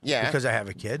changed. Yeah. because I have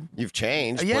a kid. You've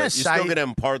changed. Yes, but you're still going to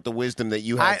impart the wisdom that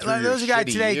you had through there your was a guy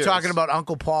shitty today years. talking about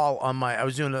Uncle Paul on my. I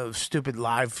was doing a stupid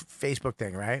live Facebook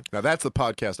thing, right? Now that's the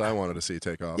podcast I wanted to see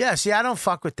take off. Yeah, see, I don't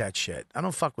fuck with that shit. I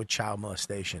don't fuck with child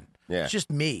molestation. Yeah. It's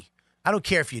just me. I don't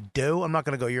care if you do. I'm not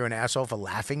going to go, you're an asshole for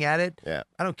laughing at it. Yeah.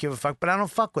 I don't give a fuck, but I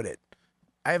don't fuck with it.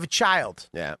 I have a child.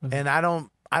 Yeah. And I don't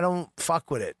fuck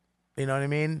with it. You know what I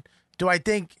mean? Do I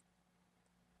think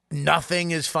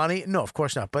nothing is funny? No, of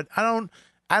course not. But I don't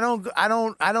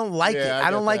like it. Yeah, I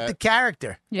I don't get like that. the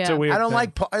character. Yeah. It's a weird I don't thing.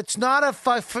 like it's not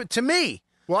a to me.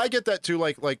 Well, I get that too.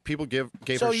 Like people gave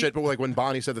So her you- shit, but like when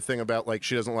Bonnie said the thing about like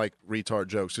she doesn't like retard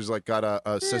jokes, she's like got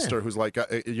a sister who's like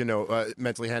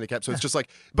mentally handicapped. So it's just like,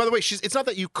 by the way, it's not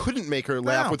that you couldn't make her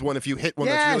laugh No. with one if you hit one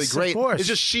Yes, that's of really great. course. It's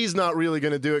just she's not really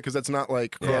going to do it because that's not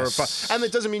like her. Yes. And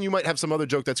it doesn't mean you might have some other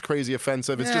joke that's crazy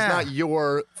offensive. It's just Yeah. not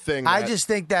your thing. I that- just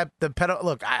think that the pedo.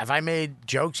 Look, if I made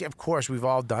jokes, of course we've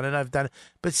all done it. I've done it,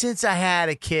 but since I had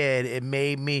a kid, it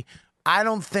made me. I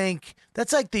don't think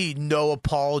that's like the no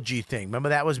apology thing. Remember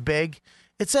that was big.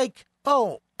 It's like,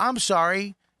 oh, I'm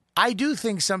sorry. I do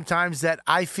think sometimes that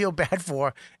I feel bad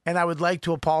for, and I would like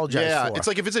to apologize Yeah, for. it's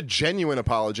like if it's a genuine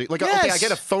apology, like okay, Yes. I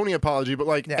get a phony apology, but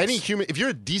like Yes. any human, if you're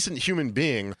a decent human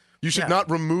being, you should Yeah. not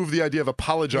remove the idea of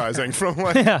apologizing from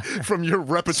from your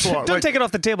repertoire. Don't Like, take it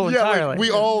off the table yeah, entirely.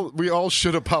 like, we all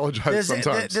should apologize There's,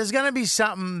 sometimes. there's gonna be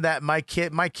something that my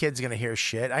kid's gonna hear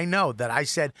shit. I know that I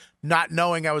said not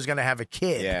knowing I was gonna have a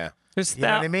kid. Yeah. There's You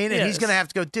know what I mean? And he's yes. going to have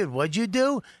to go, dude, what'd you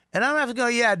do? And I'm going to have to go,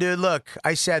 yeah, dude, look,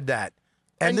 I said that.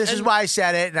 And this is why I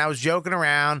said it, and I was joking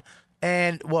around.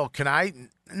 And, well, can I?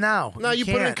 No. No, you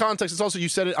put it in can't. context. It's also you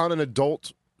said it on an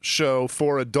adult show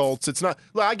for adults. It's not.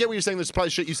 Well, I get what you're saying. There's probably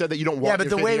shit you said that you don't want Yeah, but your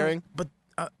the kid way, hearing. but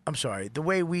I'm sorry, the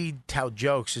way we tell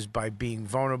jokes is by being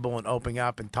vulnerable and opening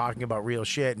up and talking about real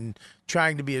shit and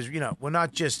trying to be as, we're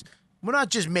not just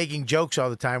making jokes all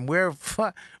the time. We're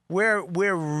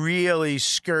really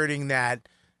skirting that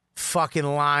fucking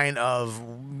line of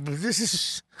this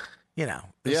is, this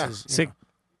Yeah. is, See,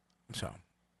 so.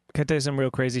 can I tell you some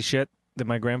real crazy shit that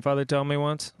my grandfather told me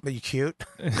once? Are you cute?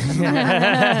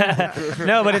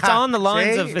 No, but it's on the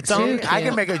lines See? of it's See? on. I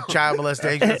can make a child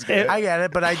molestation. I get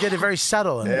it, but I did it very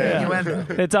subtle. And innuendo.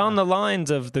 It's on the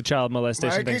lines of the child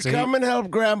molestation thing. Mikey, So he- come and help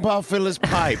Grandpa fill his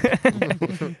pipe.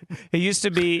 He used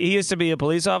to be a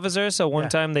police officer, so one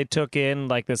time they took in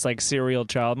like this like serial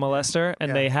child molester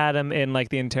and they had him in like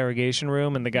the interrogation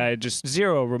room and the guy had just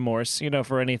zero remorse,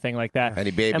 for anything like that. And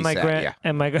he babysat, yeah.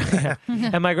 And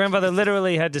my grandfather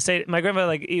literally had to say my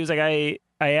grandfather he was like I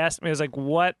asked me, I was like,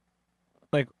 what,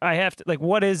 like I have to, like,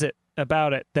 what is it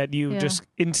about it that you just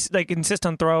insist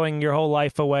on throwing your whole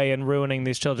life away and ruining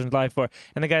these children's life for?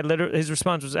 And the guy literally, his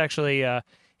response was actually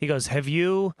he goes, have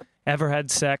you ever had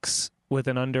sex with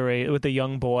with a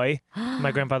young boy?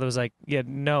 My grandfather was like, yeah,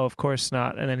 no, of course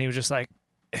not. And then he was just like,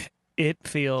 it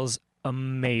feels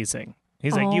amazing.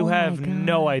 He's like, you have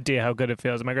no idea how good it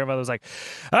feels. And my grandfather was like,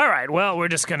 all right, well, we're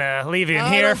just going to leave you in I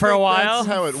here don't for a think while. That's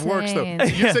how it works, though.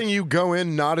 Insane. You're saying you go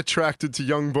in not attracted to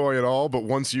young boy at all, but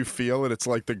once you feel it, it's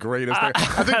like the greatest thing.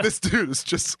 I think this dude is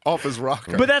just off his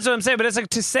rocker. But that's what I'm saying. But it's like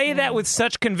to say that with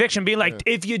such conviction, being like,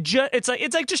 if you just, it's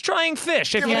like just trying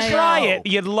fish. If you it a try go. it,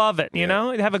 you'd love it. You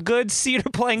know, you'd have a good cedar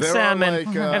plank There are, salmon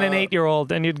like, and an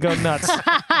 8-year-old, and you'd go nuts.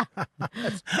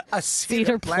 A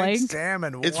cedar plank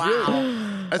salmon. It's wow.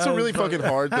 really that's a really fucking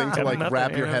hard thing to like Nothing,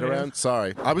 wrap your yeah, head yeah. around.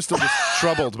 Sorry, I was still just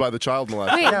troubled by the child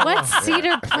molester. Wait, what's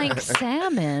cedar plank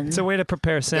salmon? It's a way to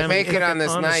prepare They salmon. make it on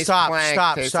this nice plank.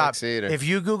 Stop. tastes like cedar. If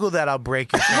you Google that, I'll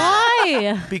break your finger.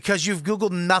 Why? Because you've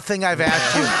Googled nothing I've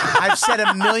asked you. I've said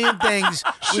a million things.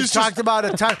 We've talked about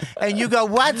a ton. And you go,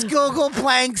 what's Google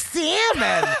plank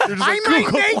salmon? I might make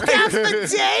that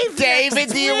for Dave. David,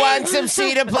 do you want some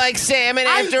cedar plank salmon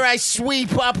after I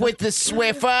sweep up with the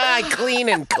Swiffer? I clean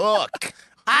and cook.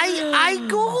 I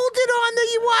Googled it on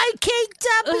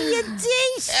the YKWD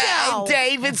show.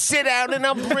 David, sit down and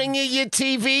I'll bring you your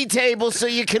TV table so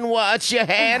you can watch your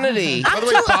Hannity. By the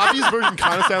way, Bobby's version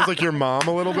kind of sounds like your mom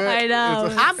a little bit. I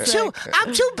know. I'm too busy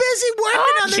working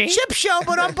on the Archie. Chip Show,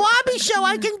 but on Bobby's show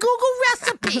I can Google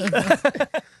recipes.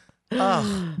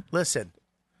 Oh, listen.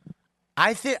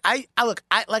 I think look.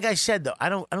 Like I said though,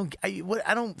 I would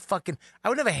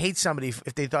never hate somebody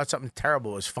if they thought something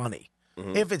terrible was funny.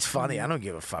 If it's funny, I don't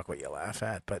give a fuck what you laugh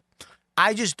at. But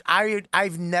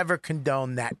I've never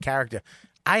condoned that character.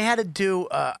 I had to do.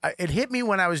 It hit me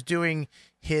when I was doing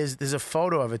his. There's a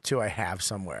photo of it too. I have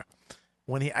somewhere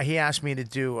when he asked me to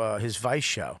do his Vice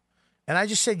show, and I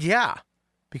just said yeah.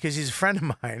 Because he's a friend of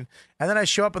mine. And then I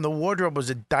show up and the wardrobe was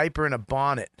a diaper and a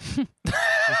bonnet.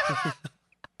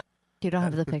 You don't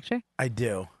have the picture? I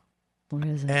do. Where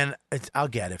is it? And I'll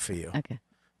get it for you. Okay.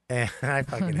 And I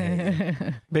fucking hate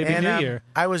it. Baby And, New Year.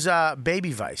 I was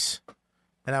Baby Vice,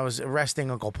 and I was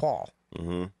arresting Uncle Paul.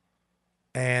 Mm-hmm.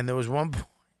 And there was one point,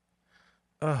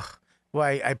 well,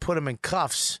 I put him in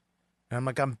cuffs, and I'm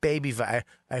like, I'm Baby Vice.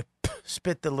 I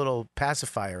spit the little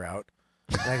pacifier out,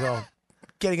 and I go,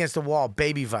 get against the wall,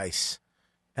 Baby Vice.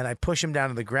 And I push him down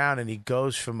to the ground, and he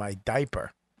goes for my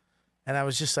diaper. And I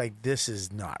was just like, this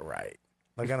is not right.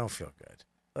 Like, I don't feel good.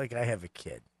 Like, I have a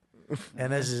kid.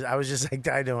 And I was just like,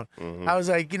 I don't. I was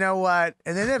like, you know what?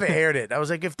 And they never aired it. I was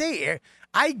like, if they air,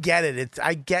 I get it.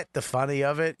 I get the funny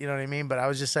of it. You know what I mean? But I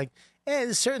was just like,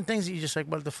 there's certain things that you just like,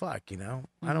 what the fuck, you know?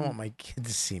 I don't want my kid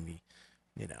to see me,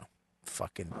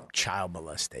 fucking child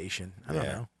molestation. I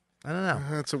don't know.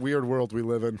 It's a weird world we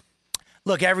live in.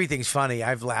 Look, everything's funny.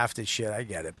 I've laughed at shit. I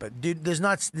get it. But dude, there's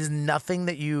nothing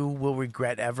that you will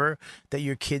regret ever that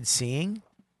your kid's seeing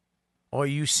or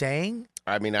you saying.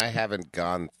 I mean, I haven't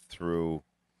gone through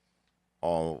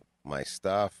all my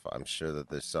stuff. I'm sure that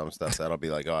there's some stuff that'll be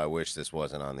like, oh, I wish this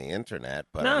wasn't on the internet.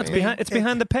 But No, I mean, it's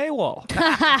behind the paywall.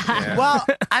 Well,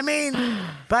 I mean,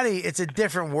 buddy, it's a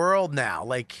different world now.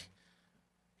 Like,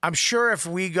 I'm sure if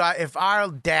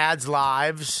our dads'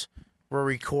 lives were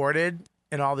recorded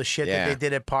and all the shit that they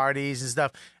did at parties and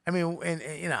stuff, I mean,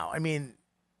 it'd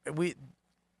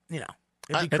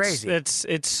be crazy.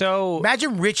 It's so.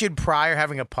 Imagine Richard Pryor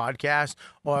having a podcast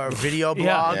or a video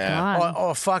blog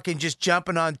or fucking just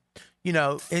jumping on,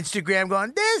 Instagram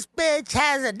going, this bitch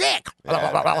has a dick. You know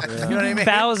what I mean?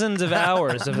 Thousands of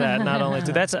hours of that. Not only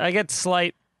I get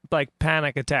slight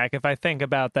panic attack if I think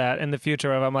about that in the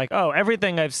future. I'm like, oh,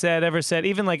 everything I've ever said,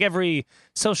 even like every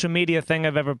social media thing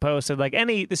I've ever posted, like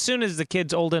as soon as the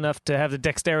kid's old enough to have the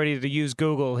dexterity to use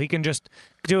Google, he can just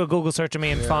do a Google search of me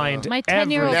and find my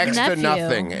 10-year-old next nephew to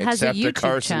nothing has a except the YouTube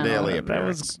Carson channel. Daily that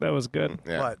appearance. was good.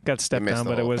 Yeah. Got stepped missed down,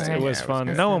 the but it whole was thing. it was Yeah, it fun.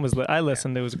 was good. No one was. I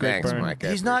listened. It was a great Thanks, burn. Mike.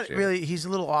 I He's not appreciate really. He's a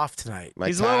little off tonight. My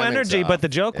He's low timing's energy, off. but the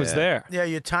joke was Yeah. there. Yeah,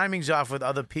 your timing's off with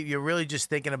other people. You're really just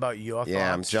thinking about your thoughts.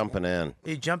 Yeah, I'm jumping in.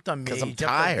 He jumped on me. Because He I'm jumped on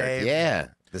tired. Dave. Yeah.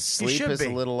 The sleep should is a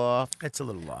be. little off. It's a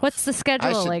little off. What's the I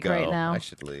schedule should like go. right now? I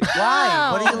should leave. Why?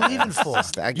 What are you leaving for?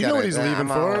 You know what he's leaving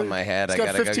I'm all for. in my head. He's I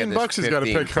got gotta 15 go get bucks this he's gotta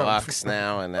 15 pick up. bucks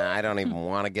now, and I don't even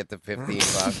want to get the 15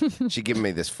 bucks. She giving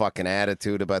me this fucking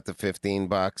attitude about the 15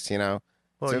 bucks, Well,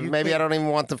 so you maybe I came- don't even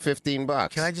want the 15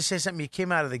 bucks. Can I just say something? You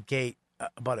came out of the gate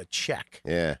about a check.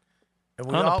 Yeah. And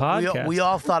On a podcast. we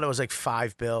all thought it was like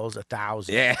 $5 bills,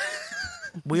 1,000. Yeah.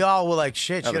 We all were like,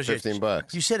 shit. Another she goes, 15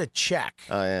 bucks. You said a check.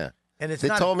 Oh, yeah. And it's They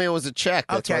not told me it was a check.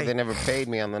 That's why Okay. they never paid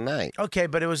me on the night. Okay,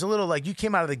 but it was a little like you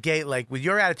came out of the gate like with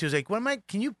your attitude. It was like, what am I?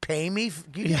 Can you pay me?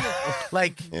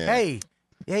 Like, hey,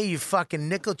 you fucking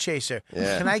nickel chaser.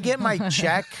 Yeah. Can I get my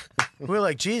check? We're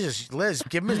like, Jesus, Liz,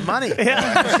 give him his money.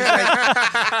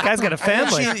 Guy's got a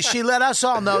family. She let us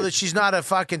all know that she's not a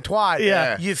fucking twat.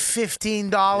 Yeah. You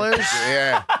 $15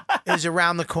 Yeah. is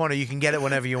around the corner. You can get it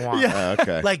whenever you want. Oh,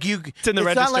 okay. Like you, It's in the not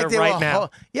register like they right were now.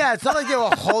 it's not like they were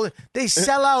holding. They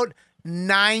sell out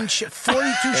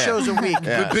 42 shows a week.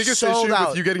 Yeah. The biggest Sold issue out.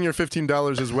 with you getting your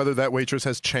 $15 is whether that waitress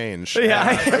has change.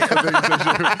 Yeah.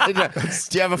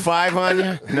 Do you have a 5 on you?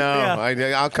 No.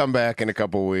 Yeah. I'll come back in a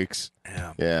couple weeks.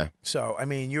 Yeah. Yeah. So I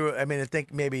mean, I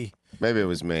think maybe. Maybe it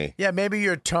was me. Yeah, maybe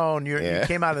your tone. You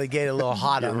came out of the gate a little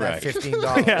hot on right. that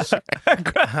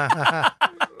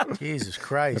 $15. Jesus I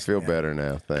Christ. feel man. better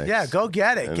now. Thanks. Yeah, go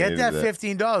get it. I Get that needed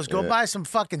 $15. Go Yeah. buy some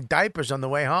fucking diapers on the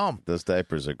way home. Those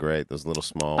diapers are great. Those little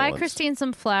small Buy ones. Christine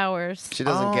some flowers. She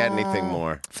doesn't get anything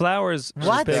more. Flowers. is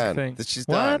What? a big Done. thing. She's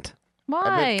what? done.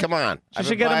 Why? Come on. I've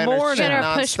should been get a buying her more shit Get her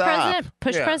now. a push nonstop. present?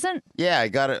 Push Yeah. present? Yeah, I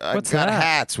got it. I What's got that?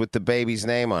 hats with the baby's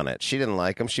name on it. She didn't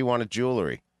like them. She wanted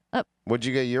jewelry. What'd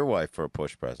you get your wife for a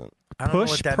push present? I don't know Push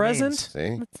what that present?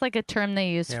 means. See? It's like a term they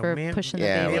use Yeah, for me and- pushing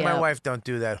Yeah, the Me baby and my out. wife don't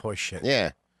do that horse shit.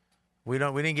 Yeah. We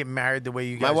didn't get married the way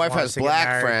you guys My wife want us has to get black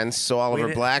married. friends, so all of We her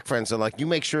didn't- black friends are like, you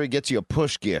make sure he gets you a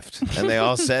push gift. And they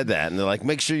all said that. And they're like,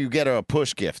 make sure you get her a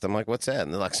push gift. I'm like, what's that?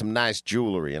 And they're like, some nice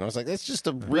jewelry. And I was like, that's just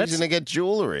a reason to get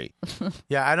jewelry.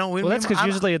 Yeah, I don't. Well, that's because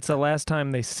usually it's the last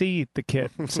time they see the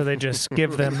kid, so they just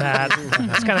give them that.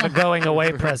 It's kind of a going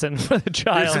away present for the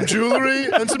child. Some jewelry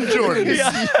and some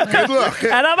Jordans. Good luck.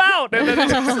 And I'm out. And then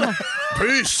it's just-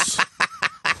 Peace.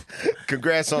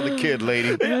 Congrats on the kid,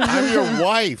 lady. I'm your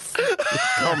wife.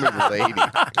 Call me lady.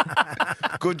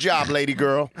 Good job, lady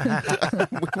girl.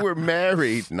 We were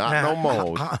married, not no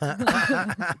more.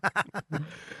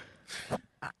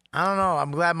 I don't know.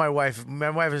 I'm glad my wife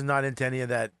is not into any of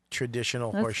that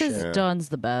traditional That's horse because shit. Dawn's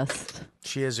the best.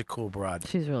 She is a cool broad.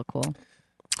 She's real cool.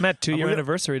 Matt, 2-year we-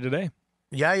 anniversary today.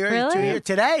 Yeah, you're Really?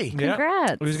 today. Yeah.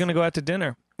 Congrats. We was going to go out to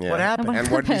dinner. Yeah. What happened? And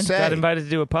what did you say? Got invited to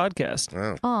do a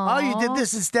podcast. Oh, you did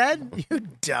this instead? You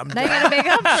dumb. Now you gotta make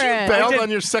up for it. Bailed on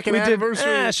your second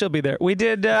anniversary. She'll be there. We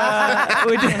did.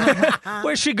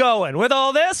 Where's she going with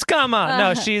all this? Come on.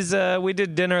 No, she's. We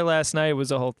did dinner last night. It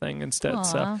was a whole thing instead.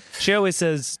 So she always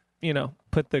says,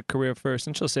 put the career first,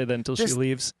 and she'll say that until she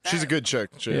leaves. She's a good chick.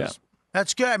 She is.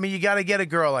 That's good. I mean, you got to get a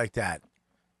girl like that.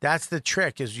 That's the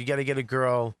trick. Is you got to get a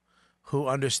girl who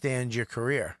understands your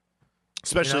career.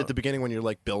 Especially at the beginning when you're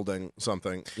like building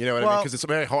something, you know what I mean? Because it's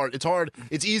very hard. It's hard.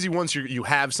 It's easy once you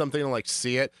have something and like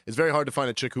see it. It's very hard to find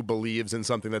a chick who believes in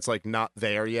something that's like not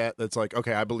there yet. That's like,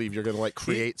 okay, I believe you're gonna like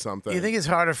create something. You think it's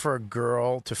harder for a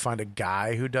girl to find a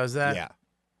guy who does that? Yeah,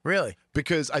 really?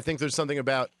 Because I think there's something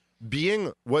about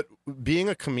being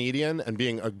a comedian and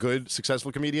being a good,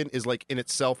 successful comedian is like in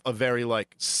itself a very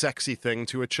like sexy thing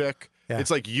to a chick. Yeah.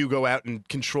 It's like you go out and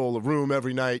control a room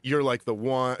every night. You're like the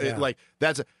one. Yeah.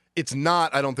 It's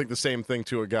not, I don't think, the same thing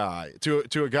to a guy.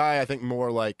 To a guy, I think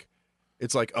more like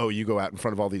it's like, oh, you go out in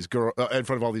front of all these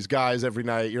guys every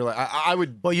night. You're like, I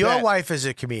would. Well, your wife is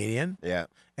a comedian. Yeah.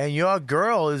 And your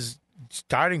girl is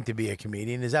starting to be a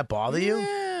comedian. Does that bother you?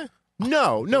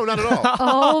 No, not at all.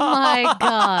 Oh my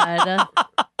God.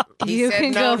 He You said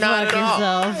can no, go not fuck at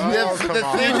all. yourself. The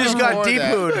thing You just got before deep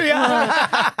that- hooed.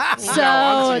 So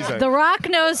I'm teasing. The Rock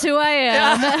knows who I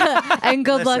am, and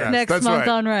good luck Listen, next that's month right.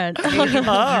 on rent.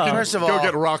 First of all, Go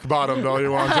get rock bottomed all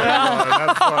you want to.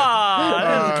 That's fine.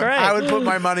 That was great. I would put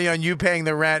my money on you paying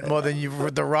the rent more than you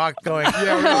with the Rock going.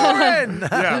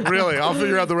 Yeah, really. I'll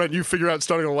figure out the rent. You figure out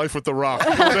starting a life with the Rock.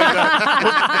 We'll, take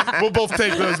that. We'll both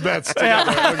take those bets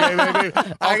together. Okay, baby?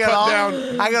 I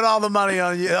got all the money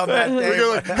on you on that day. We go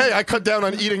like, hey, I cut down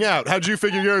on eating out. How'd you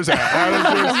figure yours out?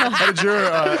 How did your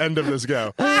end of this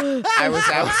go? I was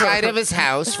outside of his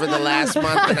house for the last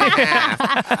month and a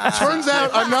half. Turns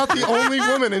out I'm not the only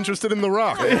woman interested in The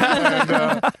Rock.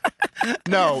 And,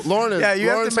 no, Lauren is.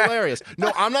 Lauren's hilarious.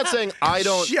 No, I'm not saying I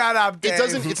don't. Shut up, Dave.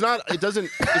 It's not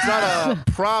a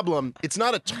problem. It's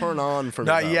not a turn on for me.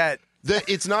 Not though. yet.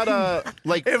 It's not a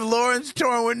like. If Lauren's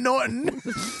touring with Norton,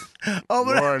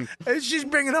 Lauren, she's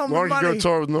bringing home Lauren the can money. go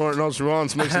tour with Norton all she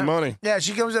wants, make some money. Yeah,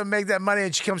 she comes up and make that money,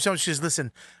 and she comes home. She says,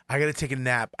 "Listen, I got to take a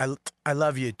nap. I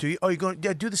love you. Do you? Oh, you going?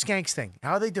 Yeah, do the skanks thing.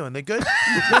 How are they doing? They good?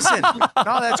 Listen, no,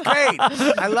 that's great.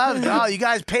 I love it. Oh, you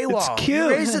guys paywall. It's cute. You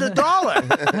raised it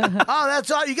 $1. Oh, that's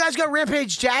all. You guys got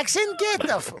Rampage Jackson? Get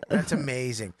the. That's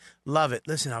amazing. Love it.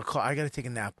 Listen, I'll call. I got to take a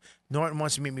nap. Norton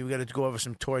wants to meet me. We got to go over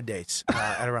some tour dates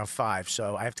at around 5,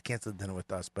 so I have to cancel the dinner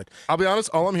with us. But I'll be honest,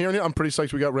 all I'm hearing here, I'm pretty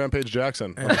psyched we got Rampage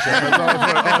Jackson. That's all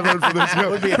I've heard for this.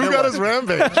 Would be a Who good got one. his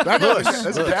Rampage?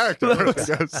 That's a character.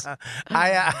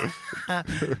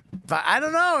 But I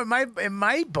don't know. It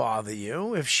might bother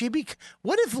you if she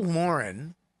What if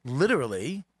Lauren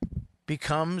literally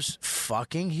becomes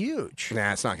fucking huge?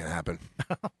 Nah, it's not gonna happen.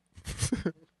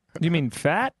 You mean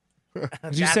fat? You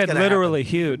That's said gonna literally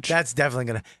happen. huge. That's definitely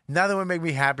gonna. Nothing would make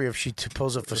me happier if she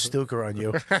pulls a Festuca on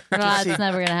you. That's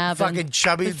never gonna happen. Fucking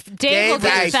chubby. Dave will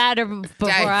get Dave. fatter before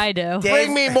Dave. I do.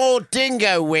 Bring me more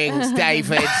dingo wings,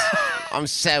 David. I'm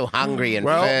so hungry and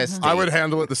Well, thirsty. I would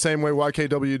handle it the same way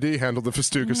YKWd handled the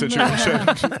Festuca situation.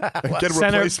 Get a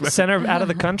replacement. Send her out of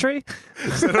the country?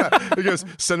 He goes,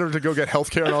 send her to go get health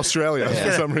care in Australia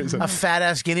for some reason. A fat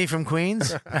ass guinea from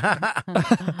Queens.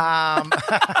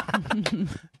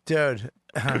 Dude.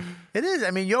 It is.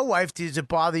 I mean, your wife, does it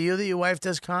bother you that your wife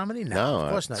does comedy? No, of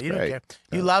course not. it's You don't great. care.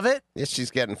 You love it? Yes,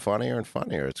 she's getting funnier and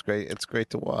funnier. It's great. It's great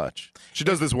to watch. She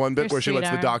does this one bit You're where she lets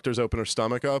the sweetheart. doctors open her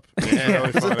stomach up. It's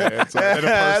really funny. It's like, in a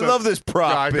I person, love this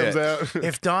prop guy bit. comes out.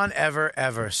 If Dawn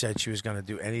ever said she was going to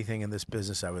do anything in this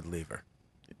business, I would leave her.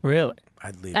 Really?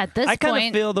 I'd leave her. At this I kinda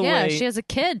point, feel the yeah, way- she has a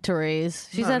kid to raise.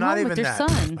 She's No, at not home with even your that.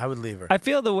 son. I would leave her. I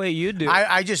feel the way you do.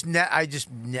 I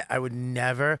would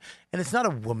never, and it's not a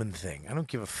woman thing. I don't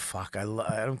give a fuck. I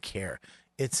don't care.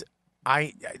 It's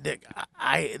there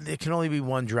can only be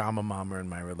one drama mama in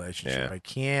my relationship. Yeah. I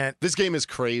can't. This game is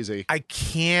crazy. I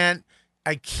can't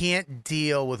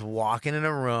deal with walking in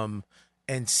a room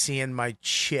and seeing my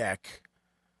chick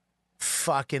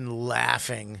fucking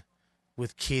laughing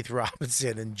with Keith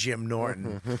Robinson and Jim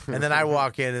Norton, and then I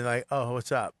walk in and like, oh,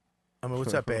 what's up? I mean,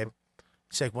 what's up, babe?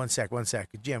 She's like, one sec,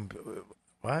 Jim.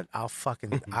 What? I'd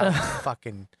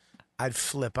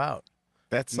flip out.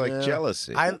 That's like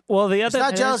jealousy. well, the It's other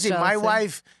not jealousy. My jealousy.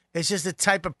 wife is just the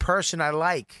type of person I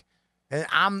like. And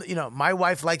my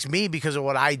wife likes me because of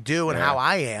what I do and how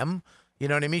I am. You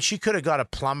know what I mean? She could have got a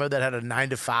plumber that had a 9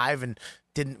 to 5 and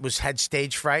had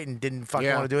stage fright and didn't fucking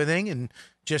want to do anything and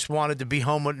just wanted to be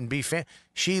home and be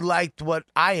She liked what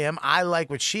I am. I like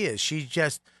what she is. She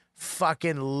just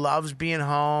fucking loves being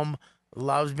home,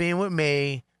 loves being with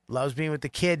me, loves being with the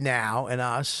kid now and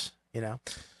us.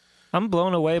 I'm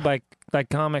blown away by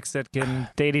comics that can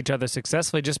date each other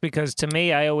successfully, just because to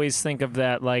me, I always think of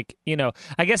that like,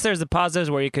 I guess there's the positives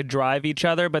where you could drive each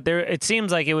other, but it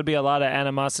seems like it would be a lot of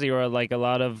animosity or like a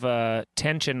lot of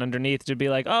tension underneath to be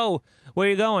like, oh, where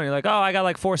are you going? You're like, oh, I got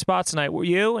like 4 spots tonight. Were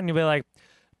you? And you'll be like,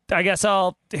 I guess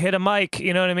I'll hit a mic,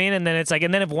 you know what I mean? And then it's like,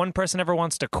 and then if one person ever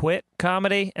wants to quit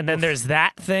comedy, and then there's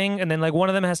that thing, and then like one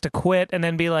of them has to quit, and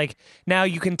then be like, now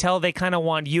you can tell they kind of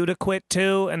want you to quit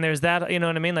too, and there's that, you know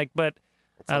what I mean? Like, but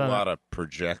It's a lot of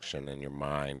projection in your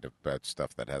mind about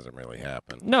stuff that hasn't really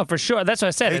happened. No, for sure. That's what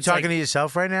I said. Are you talking to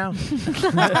yourself right now? Is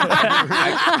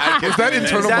that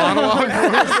internal monologue?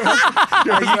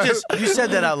 You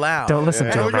said that out loud. Don't listen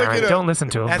to him, Aaron. Don't listen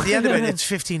to him. At the end of it, it's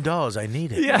 $15. I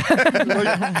need it. Yeah.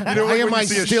 Why am I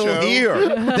still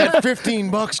here? That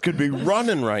 $15 could be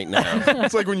running right now.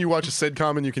 It's like when you watch a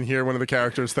sitcom and you can hear one of the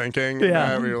characters thinking.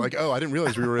 Yeah. Where you're like, oh, I didn't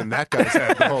realize we were in that guy's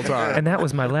head the whole time. And that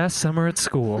was my last summer at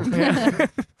school. I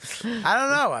don't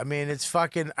know. I mean, it's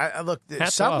fucking. Look,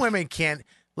 Hats some off. women can't.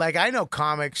 Like, I know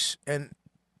comics, and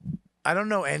I don't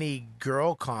know any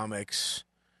girl comics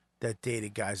that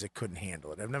dated guys that couldn't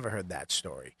handle it. I've never heard that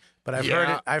story, but I've heard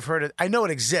it. I've heard it. I know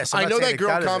it exists. I know that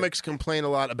girl comics complain a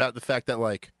lot about the fact that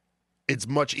like it's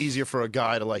much easier for a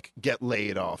guy to like get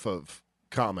laid off of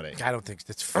comedy. I don't think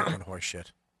that's fucking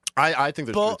horseshit. I think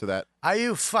there's truth to that. Are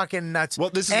you fucking nuts? Well,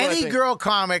 this is what I any think. girl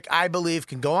comic, I believe,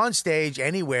 can go on stage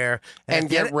anywhere And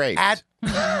get raped.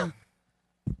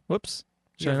 Whoops.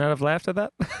 Should I not have laughed at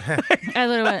that? I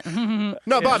literally went.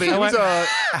 No, Bobby, it was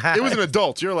an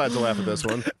adult. You're allowed to laugh at this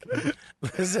one.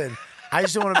 Listen, I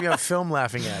just don't want to be on film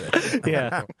laughing at it.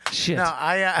 Yeah. Shit. No,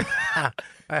 I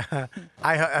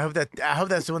hope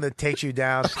that's the one that takes you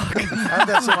down. I hope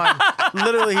that's the one.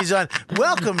 Literally, he's on.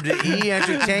 Welcome to E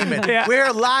Entertainment. Yeah.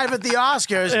 We're live at the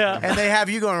Oscars, and they have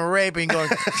you going raping, going,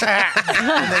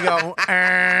 and they go.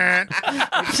 Yeah,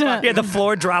 the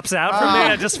floor drops out from me.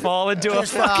 I just fall into a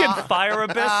fucking fire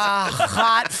abyss.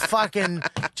 Hot fucking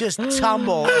just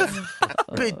tumble.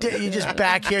 You're just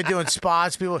back here doing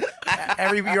spots. People,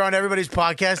 you're on everybody's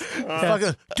podcast.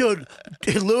 Fucking dude,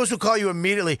 Lewis will call you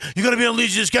immediately. You're gonna be on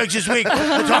Legion's Gigs this week.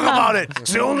 We'll talk about it.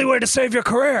 It's the only way to save your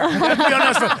career.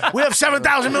 We have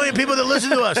 7,000 million people that listen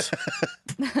to us.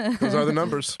 Those are the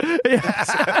numbers. Those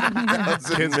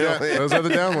are the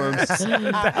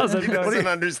downloads. He doesn't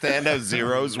understand how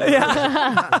zeros work.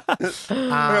 Yeah,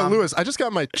 Lewis, I just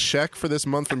got my check for this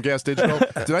month from Gas Digital.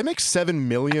 Did I make $7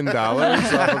 million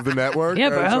off of the network? Yeah,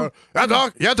 bro.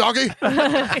 Yeah, doggy.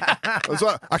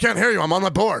 I can't hear you. I'm on my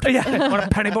board. Yeah. Want a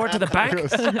penny board to the bank?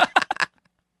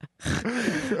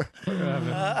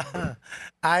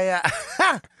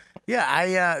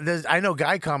 I know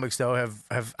guy comics though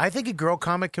have I think a girl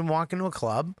comic can walk into a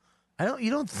club.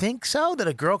 You don't think so that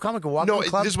a girl comic can walk into a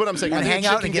club? This is what I'm saying. And I think hang a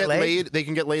chick out and can get laid. They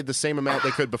can get laid the same amount they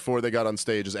could before they got on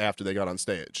stage as after they got on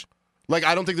stage. Like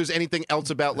I don't think there's anything else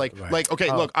about look I when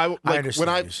understand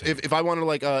I what you're saying. if I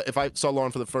wanted to if I saw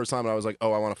Lauren for the first time and I was like,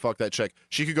 oh, I want to fuck that chick,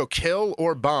 she could go kill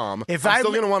or bomb. I'm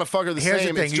still gonna want to fuck her the Here's the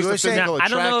same. thing, It's you just were a saying- physical I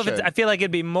attraction. don't know if it's. I feel like it'd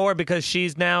be more because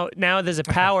she's now there's a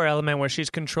power element where she's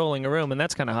controlling a room, and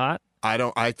that's kind of hot.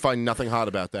 I find nothing hot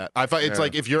about that. I find it's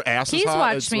like if your ass is He's hot.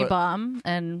 watched it's me like- bomb,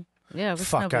 and yeah, it was no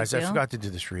Fuck, big guys, I deal. forgot to do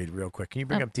this read real quick. Can you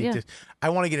bring Oh, up deep yeah. dish? I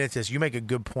want to get into this. You make a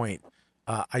good point.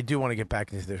 I do want to get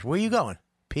back into this. Where are you going?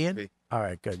 Peeing? All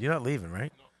right, good. You're not leaving,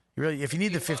 right? You really? If you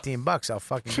need the $15, I'll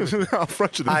fucking give it. I'll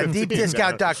front you the 15.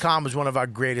 DeepDiscount.com is one of our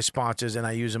greatest sponsors, and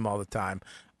I use them all the time.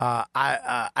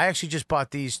 I actually just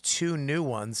bought these 2 new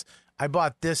ones. I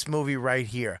bought this movie right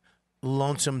here,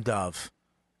 Lonesome Dove.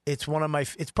 It's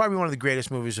it's probably one of the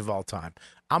greatest movies of all time.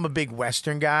 I'm a big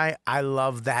Western guy. I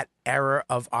love that era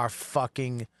of our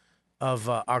country,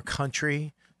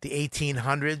 the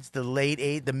 1800s,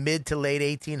 the mid to late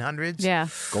 1800s. Yeah.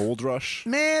 Gold Rush.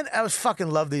 Man, I was fucking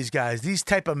love these guys. These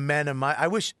type of men I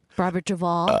wish. Robert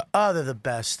Duvall. They're the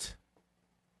best.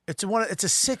 It's a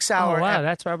 6-hour. Oh wow,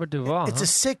 that's Robert Duvall. It's a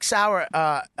 6-hour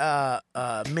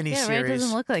miniseries. Yeah, right.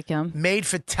 Doesn't look like him. Made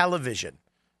for television.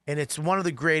 And it's one of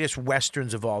the greatest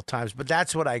Westerns of all times. But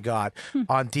that's what I got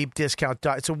on Deep Discount.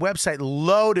 It's a website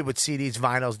loaded with CDs,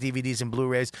 vinyls, DVDs, and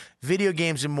Blu-rays, video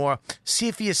games, and more. See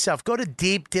it for yourself. Go to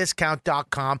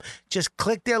deepdiscount.com. Just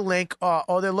click their link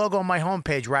or their logo on my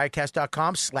homepage,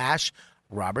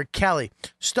 riotcast.com/Robert Kelly.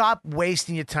 Stop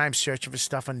wasting your time searching for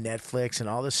stuff on Netflix and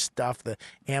all this stuff. The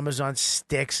Amazon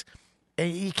sticks.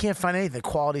 And you can't find anything. The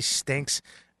quality stinks.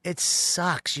 It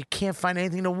sucks. You can't find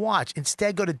anything to watch.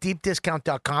 Instead, go to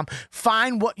deepdiscount.com.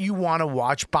 Find what you want to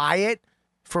watch. Buy it.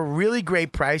 for a really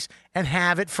great price and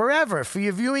have it forever for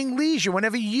your viewing leisure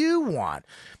whenever you want.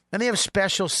 And they have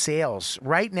special sales.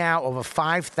 Right now, over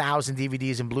 5,000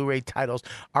 DVDs and Blu-ray titles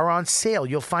are on sale.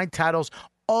 You'll find titles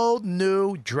old,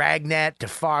 new, Dragnet,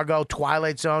 DeFargo,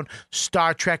 Twilight Zone,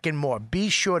 Star Trek, and more. Be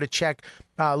sure to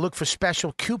look for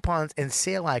special coupons and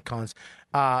sale icons.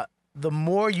 The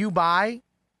more you buy,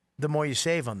 the more you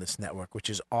save on this network, which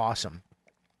is awesome.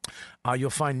 You'll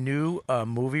find new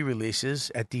movie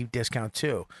releases at deep discount,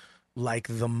 too, like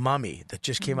The Mummy that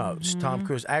just came out. It's Tom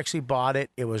Cruise. I actually bought it.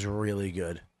 It was really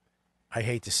good. I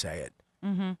hate to say it.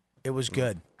 It was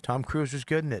good. Tom Cruise was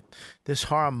good in it. This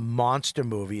horror monster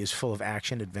movie is full of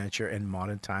action, adventure, and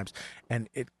modern times, and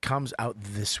it comes out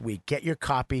this week. Get your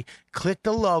copy. Click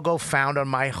the logo found on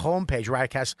my homepage,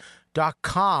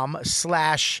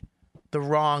 riotcast.com/the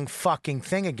wrong fucking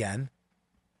thing again.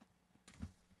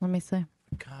 Let me see.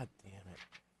 God damn it.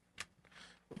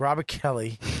 Robert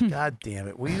Kelly. God damn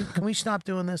it. Can we stop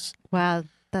doing this? Wow.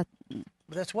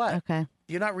 That's what? Okay.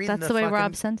 You're not reading That's the way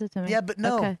Rob sent it to me. Yeah, but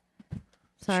no. Okay.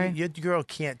 Sorry. Your girl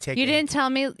can't take You it. didn't tell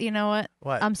me. You know what?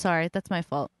 What? I'm sorry. That's my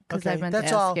fault. Because I meant that's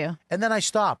to ask all. you. And then I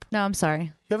stop. No, I'm sorry.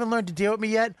 You haven't learned to deal with me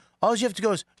yet? All you have to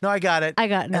go is, no, I got it. No,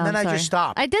 and then I'm I sorry. just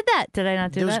stop. I did that. Did I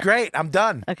not do that? It was great. I'm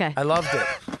done. Okay. I loved it.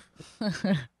 I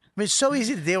mean, it's so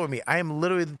easy to deal with me. I am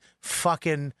literally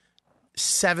fucking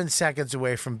 7 seconds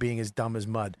away from being as dumb as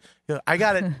mud. I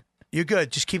got it. You're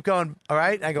good. Just keep going. All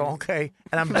right? I go, okay.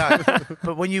 And I'm done.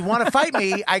 But when you want to fight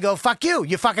me, I go, fuck you.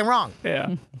 You're fucking wrong.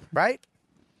 Yeah. Right?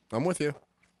 I'm with you.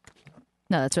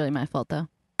 No, that's really my fault, though.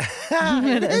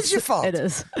 It is your fault. It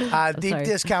is.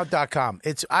 Deepdiscount.com.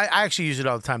 I actually use it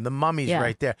all the time. The Mummy's Yeah.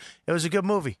 right there. It was a good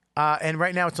movie. And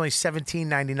right now it's only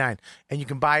 $17.99. And you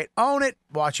can buy it, own it,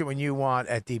 watch it when you want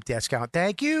at Deep Discount.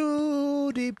 Thank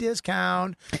you, Deep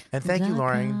Discount. And thank you,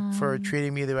 Lauren, for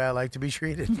treating me the way I like to be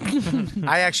treated.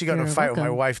 I actually got in a You're fight with my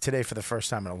welcome. wife today for the first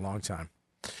time in a long time.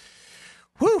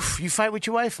 Woof. You fight with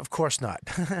your wife? Of course not.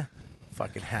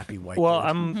 Fucking happy white Well,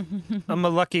 dude. I'm a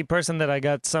lucky person that I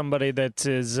got somebody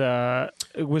that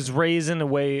was raised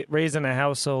in a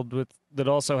household that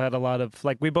also had a lot of,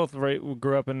 like, we both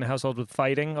grew up in a household with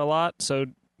fighting a lot. So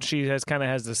she has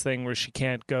this thing where she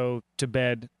can't go to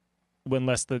bed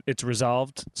unless it's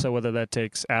resolved. So whether that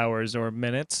takes hours or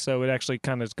minutes, so it actually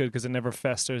kind of is good because it never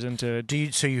festers into.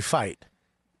 So you fight?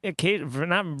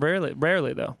 Not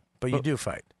rarely though. But you do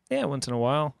fight. Yeah, once in a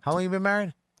while. How long you been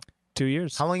married? 2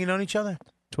 years. How long you known each other?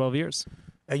 12 years.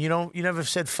 And you never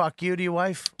said fuck you to your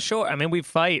wife? Sure. I mean, we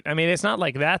fight. I mean, it's not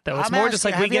like that though. It's I'm more asking, just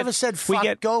like have you ever said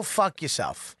go fuck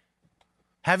yourself?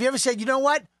 Have you ever said, you know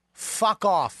what? Fuck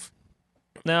off.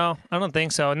 No, I don't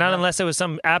think so. Not unless it was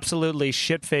some absolutely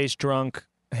shit-faced drunk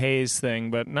haze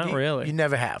thing, but not really. You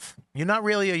never have. You're not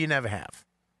really, or you never have.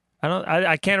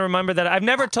 I can't remember that. I've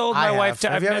never told my wife to.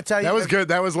 Have you ever tell That was good.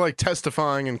 That was like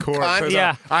testifying in court.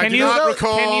 Yeah. I Can do you- not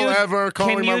recall can you- ever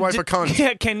calling can my you wife a cunt.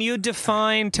 Yeah, can you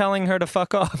define telling her to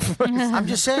fuck off? I'm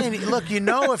just saying, look, you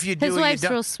know if you do His and you wife's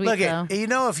don't. real sweet, look, though. You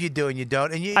know if you do and you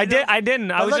don't. And you I know- didn't.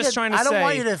 I But was look just at- trying to I don't say.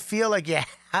 want you to feel like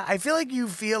I feel like you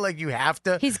feel like you have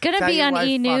to. He's gonna tell be your on wife,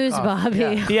 E! fuck News, off. Bobby.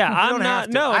 Yeah, Yeah, You I'm don't not. have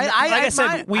to. No, like I said,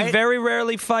 admire- we very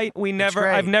rarely fight. We never.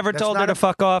 great. I've never That's told her not to a-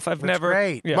 fuck off. I've that's never.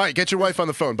 great. Yeah. Mike, get your wife on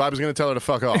the phone. Bobby's going to tell her to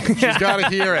fuck off. She's got to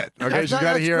hear it. Okay, she's got to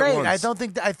That's hear great. it once.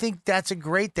 I think that's a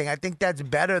great thing. I think that's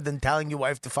better than telling your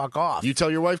wife to fuck off. You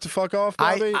tell your wife to fuck off,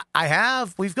 Bobby? I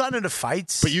have. We've gotten into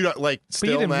fights. But you don't like But you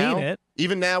still didn't now. mean it.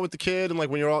 Even now with the kid and like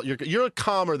when you're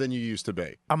calmer than you used to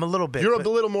be. I'm a little bit. You're but a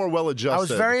little more well adjusted. I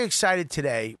was very excited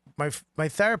today. My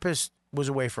therapist was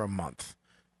away for a month.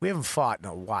 We haven't fought in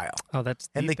a while. Oh, that's.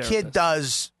 And the kid therapist.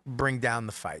 does bring down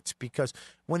the fights because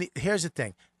here's the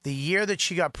thing: the year that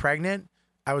she got pregnant,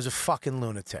 I was a fucking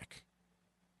lunatic.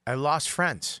 I lost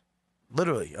friends,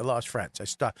 literally. I lost friends.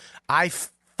 I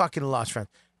fucking lost friends.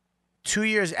 2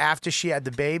 years after she had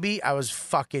the baby, I was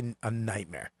fucking a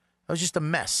nightmare. I was just a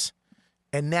mess.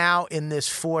 And now in this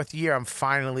fourth year,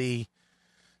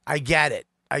 I get it.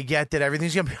 I get that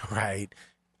everything's gonna be all right.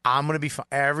 I'm going to be fine.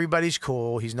 Everybody's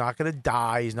cool. He's not going to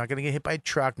die. He's not going to get hit by a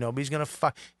truck. Nobody's going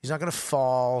to He's not going to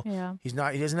fall. Yeah. He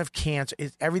doesn't have cancer.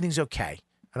 Everything's okay.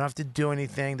 I don't have to do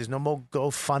anything. There's no more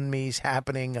GoFundMe's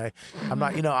happening. I'm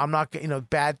not,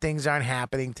 bad things aren't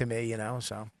happening to me,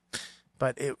 so.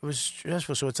 But it was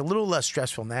stressful. So it's a little less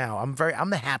stressful now. I'm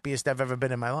the happiest I've ever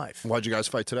been in my life. Why'd you guys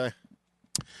fight today?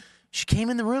 She came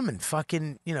in the room and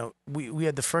fucking, we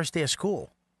had the first day of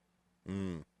school.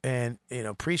 And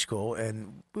preschool,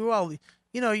 and we were all,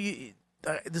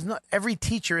 there's not every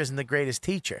teacher isn't the greatest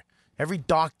teacher. Every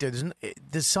doctor,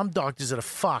 there's some doctors that are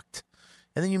fucked,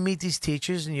 and then you meet these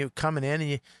teachers, and you're coming in, and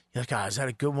you're like, is that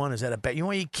a good one? Is that a bad? You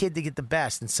want your kid to get the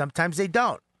best, and sometimes they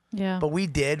don't. Yeah. But we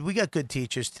did. We got good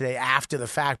teachers today after the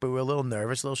fact, but we were a little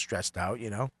nervous, a little stressed out, you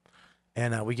know.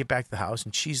 And we get back to the house,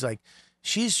 and she's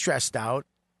stressed out.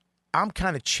 I'm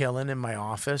kind of chilling in my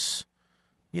office.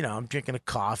 You know, I'm drinking a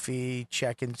coffee,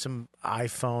 checking some new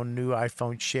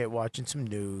iPhone shit, watching some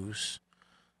news.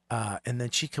 And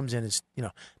then she comes in and, you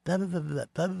know, blah, blah, blah, blah,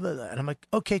 blah, blah, blah. And I'm like,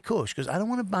 okay, cool. She goes, I don't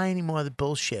want to buy any more of the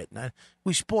bullshit. And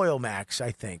we spoil Max,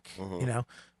 I think, you know.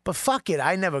 But fuck it.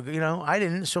 I never, you know, I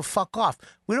didn't, so fuck off.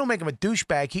 We don't make him a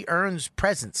douchebag. He earns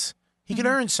presents. He can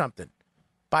earn something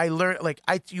by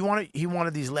he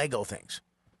wanted these Lego things.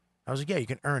 I was like, yeah, you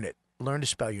can earn it. Learn to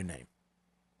spell your name.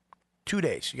 2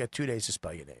 days. You got 2 days to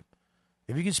spell your name.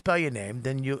 If you can spell your name,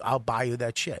 then I'll buy you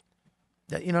that shit.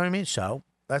 You know what I mean? So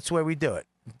that's the way we do it.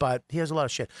 But he has a lot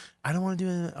of shit. I don't want to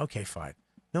do anything. Okay, fine.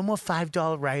 No more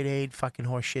 $5 Rite Aid fucking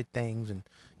horseshit things. And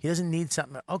he doesn't need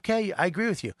something. Okay, I agree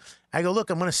with you. I go, look,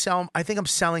 I'm going to sell. I think I'm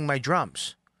selling my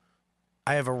drums.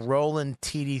 I have a Roland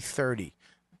TD-30,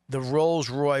 the Rolls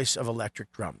Royce of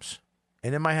electric drums.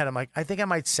 And in my head, I'm like, I think I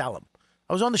might sell them.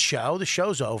 I was on the show. The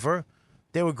show's over.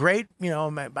 They were great. You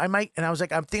know, I might. And I was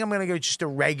like, I think I'm going to go just a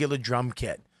regular drum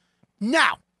kit. No.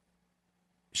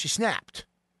 She snapped.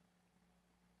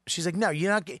 She's like, no,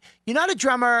 you're not a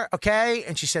drummer, okay?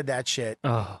 And she said that shit.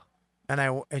 Oh.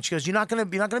 And she goes, you're not gonna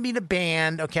be in a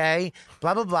band, okay?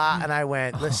 Blah blah blah. And I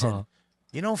went, listen,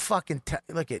 you don't fucking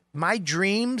look at my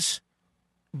dreams.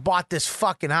 Bought this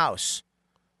fucking house.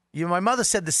 You know, my mother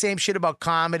said the same shit about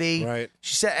comedy. Right.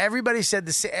 She said everybody said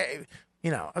the same.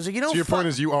 You know, I was like, you know. So your point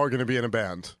is, you are going to be in a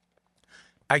band.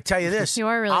 I tell you this, You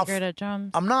are really good at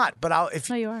drums. I'm not, but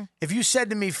No, you are. If you said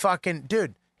to me, fucking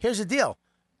dude, here's the deal.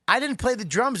 I didn't play the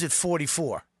drums at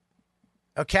 44.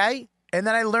 Okay? And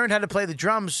then I learned how to play the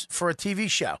drums for a TV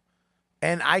show.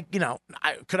 And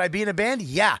could I be in a band?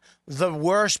 Yeah. The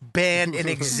worst band in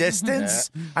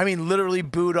existence. I mean, literally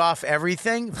booed off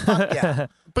everything. Fuck yeah.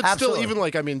 But Absolutely. still,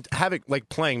 even having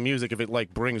playing music, if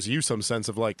it brings you some sense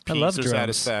of peace I love or drums.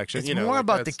 satisfaction. It's more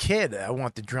about the kid. I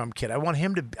want the drum kid. I want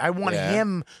him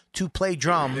to play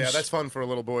drums. Yeah, that's fun for a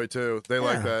little boy too. They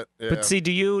like that. Yeah. But see,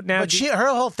 do you now? But her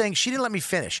whole thing, she didn't let me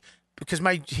finish because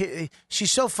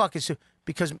she's so fucking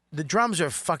because the drums are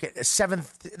fucking they're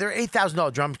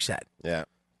 $8,000 drum set. Yeah.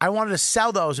 I wanted to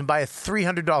sell those and buy a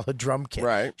 $300 drum kit.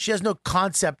 Right. She has no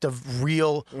concept of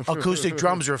real acoustic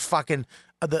drums or fucking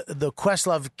the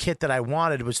Questlove kit that I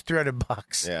wanted was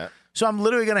 $300. Yeah. So I'm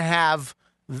literally gonna have.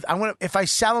 If I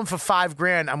sell them for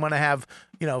 $5,000, I'm gonna have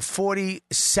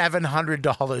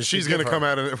 $4,700. She's going to come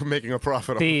out and making a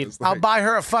profit on this. I'll buy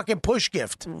her a fucking push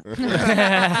gift.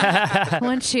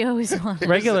 One she always wanted.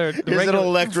 Here's an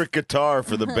electric guitar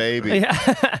for the baby.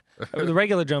 Yeah. The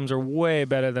regular drums are way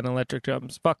better than electric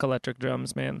drums. Fuck electric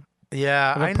drums, man.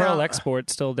 Yeah, the I Pearl know.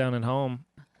 Export's still down at home.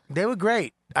 They were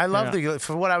great. I loved it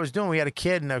for what I was doing. We had a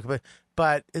kid,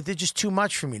 but they're just too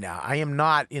much for me now. I am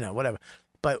not, whatever.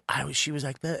 But she was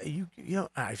like,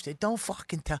 I said, don't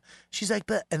fucking tell. She's like,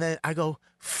 but, and then I go,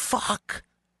 fuck.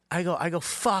 I go,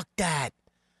 fuck that.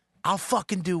 I'll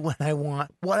fucking do what I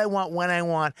want, when I want,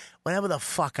 whenever the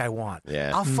fuck I want.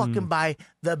 Yeah. I'll fucking buy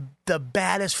the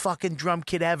baddest fucking drum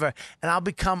kit ever, and I'll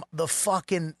become the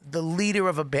leader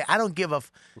of a band. I don't give a.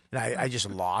 And I just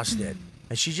lost it,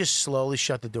 and she just slowly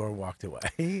shut the door and walked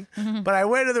away. But I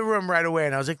went to the room right away,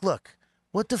 and I was like, look,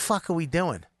 what the fuck are we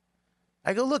doing?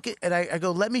 I go, look, and I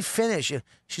go, let me finish. And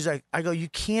she's like, I go, you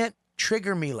can't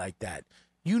trigger me like that.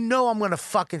 You know I'm going to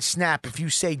fucking snap if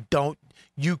you say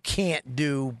you can't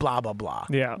do blah, blah, blah.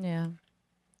 Yeah. Yeah.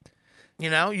 You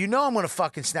know I'm going to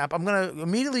fucking snap. I'm going to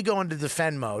immediately go into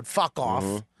defend mode. Fuck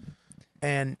off.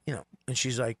 And, and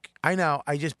she's like, I know.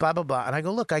 I just blah, blah, blah. And I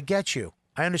go, look, I get you.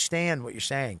 I understand what you're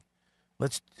saying.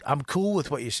 I'm cool with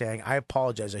what you're saying. I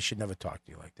apologize. I should never talk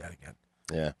to you like that again.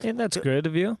 Yeah. And that's good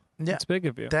of you. Yeah. That's big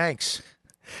of you. Thanks.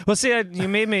 Well, see, you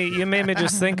made me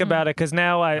just think about it because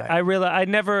now I realize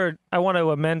I want to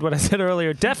amend what I said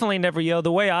earlier. Definitely never yell.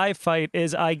 The way I fight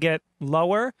is I get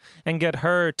lower and get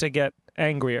her to get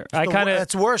angrier.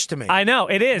 That's worse to me. I know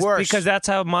it is Worse. because that's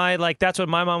how that's what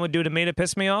my mom would do to me to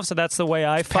piss me off. So that's the way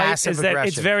I fight. Passive is that aggression.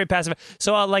 it's very passive.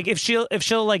 So I'll, if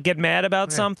she'll get mad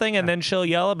about something and then she'll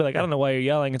yell, I'll be like, I don't know why you're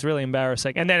yelling. It's really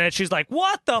embarrassing. And then she's like,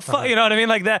 what the fuck? You know what I mean?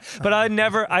 Like that. But I've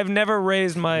never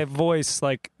raised my voice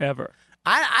ever.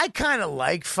 I kind of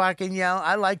like fucking yell.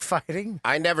 I like fighting.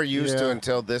 I never used to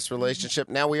until this relationship.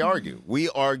 Now we argue. We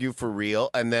argue for real,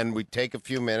 and then we take a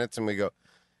few minutes and we go,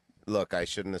 look, I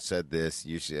shouldn't have said this.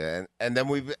 You should, and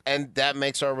then and that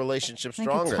makes our relationship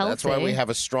stronger. That's why we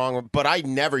have a strong. But I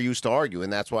never used to argue,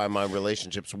 and that's why my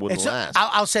relationships wouldn't last.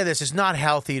 I'll say this: it's not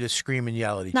healthy to scream and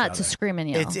yell at each other. Not to scream and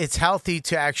yell. It's healthy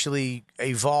to actually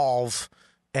evolve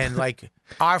And like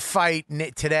our fight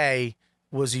today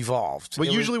was evolved. But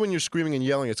It usually when you're screaming and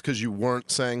yelling, it's because you weren't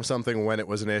saying something when it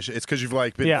was an issue. It's because you've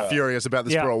like been Yeah. furious about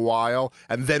this Yeah. for a while,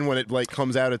 and then when it like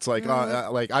comes out, it's like,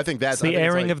 like I think that's It's the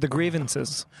airing of the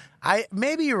grievances.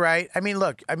 maybe you're right. I mean,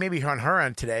 look, I may be on her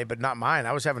end today, but not mine.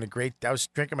 I was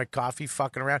drinking my coffee,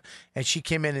 fucking around, and she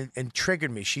came in and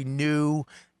triggered me. She knew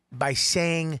by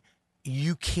saying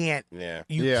you can't,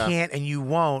 you can't, and you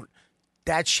won't.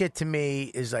 That shit to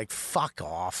me is like fuck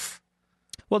off.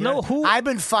 Well, I've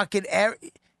been fucking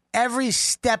every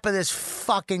step of this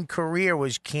fucking career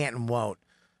was can't and won't.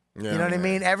 You know what I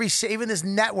mean? Even this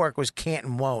network was can't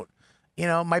and won't. You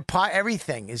know,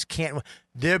 everything is can't.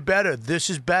 They're better. This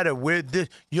is better.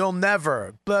 You'll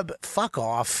never. But fuck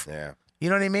off. Yeah. You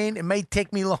know what I mean? It may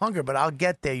take me longer, but I'll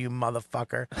get there, you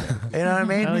motherfucker. You know what I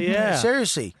mean? Hell yeah.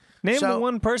 Seriously. Name the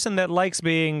one person that likes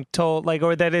being told, like,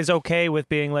 or that is okay with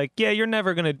being like, yeah, you're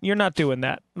not doing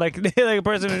that. Like a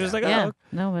person who's just like, Yeah, oh.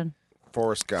 no one.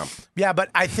 Forrest Gump. Yeah,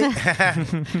 but I think.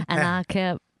 And I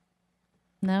kept.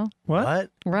 No.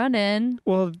 What? Running.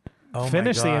 Well,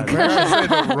 finish the God. impression. I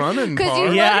say the running 'Cause you part.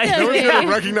 looked at No one's me. gonna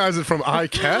recognize it from I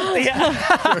Kept. I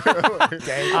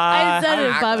said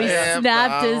it. Bobby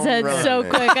snapped his head so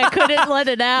quick. I couldn't let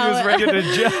it out. He was ready to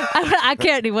jump. I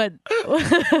can't even.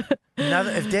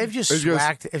 If Dave just He goes,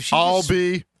 swacked, if she I'll just,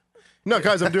 be. No,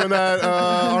 guys, I'm doing that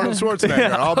Arnold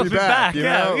Schwarzenegger. I'll be back. You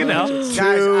know? You know.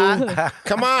 guys,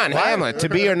 Come on, Hamlet. To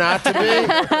be or not to be?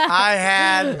 I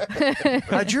had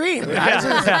a dream. Guys,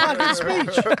 it's a fucking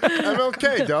speech. I'm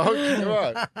okay, dog. Come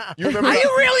on. You remember Are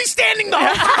you really standing the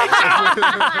whole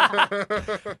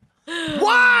time?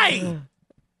 Why?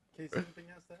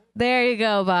 There you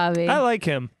go, Bobby. I like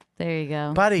him. There you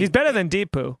go. Buddy. He's better than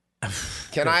Deepu.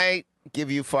 Can I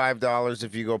give you $5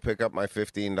 if you go pick up my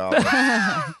 $15?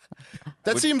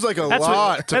 That seems like a That's what-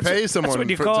 lot to that's- pay that's someone. what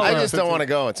you for, call I it. just don't want to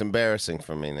go. It's embarrassing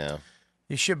for me now.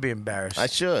 You should be embarrassed. I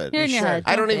should. You're in your head.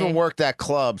 I don't Don't even be. work that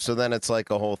club, so then it's like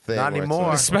a whole thing. Not where it's anymore.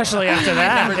 like- Especially after I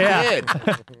that. never Yeah. did.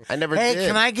 I never Hey, did.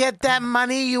 can I get that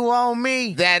money you owe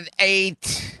me? That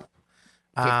 $15.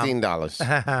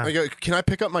 I go, can I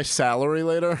pick up my salary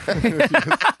later?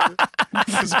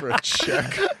 Just for a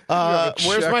check.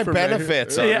 Where's check my for me.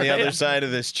 benefits on the other side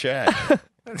of this check?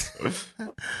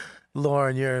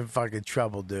 Lauren, you're in fucking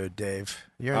trouble, dude, Dave.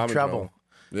 You're in I'm in trouble.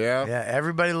 Yeah, Yeah,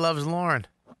 everybody loves Lauren.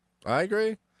 I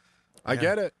agree. I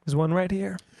get it. There's one right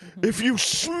here. If you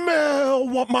smell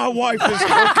what my wife is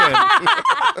cooking.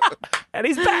 And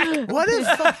he's back. What if?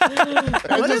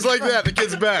 And just like that, the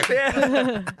kid's back.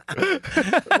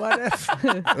 What if?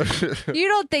 You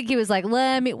don't think he was like,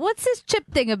 what's this chip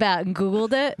thing about? And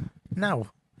Googled it? No,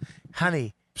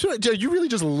 honey. So, are you really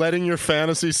just letting your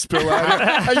fantasy spill out?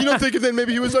 And you don't think that then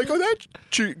maybe he was like, oh, that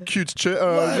cute chick.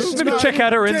 Maybe check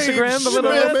out her Instagram a little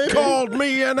Smith bit. called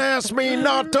me and asked me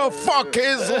not to fuck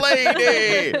his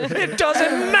lady. It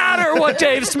doesn't matter what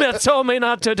Dave Smith told me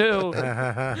not to do.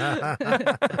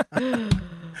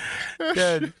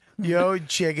 Dude, your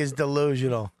chick is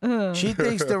delusional. She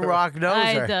thinks The Rock knows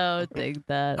I her. don't think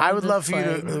that. I I'm would just love for you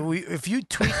playing. to, if you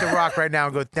tweet The Rock right now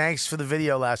and go, thanks for the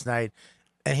video last night,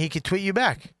 and he could tweet you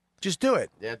back. Just do it.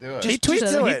 Yeah, do it. Just He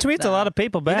tweets. do He it. tweets a lot of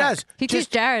people He back. does. He tweets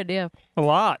Jared, yeah. A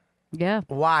lot. Yeah.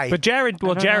 Why? But Jared.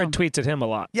 Well, don't Jared know. tweets at him a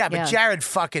lot. Yeah, but Yeah. Jared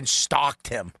fucking stalked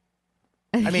him.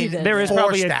 I mean, There is forced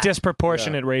probably a that.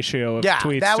 disproportionate ratio of Yeah,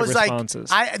 tweets that to was like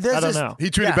responses. I don't know. He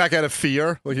tweeted Yeah. back out of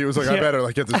fear. Like he was like, I Yeah. better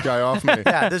like get this guy off me.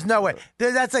 Yeah, there's no way.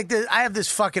 That's like I have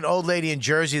this fucking old lady in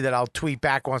Jersey that I'll tweet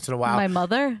back once in a while. My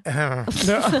mother?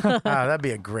 Oh, that'd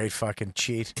be a great fucking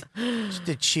cheat. Just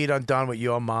to cheat on Dawn with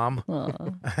your mom.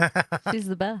 She's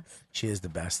the best. She is the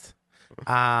best.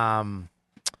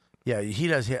 Yeah, he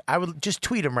does. I would just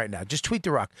tweet him right now. Just tweet The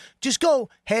Rock. Just go,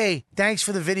 hey, thanks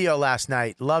for the video last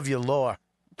night. Love you, Laura.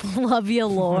 Love you,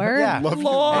 Lore. Yeah,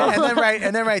 Laura.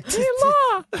 and then right.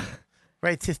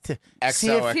 Right. See if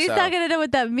XOXO. He's not going to know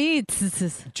what that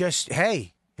means. just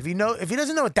hey, if he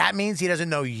doesn't know what that means, he doesn't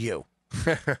know you.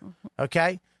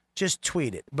 Okay, just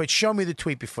tweet it, but show me the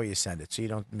tweet before you send it, so you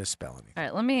don't misspell anything. All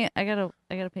right, I gotta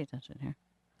pay attention here.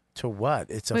 To what?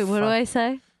 It's a Wait, what do I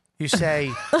say? You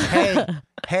say,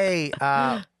 hey,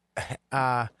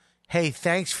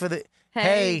 thanks for the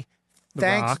Hey.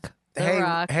 thanks. Rock. The Hey,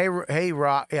 Rock. hey,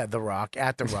 Rock. Yeah, The Rock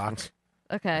at The Rock.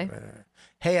 Okay.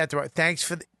 Hey, at The Rock. Thanks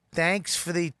for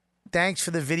the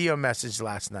video message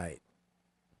last night.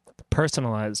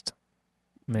 Personalized.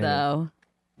 Maybe. So,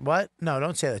 What? No,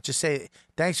 don't say that. Just say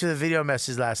thanks for the video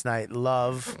message last night.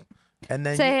 Love, and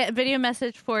then say a video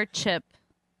message for Chip.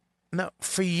 no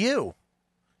for you.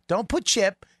 Don't put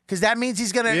Chip because that means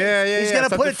he's gonna Yeah, gonna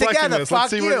stop put it deflecting together. this. Fuck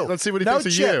Let's see you. let's see what he no thinks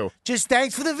of chip. you. Just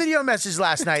thanks for the video message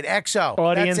last night, XO.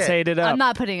 Audience That's it. ate it up. I'm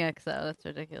not putting XO. That's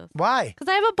ridiculous. Why?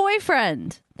 Because I have a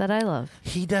boyfriend that I love.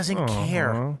 He doesn't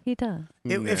care. He does.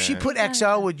 If she put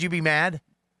XO, would you be mad?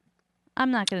 I'm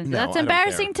not going to do No, that. I That's don't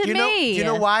embarrassing to You me. know, you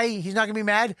know why he's not going to be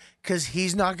mad? Because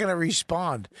he's not going to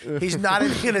respond. He's not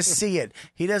even going to see it.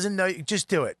 He doesn't know. Just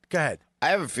do it. Go ahead. I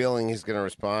have a feeling he's going to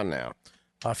respond now.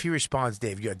 If he responds,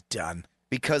 Dave, you're done.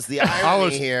 Because the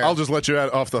irony here. I'll just let you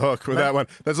out off the hook with that one.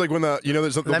 That's like when there'll Let be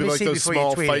me like see those before you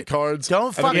small tweet fight it. cards. Don't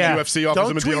and then fucking- the UFC offers don't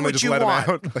them a tweet deal and they what just you let want.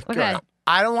 him out. Like, go Okay. ahead.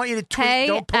 I don't want you to tweet. Hey,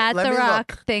 Don't put, at let The me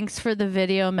Rock, look. thanks for the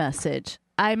video message.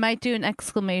 I might do an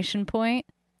exclamation point,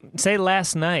 Say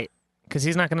last night, because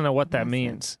he's not going to know what that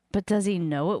means. but does he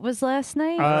know it was last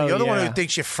night? Oh, You're the one yeah. who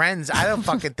thinks you're friends. I don't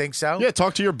fucking think so. Yeah,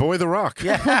 talk to your boy, The Rock.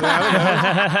 Yeah.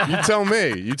 I don't know. You tell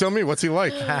me. You tell me. What's he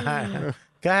like?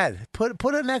 Go ahead. Put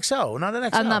an XO, not an XO.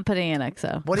 I'm not putting an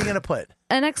XO. What are you going to put?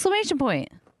 An exclamation point.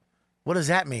 What does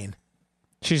that mean?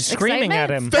 She's screaming at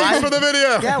him. Thanks for the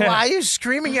video. Yeah, why are you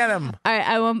screaming at him? All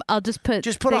right, I'll just put.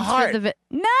 Just put a thanks for heart. the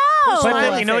no. But then,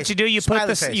 Smiley you know what face. you do? You put Smiley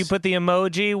the face. you put the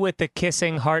emoji with the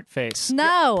kissing heart face.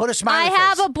 No. Put a smiley I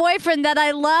have face. a boyfriend that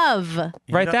I love.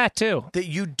 Write know- that too. That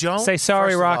you don't Say sorry,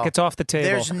 first of Rock. all, It's off the table.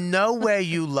 There's no way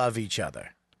you love each other.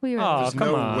 We were. Oh, There's come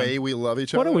no on. way we love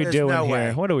each What other. are we There's doing no here?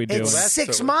 way. What are we doing? It's That's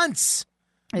 6 so- months.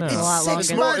 it's It's a lot 6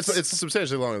 longer. months. It's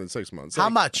substantially longer than 6 months. How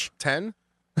much? 10?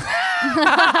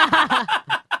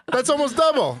 That's almost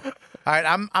double. All right,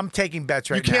 I'm taking bets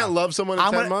right You now. can't love someone in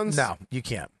I'm 10 gonna- months? No, you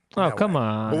can't. Oh, No come way.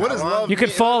 on. Well, what does love You could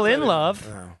mean? fall What does in that love.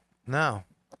 No,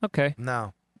 Okay.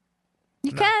 no.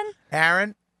 You can.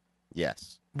 Aaron,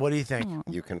 Yes. what do you think?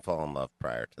 You can fall in love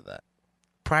prior to that.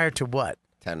 Prior to what?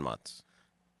 10 months.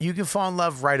 You can fall in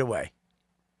love right away.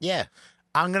 Yeah.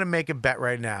 I'm going to make a bet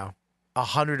right now.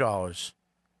 $100.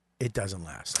 It doesn't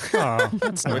last. Oh,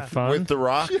 that's not fun. With The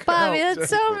Rock? Bobby, that's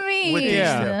so mean. With these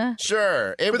Yeah.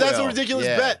 Sure. It But that's a will. ridiculous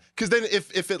Yeah. bet. Because then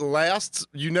if it lasts,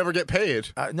 you never get paid.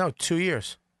 No, 2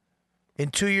 years. In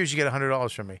 2 years, you get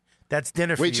 $100 from me. That's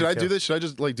dinner for you. Wait, should I too. do this? Should I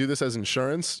just do this as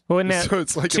insurance? Well, now, So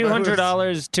it's like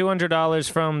 $200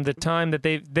 from the time that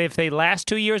if they last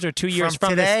 2 years or 2 years from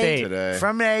today, this date. Today.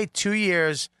 From today, 2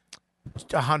 years,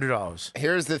 $100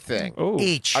 Here's the thing. Ooh.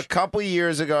 each. A couple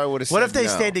years ago, I would have said What if they no.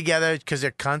 stayed together because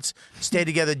they're cunts? Stayed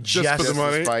together just for the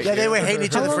money? Spite Yeah, they you. were hating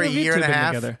each How other long for a have you year two and a been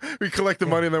half. together? We collect the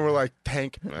money and then we're like,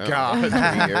 thank Well, God.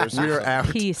 3 years. We are out.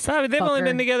 Peace. Bobby, they've only fucker.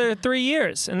 been together 3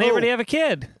 years, and they Who? already have a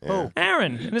kid. Who?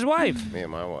 Aaron and his wife. Me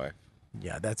and my wife.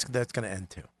 Yeah, that's going to end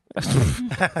too.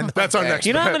 That's our next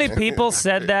You know how bet. many people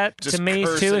said that Just to me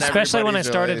cursing too, especially when I everybody's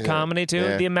started eyes. comedy too.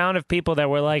 Yeah. The amount of people that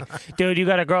were like, "Dude, you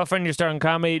got a girlfriend? You're starting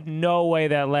comedy? No way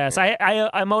that lasts."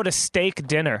 I'm owed a steak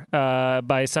dinner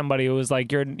by somebody who was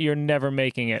like, "You're never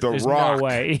making it. The There's Rock. no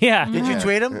way." Yeah. Did you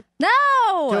tweet him? No.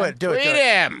 Do it. Do Tweet it.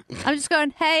 him. I'm just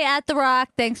going, hey, at The Rock,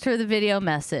 thanks for the video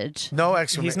message. No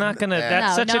exclamation. He's not gonna. Yeah.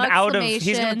 That's No, such no an out of. He's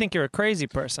gonna exclamation. think you're a crazy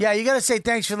person. Yeah, you got to say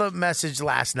thanks for the message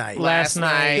last night. Last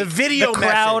night, The video the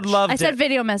crowd message. loved I said it.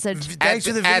 video message. Thanks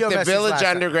for the video At the message Village last night.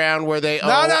 Underground where they owe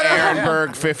No, no, no. Aaron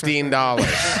Berg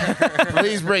 $15.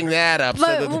 Please bring that up so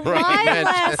But that the why right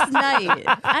last night?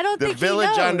 I don't The think Village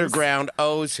he knows. Underground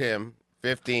owes him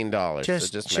 $15. Just,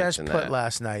 so just just mention put that.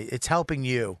 last night. It's helping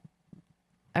you.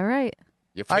 All right.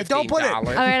 Your All right, don't put it. $15. All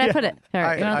right, I put it. All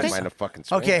right. You All don't right, think? Might have fucking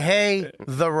swung Okay, it. hey, at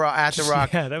the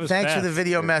Rock. Yeah, that was Thanks for the fast.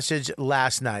 video message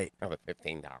last night. Oh,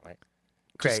 $15.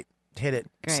 Great. Hit it.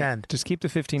 Great. Send. Just keep the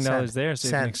 $15 Send. there, so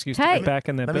you have Send. an excuse Hey. to get back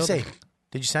in that Let me building. see.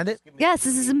 Did you send it? Yes,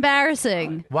 this is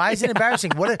embarrassing. Why is it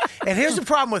embarrassing? And here's the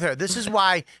problem with her. This is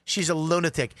why she's a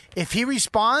lunatic. If he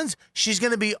responds, she's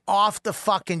going to be off the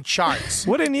fucking charts.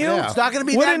 Wouldn't you? It's not going to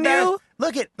be Wouldn't that bad. you?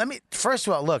 Look first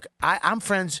of all, look, I'm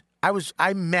friends.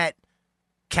 I met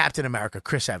Captain America,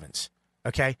 Chris Evans.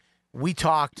 Okay. We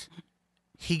talked.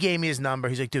 He gave me his number.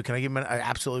 He's like, dude, can I give him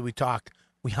absolutely. We talked.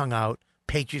 We hung out.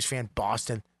 Patriots fan,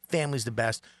 Boston. Family's the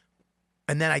best.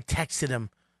 And then I texted him,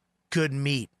 good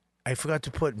meet. I forgot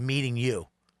to put meeting you.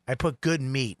 I put good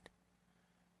meet.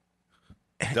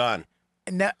 Done.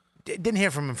 And didn't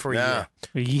hear from him for a Yeah.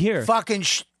 year. A year. Fucking,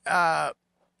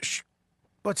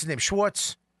 what's his name?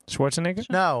 Schwartz? Schwarzenegger?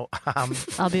 No.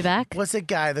 I'll be back. What's the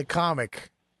guy? The comic?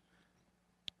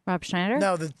 Rob Schneider?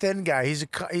 No, the thin guy. He's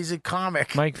a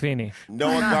comic. Mike Feeney.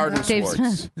 Noah Garden Dave Schwartz.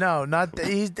 Smith. No, not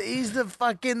he's the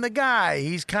fucking the guy.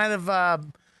 He's kind of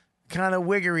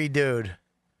wiggery dude.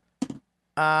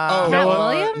 Matt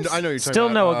Williams? I know you're talking Still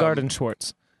about. Noah Garden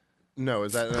Schwartz. No,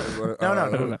 is that?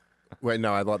 No. Wait,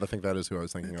 no, I'd like to think that is who I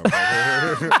was thinking of.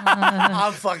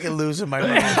 I'm fucking losing my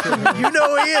mind. You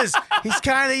know who he is. He's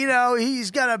kind of, he's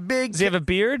got a big. Does he have a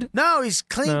beard? No, he's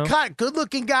clean cut, good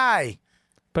looking guy.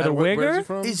 But a where's he wigger?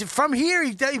 from? He's from here.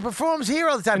 He performs here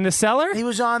all the time. In the cellar? He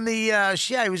was on the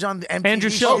he was on the MTV Andrew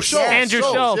show. Schultz. Yes. Andrew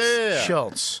Schultz. Yeah.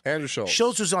 Schultz. Andrew Schultz.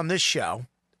 Schultz was on this show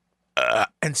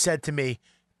and said to me,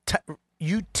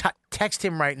 text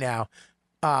him right now,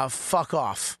 fuck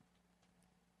off.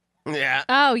 Yeah.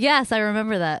 Oh, yes, I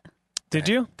remember that. Did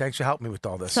you? Thanks for helping me with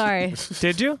all this. Sorry.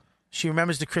 Did you? She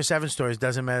remembers the Chris Evans stories.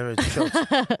 Doesn't matter. It's Schultz.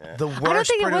 The worst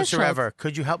think it was producer Schultz. ever.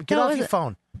 Could you help? Get No, off was your it-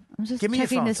 phone. I'm just Give me your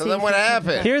checking phone. to So see then if what he-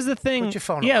 happened? Here's the thing. Put your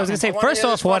phone yeah, I on. was going to say, I wanna first hear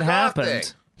off, this what fuck off happened?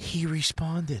 thing. He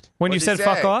responded. When you What'd he said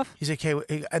fuck say? off? He's like,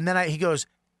 okay, and then he goes,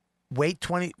 wait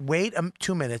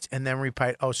 2 minutes, and then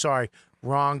replied, oh, sorry,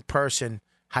 wrong person.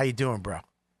 How you doing, bro?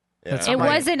 That's It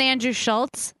right. wasn't Andrew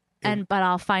Schultz, but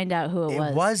I'll find out who it was.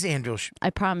 It was Andrew. I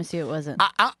promise you it wasn't.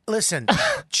 Listen,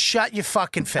 shut your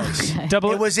fucking face.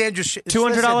 Double It was Andrew.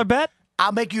 $200 Listen, bet?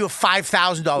 I'll make you a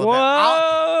 $5,000 bet. Whoa!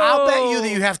 I'll bet you that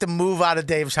you have to move out of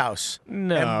Dave's house.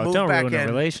 No, and move don't back ruin in. a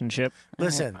relationship.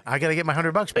 Listen, I got to get my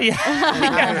 $100 back.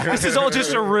 Yeah. This is all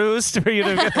just a ruse for you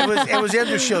to. It was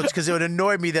Andrew Schultz because it would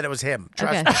annoy me that it was him.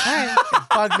 Trust Okay. me. All right. It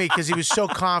bugged me because he was so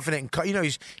confident.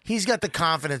 And, he's got the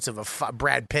confidence of a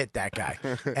Brad Pitt, that guy.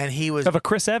 And he was, Of a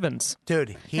Chris Evans.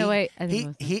 dude. No, wait, I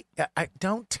think it was-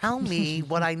 don't tell me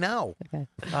what I know. Okay.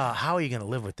 How are you going to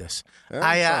live with this?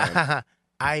 Yeah,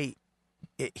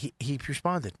 He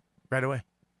responded right away.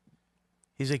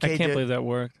 He's like, I hey, can't dude. believe that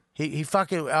worked. He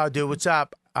fucking, dude, what's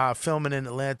up? Filming in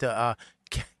Atlanta.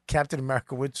 Captain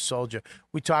America Winter Soldier.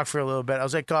 We talked for a little bit. I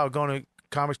was like, oh, going to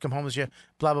comics, come home this year,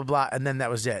 blah, blah, blah. And then that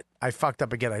was it. I fucked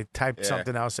up again. I typed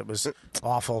something else that was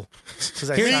awful.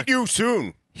 Meet you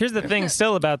soon. Here's the thing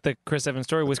still about the Chris Evans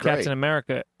story was great. Captain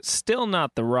America. Still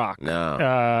not The Rock.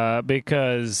 No.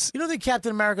 Because You don't think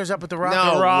Captain America's up with The Rock?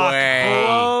 No The Rock way.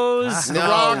 blows. No The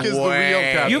Rock is the way. real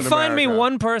Captain You find me America.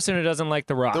 one person who doesn't like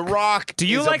The Rock. The Rock. Do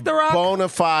you is like a The Rock? Bona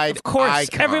fide Of course.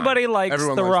 icon. Everybody likes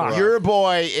Everyone The likes The Rock. Rock. Your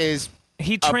boy is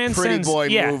He a pretty transcends. boy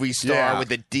yeah. movie star Yeah.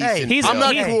 with a decent. He's I'm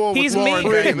not he- cool with he's Lauren me.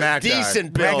 Betty, that guy.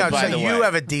 decent Hang build, on, by so the way. you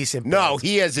have a decent No, build.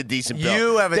 he has a decent build.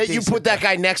 You have a that you decent put that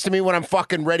guy next to me when I'm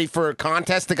fucking ready for a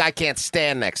contest. The guy can't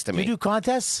stand next to me. You do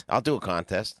contests? I'll do a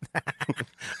contest.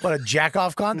 What, a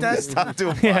jack-off contest? I'll do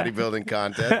a bodybuilding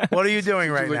contest. What are you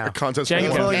doing right Like now? a contest Jenga You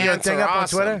for Pulling pulling your Ants thing are up on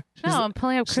awesome. Twitter? No, I'm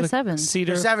pulling up Chris Evans.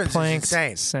 Cedar Chris Evans is planks,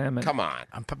 insane. salmon. Come on.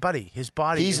 Buddy, his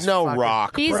body He's is no fucking-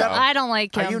 Rock, He's. bro. I don't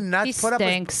like him. Are you nuts? He Put up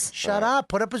stinks. his, shut up.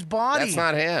 Put up his body. That's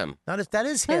not him. That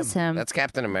is him. That's him. That's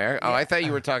Captain America. Oh, I thought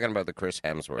you were talking about the Chris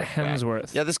Hemsworth. guy.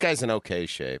 Hemsworth. Yeah, this guy's in okay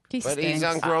shape. He but he's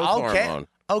on stinks. growth okay. hormone.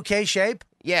 Okay shape.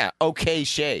 Yeah, okay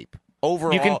shape.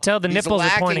 Overall, You can tell the he's nipples are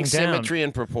lacking pointing down. symmetry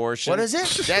and proportion. What is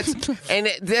it?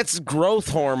 That's growth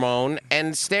hormone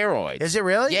and steroids. Is it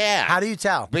really? Yeah. How do you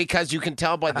tell? Because you can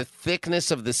tell by the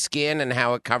thickness of the skin and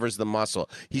how it covers the muscle.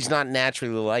 He's not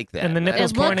naturally like that. And the That's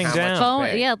nipples It pointing looks how much down.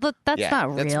 he's paid. Yeah, look, that's Yeah, not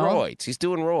real. That's roids. He's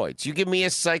doing roids. You give me a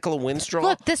cycle of Winstrol,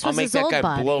 Look, this I'll was make his that old guy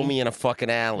body. blow me in a fucking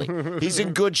alley. He's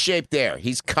in good shape there.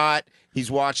 He's cut. He's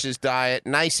watched his diet.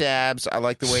 Nice abs. I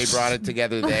like the way he brought it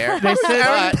together there. They said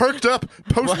Aaron perked up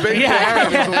post-baby Yeah.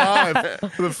 Aaron was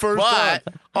alive for the first time.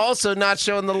 But also not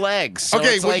showing the legs. So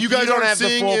Okay, it's what like you guys don't aren't have the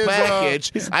seeing full is,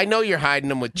 package. I know you're hiding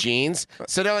them with jeans.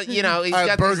 So don't he's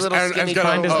got Berg's, these little Aaron's skinny got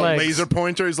Find his a legs. laser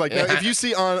pointer. He's like, Yeah. if you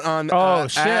see on Oh,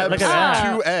 shit, abs look at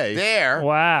that. 2A. there.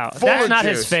 Wow. Full That's of not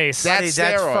juice. his face. That's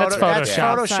Buddy, steroids. That's That's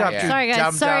Photoshop. Photoshop. Yeah. you Sorry, guys.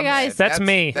 dumb Sorry, dumb. guys. That's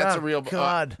me. That's Oh, a real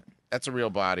God. That's a real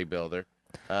bodybuilder.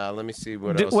 Let me see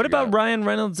what Dude, else. what we about got. Ryan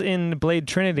Reynolds in Blade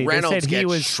Trinity? Reynolds they said he gets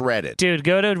was shredded. Dude,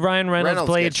 go to Ryan Reynolds,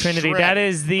 Blade gets Trinity. shredded. That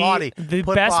is the Body.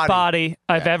 Put best body. body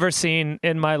I've ever seen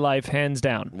in my life, hands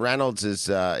down. Reynolds is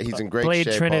he's in great Blade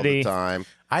shape Trinity. all the time.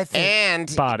 I think.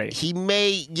 And Body. he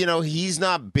may, he's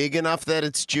not big enough that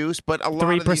it's juice, but a lot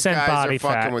of these 3% guys body are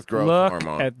fucking fat. with growth Look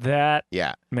hormone. at that,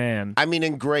 Yeah. man. I mean,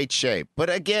 in great shape. But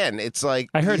again, it's like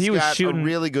I heard he's he was got shooting- a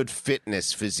really good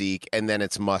fitness physique, and then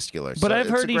it's muscular. But So I've it's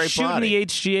heard a he's great shooting body. the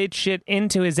HGH shit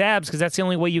into his abs because that's the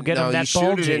only way you get no, him that you shoot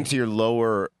bulgy. it into your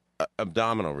lower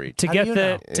abdominal region. to How get do you the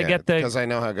know? to get the because I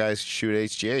know how guys shoot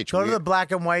HGH. Go to the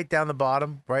black and white down the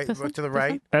bottom, right to the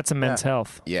right. that's a Men's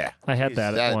Health. yeah. I had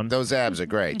that at one. Those abs are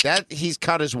great. That he's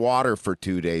cut his water for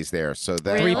 2 days there, so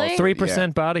that Really?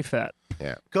 3% body fat.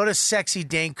 Yeah. Go to sexy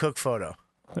Dane Cook photo.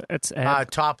 It's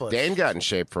ab, Topless. Dane got in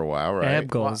shape for a while, right? ab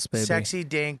goals, baby. Sexy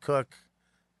Dane Cook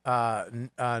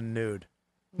nude.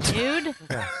 Dude,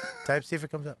 Yeah. Type, see if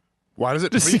it comes up. Why does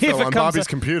it See if refill it on comes Bobby's up.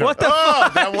 computer? What the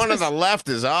Oh, that one on the left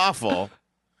is awful.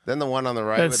 Then the one on the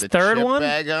right That's with the third chip one?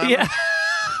 bag on. Yeah.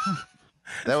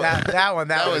 That one.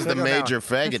 That was the look at that major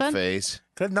one. faggot phase.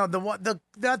 No, the one. Not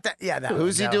that. Yeah, that.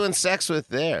 Who's one, he that doing one. sex with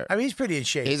there? I mean, he's pretty in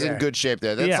shape. He's there. in good shape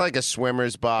there. That's Yeah. like a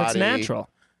swimmer's body. It's natural.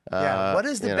 Yeah. What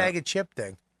is the you know. bag of chip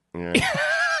thing? Yeah.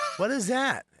 What is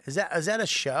that? Is that a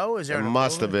show? Is there? It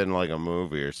must have been like a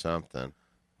movie or something.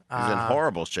 He's in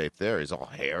horrible shape there. He's all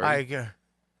hairy.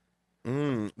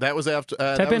 That was after.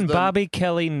 Type in Bobby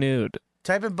Kelly nude.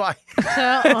 Type in Bobby.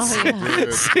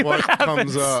 Dude, what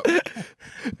comes up?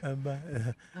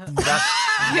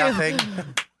 Nothing.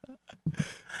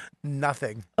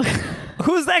 Nothing.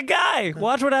 Who's that guy?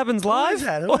 Watch What Happens Live? Who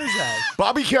is that?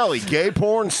 Bobby Kelly, gay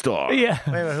porn star. Yeah. Wait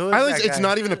a minute, who is I that like, it's guy?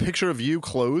 not even a picture of you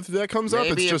clothed that comes up.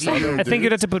 Maybe It's just if you- other I think dudes.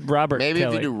 you'd have to put Robert Maybe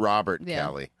Kelly. if you do Robert Yeah.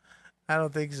 Kelly. I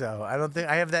don't think so. I don't think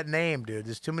I have that name, dude.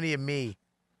 There's too many of me.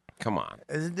 Come on.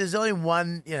 There's only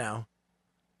one, you know.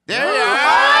 There you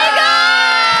are.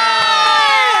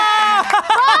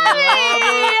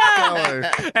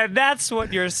 And that's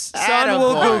what your son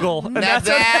will Attaboy. Google. And Now that's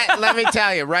that, let me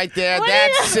tell you, right there,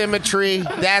 that's symmetry,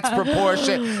 that's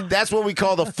proportion. That's what we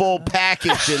call the full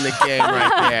package in the game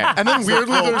right there. And then It's the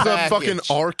weirdly, full there's a package. fucking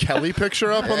R. Kelly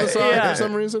picture up on the side Yeah. for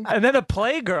some reason. And then a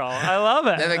Playgirl. I love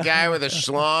it. Then the guy with a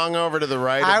schlong over to the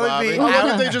right I of would Bobby. be-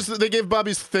 Oh, look, they gave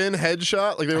Bobby's thin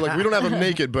headshot. Like they were like, we don't have him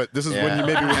naked, but this is when you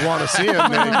maybe would want to see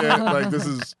him naked. Like this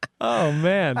is. Oh,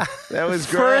 man. That was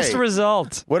great. First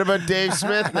result. What about Dave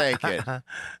Smith naked?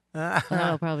 Oh,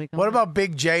 probably. What about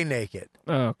Big J naked?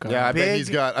 Oh, God. Yeah, I bet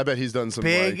Big- he's done some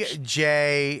Big like,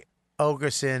 J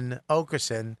Okerson,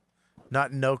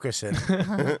 not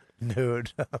Nokerson.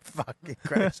 Nude. Fucking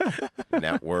Christ.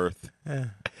 Net worth.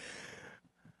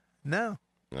 No,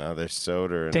 No, there's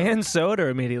soda. and- Dan Soder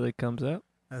immediately comes up.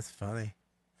 that's funny.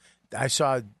 I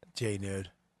saw J nude.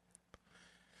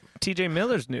 TJ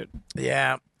Miller's nude.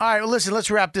 Yeah. All right. Well, listen. Let's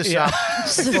wrap this Yeah. up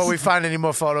before we find any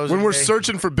more photos. when of we're me.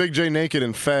 searching for Big J naked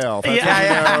and fail. That's, Yeah. when,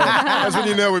 you know, that's when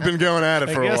you know we've been going at it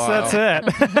I for a guess while.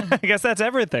 that's it. I guess that's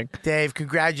everything. Dave,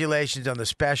 congratulations on the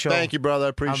special. Thank you, brother. I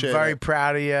appreciate I'm very it.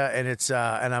 proud of you, and it's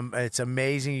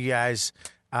amazing you guys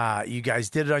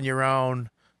did it on your own.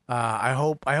 I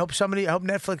hope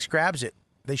Netflix grabs it.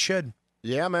 They should.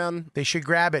 Yeah, man. They should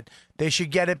grab it. They should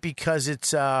get it because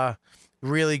it's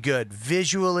really good.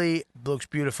 Visually, looks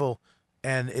beautiful,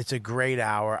 and it's a great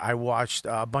hour. I watched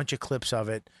a bunch of clips of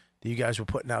it that you guys were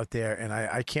putting out there, and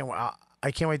I can't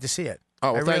wait to see it.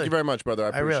 Oh, well, I thank really- you very much, brother. I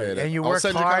appreciate it. And you I'll work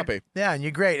send hard. you a copy. Yeah, and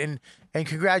you're great. And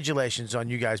congratulations on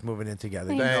you guys moving in together.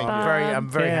 Thanks, Thank you. I'm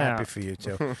very Yeah. happy for you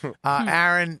too.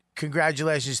 Aaron,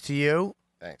 congratulations to you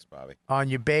Thanks, Bobby. on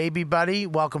your baby, buddy.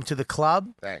 Welcome to the club.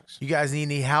 Thanks. You guys need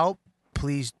any help?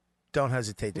 Please don't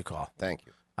hesitate to call. Thank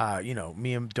you.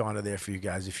 Me and Dawn are there for you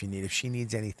guys if you need. If she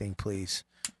needs anything, please.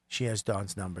 She has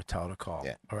Dawn's number. Tell her to call.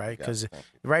 Yeah. All right? Yeah, Because thank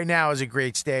you. right now is a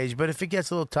great stage. But if it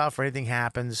gets a little tough or anything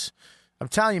happens, I'm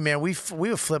telling you, man, we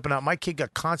were flipping out. My kid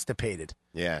got constipated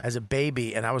Yeah. as a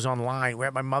baby, and I was online. We're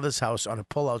at my mother's house on a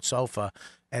pull-out sofa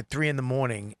at 3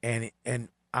 a.m, and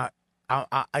I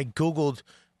Googled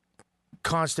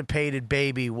constipated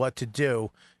baby, what to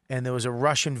do. And there was a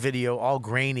Russian video, all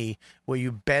grainy, where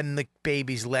you bend the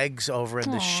baby's legs over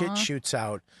and the shit shoots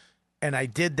out. And I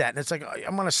did that. And it's like,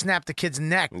 I'm going to snap the kid's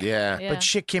neck. Yeah. Yeah. But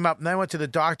shit came up. And I went to the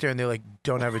doctor, and they're like,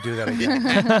 don't ever do that again.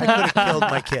 I could have killed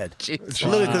my kid. Jesus. I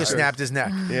literally could have snapped his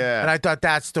neck. Yeah. And I thought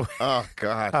that's the way. Oh,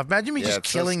 God. Imagine me Yeah, just it's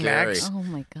so killing scary. Max. Oh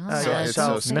my god. Yeah, It's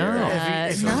so scary. No.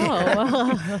 If you-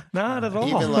 No. Not at all.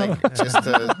 Even like just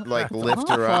to like lift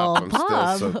her up, I'm Awful,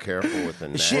 still so Bob. careful with the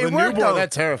neck. She- Well, It the worked, newborn, though.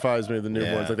 that terrifies me. The newborns,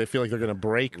 Yeah. like they feel like they're gonna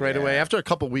break right away. Yeah. After a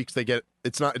couple weeks, they get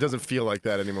it doesn't feel like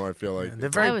that anymore. I feel like They're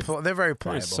very, I was- they're very Very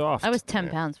pliable. soft. I was 10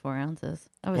 pounds 4 ounces.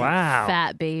 I was Wow. a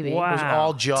fat baby. Wow. It was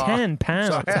all jaw. 10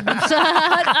 pounds.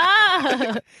 Shut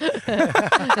up.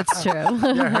 It's true.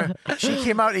 Yeah, she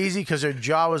came out easy because her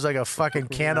jaw was like a fucking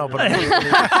can opener.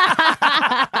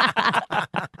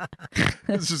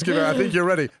 Let's just give it. I think you're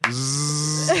ready.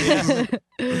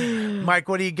 Mike,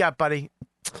 what do you got, buddy?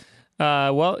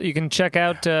 Well, you can check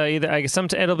out either. I guess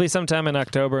it'll be sometime in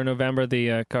October or November,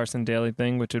 the Carson Daly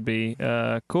thing, which would be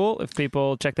cool if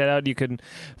people check that out. You can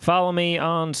follow me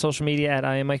on social media at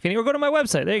I am Mike Feeney, or go to my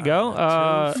website. There you go.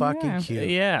 Too fucking yeah. cute.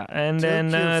 Yeah, and Too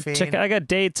then cute, check. Fiend. I got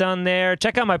dates on there.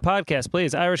 Check out my podcast,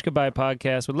 please. Irish Goodbye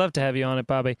Podcast. Would love to have you on it,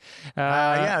 Bobby.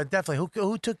 Yeah, definitely.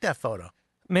 Who took that photo?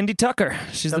 Mindy Tucker.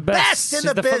 She's The the best. best in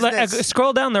She's the business.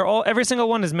 scroll down there. Every single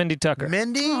one is Mindy Tucker.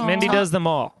 Mindy? Mindy does them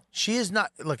all. She is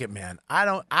not. Look at man.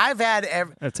 I've had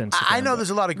every. That's Instagram. I know there's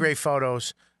a lot of great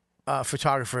photographers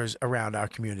around our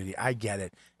community. I get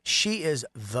it. She is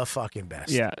the fucking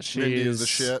best. Yeah, Mindy is the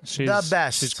shit. She's The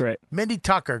best. She's great. Mindy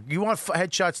Tucker. You want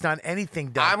headshots done?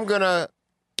 Anything done? I'm gonna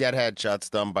get headshots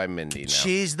done by Mindy now.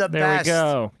 She's the There best. we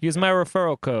go. Use my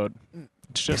referral code.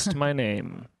 It's just my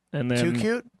name. And then Too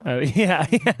cute? Yeah,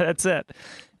 that's it.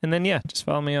 And then just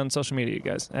follow me on social media, you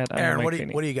guys. At Aaron, what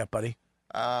do you got, buddy?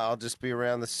 I'll just be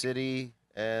around the city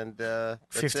and that's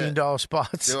 $15 it.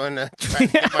 spots. Trying to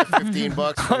get my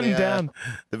 $15 from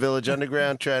the Village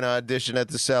Underground. Trying to audition at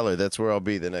the Cellar. That's where I'll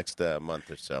be the next month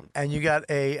or so. And you got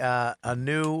a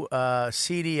new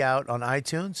CD out on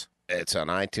iTunes. It's on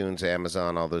iTunes,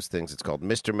 Amazon, all those things. It's called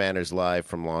Mr. Manners Live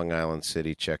from Long Island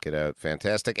City. Check it out.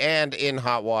 Fantastic. And in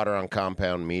Hot Water on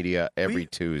Compound Media every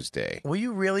Tuesday. Were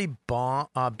you really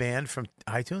banned from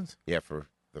iTunes? Yeah, for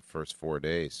the first 4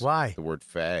 days. Why? The word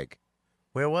fag.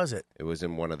 Where was it? It was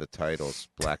in one of the titles,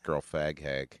 Black Girl Fag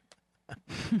Hag.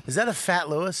 Is that a Fat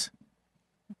Lewis?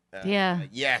 Yeah.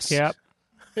 Yes. Yep.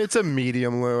 It's a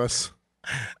medium, Lewis.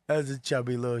 That's a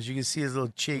chubby Lewis. You can see his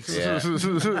little cheeks. Yeah. It's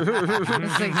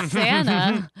like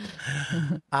Santa.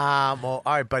 Well,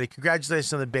 all right, buddy.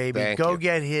 Congratulations on the baby. Thank Go you.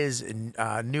 get his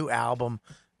new album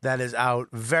that is out.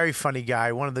 Very funny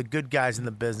guy. One of the good guys in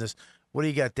the business. What do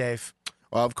you got, Dave?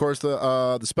 Of course,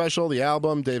 the special, the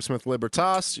album, Dave Smith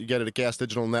Libertas. You get it at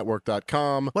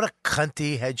gasdigitalnetwork.com. What a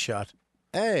cunty headshot.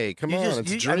 Hey, come on,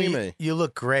 it's dreamy. You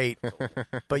look great,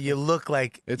 but you look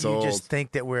like It's you old. just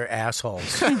think that we're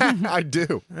assholes. I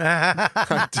do.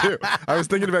 I do. I was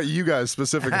thinking about you guys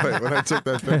specifically when I took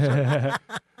that picture.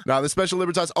 Now, the special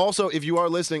Libertas. Also, if you are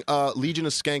listening, Legion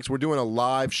of Skanks, we're doing a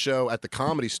live show at the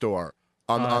Comedy Store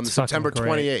on it's September fucking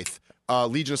great. 28th.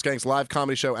 Legion of Skanks live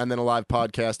comedy show and then a live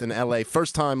podcast in L.A.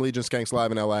 First time Legion of Skanks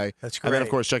live in L.A. That's And then, of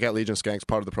great. course, check out Legion of Skanks,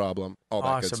 Part of the Problem, all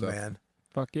that good Awesome, stuff. man.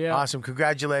 Fuck yeah. Awesome.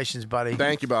 Congratulations, buddy.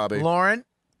 Thank you, Bobby. Lauren.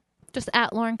 Just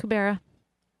at Lauren Cabrera.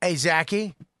 Hey,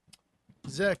 Zachy.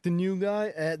 Zach the new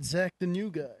guy at Zach the new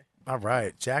guy. All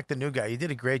right. Zach, the new guy. You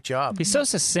did a great job. He's so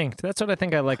succinct. That's what I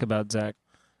think I like about Zach.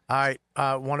 All right.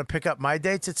 Want to pick up my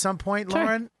dates at some point, Sure.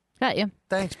 Lauren? Got you.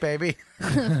 Thanks, baby.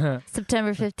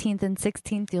 September 15th and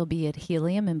 16th, you'll be at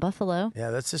Helium in Buffalo.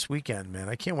 Yeah, that's this weekend, man.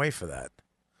 I can't wait for that.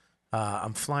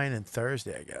 I'm flying in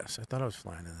Thursday, I guess. I thought I was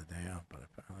flying in the day off, but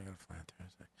I'm going to fly on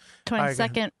Thursday.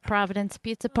 right, 22nd, Providence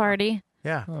Pizza Party.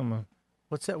 Yeah. Oh, man.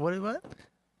 What's that? What?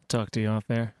 Talk to you off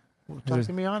there. Talk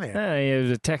to me on air. It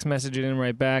was a text message you didn't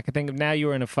write back. I think now you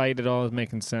were in a fight, it all is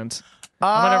making sense.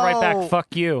 I'm going to write back,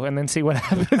 fuck you, and then see what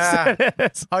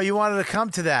happens. Oh, you wanted to come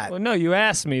to that? Well, no, you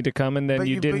asked me to come, and then But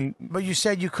you didn't. But you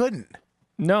said you couldn't.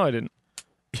 No, I didn't.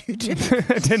 You didn't?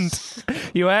 I didn't.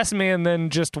 You asked me and then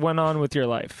just went on with your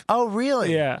life. Oh,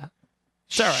 really? Yeah.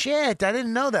 Shit, I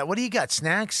didn't know that. What do you got,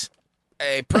 snacks?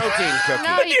 A protein cookie.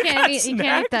 No, you can't eat. You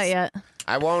can't eat that yet.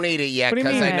 I won't eat it yet What do you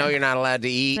because mean? I know you're not allowed to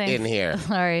eat Thanks. in here.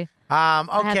 Sorry. Okay, I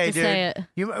have to dude. say it.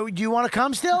 Do you want to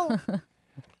come still?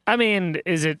 I mean,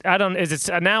 is it?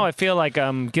 Now I feel like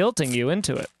I'm guilting you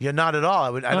into it. You're not at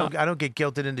all. I don't get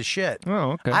guilted into shit.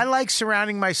 Oh, okay. I like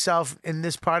surrounding myself in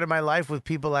this part of my life with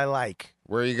people I like.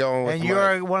 Where are you going with And Mike?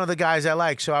 you're one of the guys I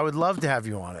like, so I would love to have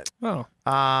you on it. Oh.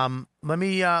 Let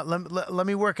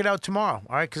me work it out tomorrow.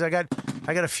 All right, because I got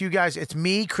a few guys. It's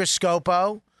me, Chris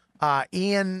Scopo,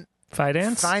 Ian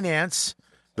Finance.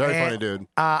 Very and, funny dude.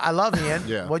 I love Ian.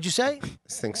 Yeah. What'd you say?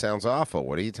 This thing sounds awful.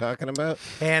 What are you talking about?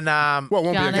 And well, it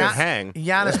won't be a good hang.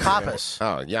 Giannis Pappas.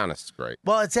 Oh, Giannis is great.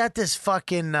 Well, it's at this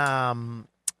fucking.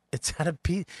 It's at a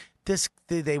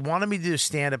they wanted me to do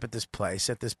stand up at this place,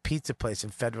 at this pizza place in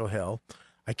Federal Hill.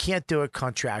 I can't do it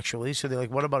contractually, so they're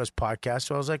like, "What about his podcast?"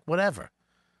 So I was like, "Whatever."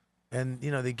 And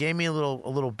they gave me a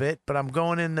little bit, but I'm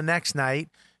going in the next night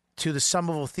to the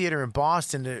Somerville Theater in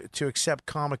Boston to accept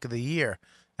Comic of the Year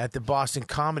at the Boston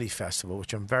Comedy Festival,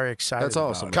 which I'm very excited. That's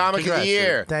awesome. about. Comic of the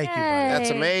Year. Thank you, buddy. That's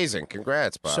amazing.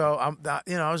 Congrats, Bob. So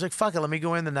I was like, fuck it, let me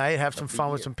go in the night, have some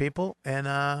fun with some people, and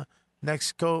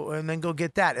then go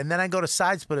get that, and then I go to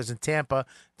Side Splitters in Tampa.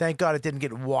 Thank God it didn't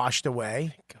get washed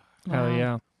away. Hell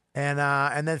yeah.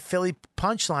 And then Philly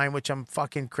Punchline, which I'm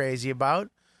fucking crazy about,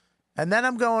 and then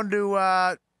I'm going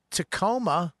to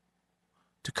Tacoma.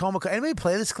 Anybody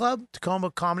play this club?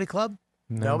 Tacoma Comedy Club?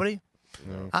 No. Nobody.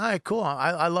 No. All right, cool.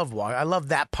 I love walk. I love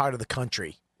that part of the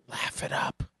country. Laugh it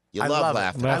up. You I love it.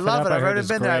 laughing. I love it. I've already it's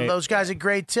been there. great. Those guys are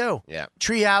great too. Yeah.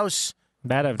 Treehouse,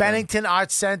 That I've done. Bennington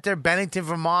Arts Center, Bennington,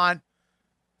 Vermont.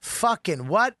 Fucking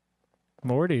what?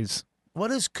 Morty's.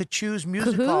 What is Kachu's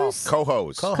Music Hall? Cahoo's?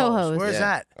 Co-host. Co-host. Where's Yeah.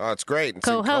 that? Oh, it's great. It's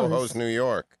in Co-host. Co-host, New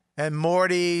York. And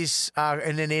Morty's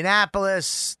in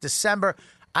Indianapolis, December.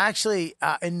 Actually,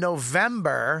 in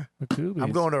November, McCoobies.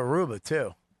 I'm going to Aruba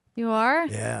too. You are?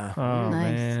 Yeah. Oh,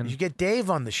 Nice. man. You get Dave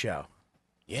on the show.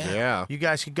 Yeah. You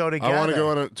guys could go together. I want to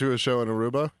go to a show in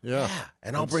Aruba. Yeah.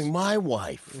 And I'll bring my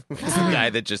wife. The guy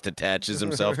that just attaches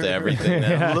himself to everything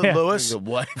now. Lewis? The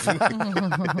wife.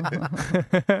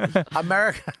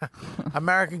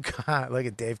 American. Look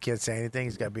at Dave. Can't say anything.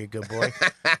 He's got to be a good boy.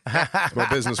 My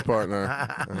business partner.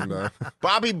 And,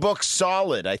 Bobby booked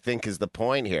solid, I think, is the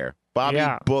point here. Bobby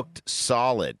booked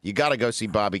solid. You got to go see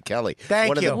Bobby Kelly. Thank you.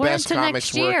 One of the best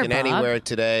comics working anywhere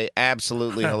today.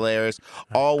 Absolutely hilarious.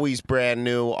 Always brand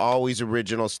new. Always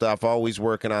original stuff. Always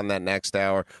working on that next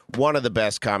hour. One of the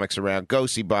best comics around. Go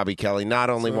see Bobby Kelly. Not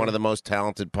only one of the most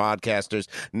talented podcasters,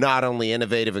 not only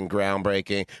innovative and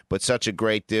groundbreaking, but such a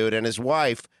great dude. And his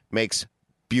wife makes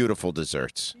beautiful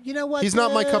desserts. You know what? he's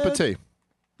not my cup of tea.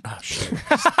 Oh, shit.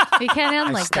 You can't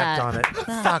end like stepped that. on it.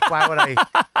 Fuck, why would I?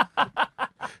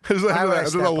 There's Why would I a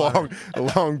step on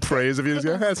long praise of you. Just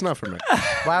go, that's not for me.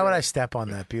 Why would I step on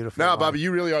that? Beautiful. No, Bobby,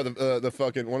 you really are the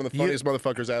fucking one of the funniest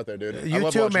motherfuckers out there, dude. I You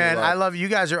love too, watching man. you live. I love you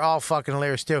guys. Are all fucking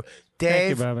hilarious too.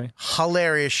 Dave, Thank you, Bobby.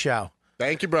 hilarious show.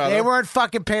 Thank you, brother. They weren't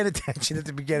fucking paying attention at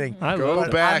the beginning. Go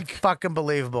But back. Fucking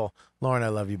believable. Lauren, I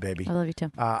love you, baby. I love you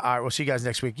too. All right, we'll see you guys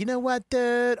next week. You know what,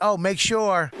 dude? Oh, make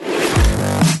sure.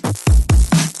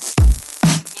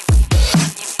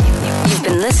 You've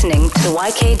been listening to the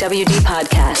YKWD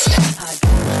podcast.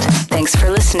 Thanks for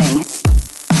listening.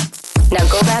 Now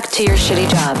go back to your shitty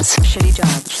jobs. Shitty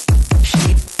jobs.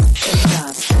 Shitty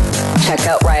jobs. Check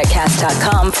out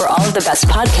riotcast.com for all of the best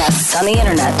podcasts on the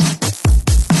internet.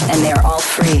 And they're all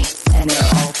free.